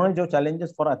 और उन्होंने जो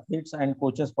challenges for athletes and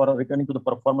coaches for returning to the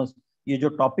performance, ये जो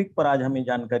टॉपिक पर आज हमें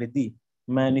जानकारी दी,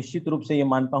 मैं निश्चित रूप से ये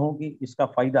मानता हूं कि इसका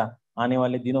फायदा आने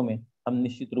वाले दिनों में हम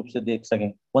निश्चित रूप से देख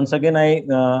सकें. Once again I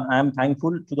am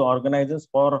thankful to the organisers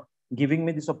for giving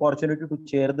me this opportunity to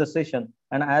chair the session,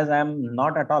 and as I am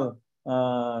not at all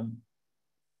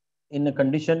in a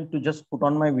condition to just put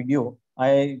on my video,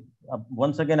 I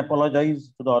once again apologize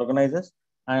to the organizers,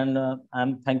 and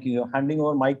I'm thanking you. Handing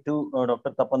over mic to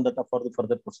Dr. Tapan Datta for the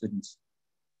further proceedings.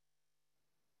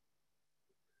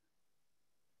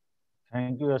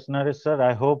 Thank you, Asnaris sir.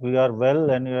 I hope you are well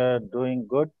and you are doing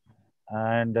good.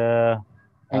 And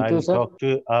I'll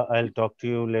talk to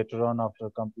you later on after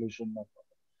completion of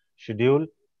schedule.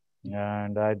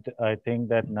 And I think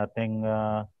that nothing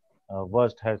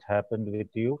worst has happened with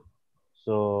you.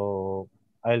 So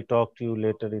I'll talk to you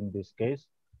later in this case.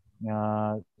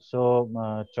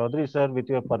 Chaudhary sir, with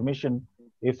your permission,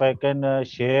 if I can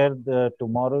share the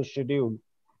tomorrow's schedule,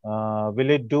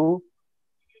 will it do?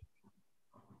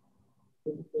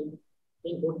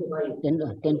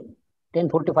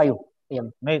 10:45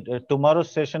 a.m.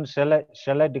 Tomorrow's session,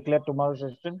 shall I declare tomorrow's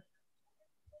session?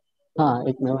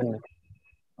 एक minute.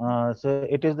 So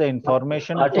it is the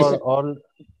information for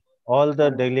all the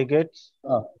delegates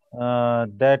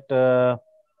that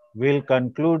we'll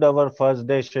conclude our first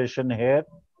day session here.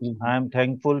 I am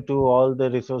thankful to all the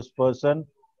resource person,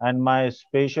 and my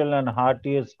special and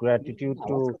heartiest gratitude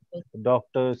to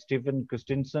Dr. Stephen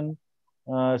Christensen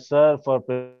sir for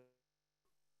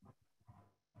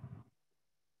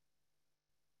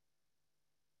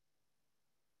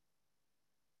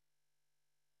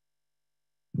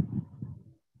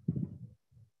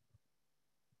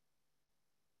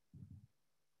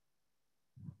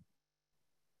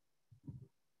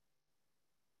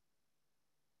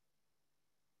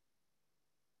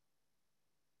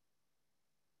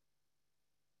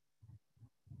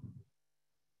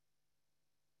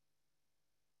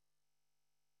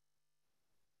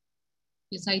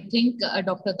Yes, I think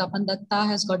Dr. Tapan Datta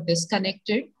has got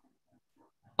disconnected.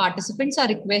 Participants are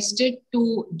requested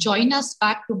to join us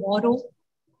back tomorrow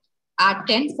at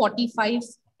 10:45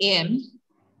 a.m.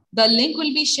 The link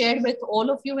will be shared with all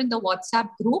of you in the WhatsApp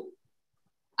group.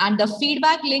 And the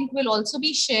feedback link will also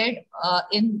be shared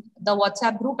in the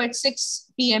WhatsApp group at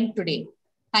 6 p.m. today.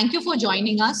 Thank you for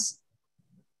joining us.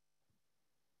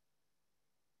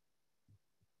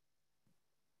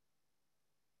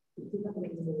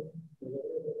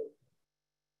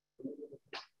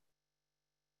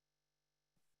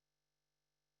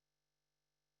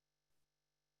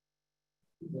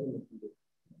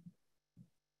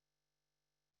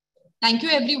 Thank you,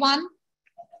 everyone.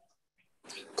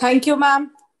 Thank you,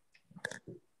 ma'am.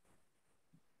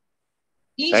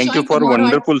 Thank you for a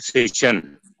wonderful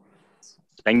session.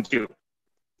 Thank you.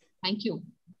 Thank you.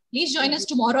 Please join us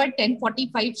tomorrow at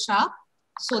 10:45 sharp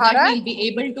so that we'll be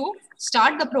able to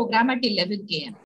start the program at 11 a.m.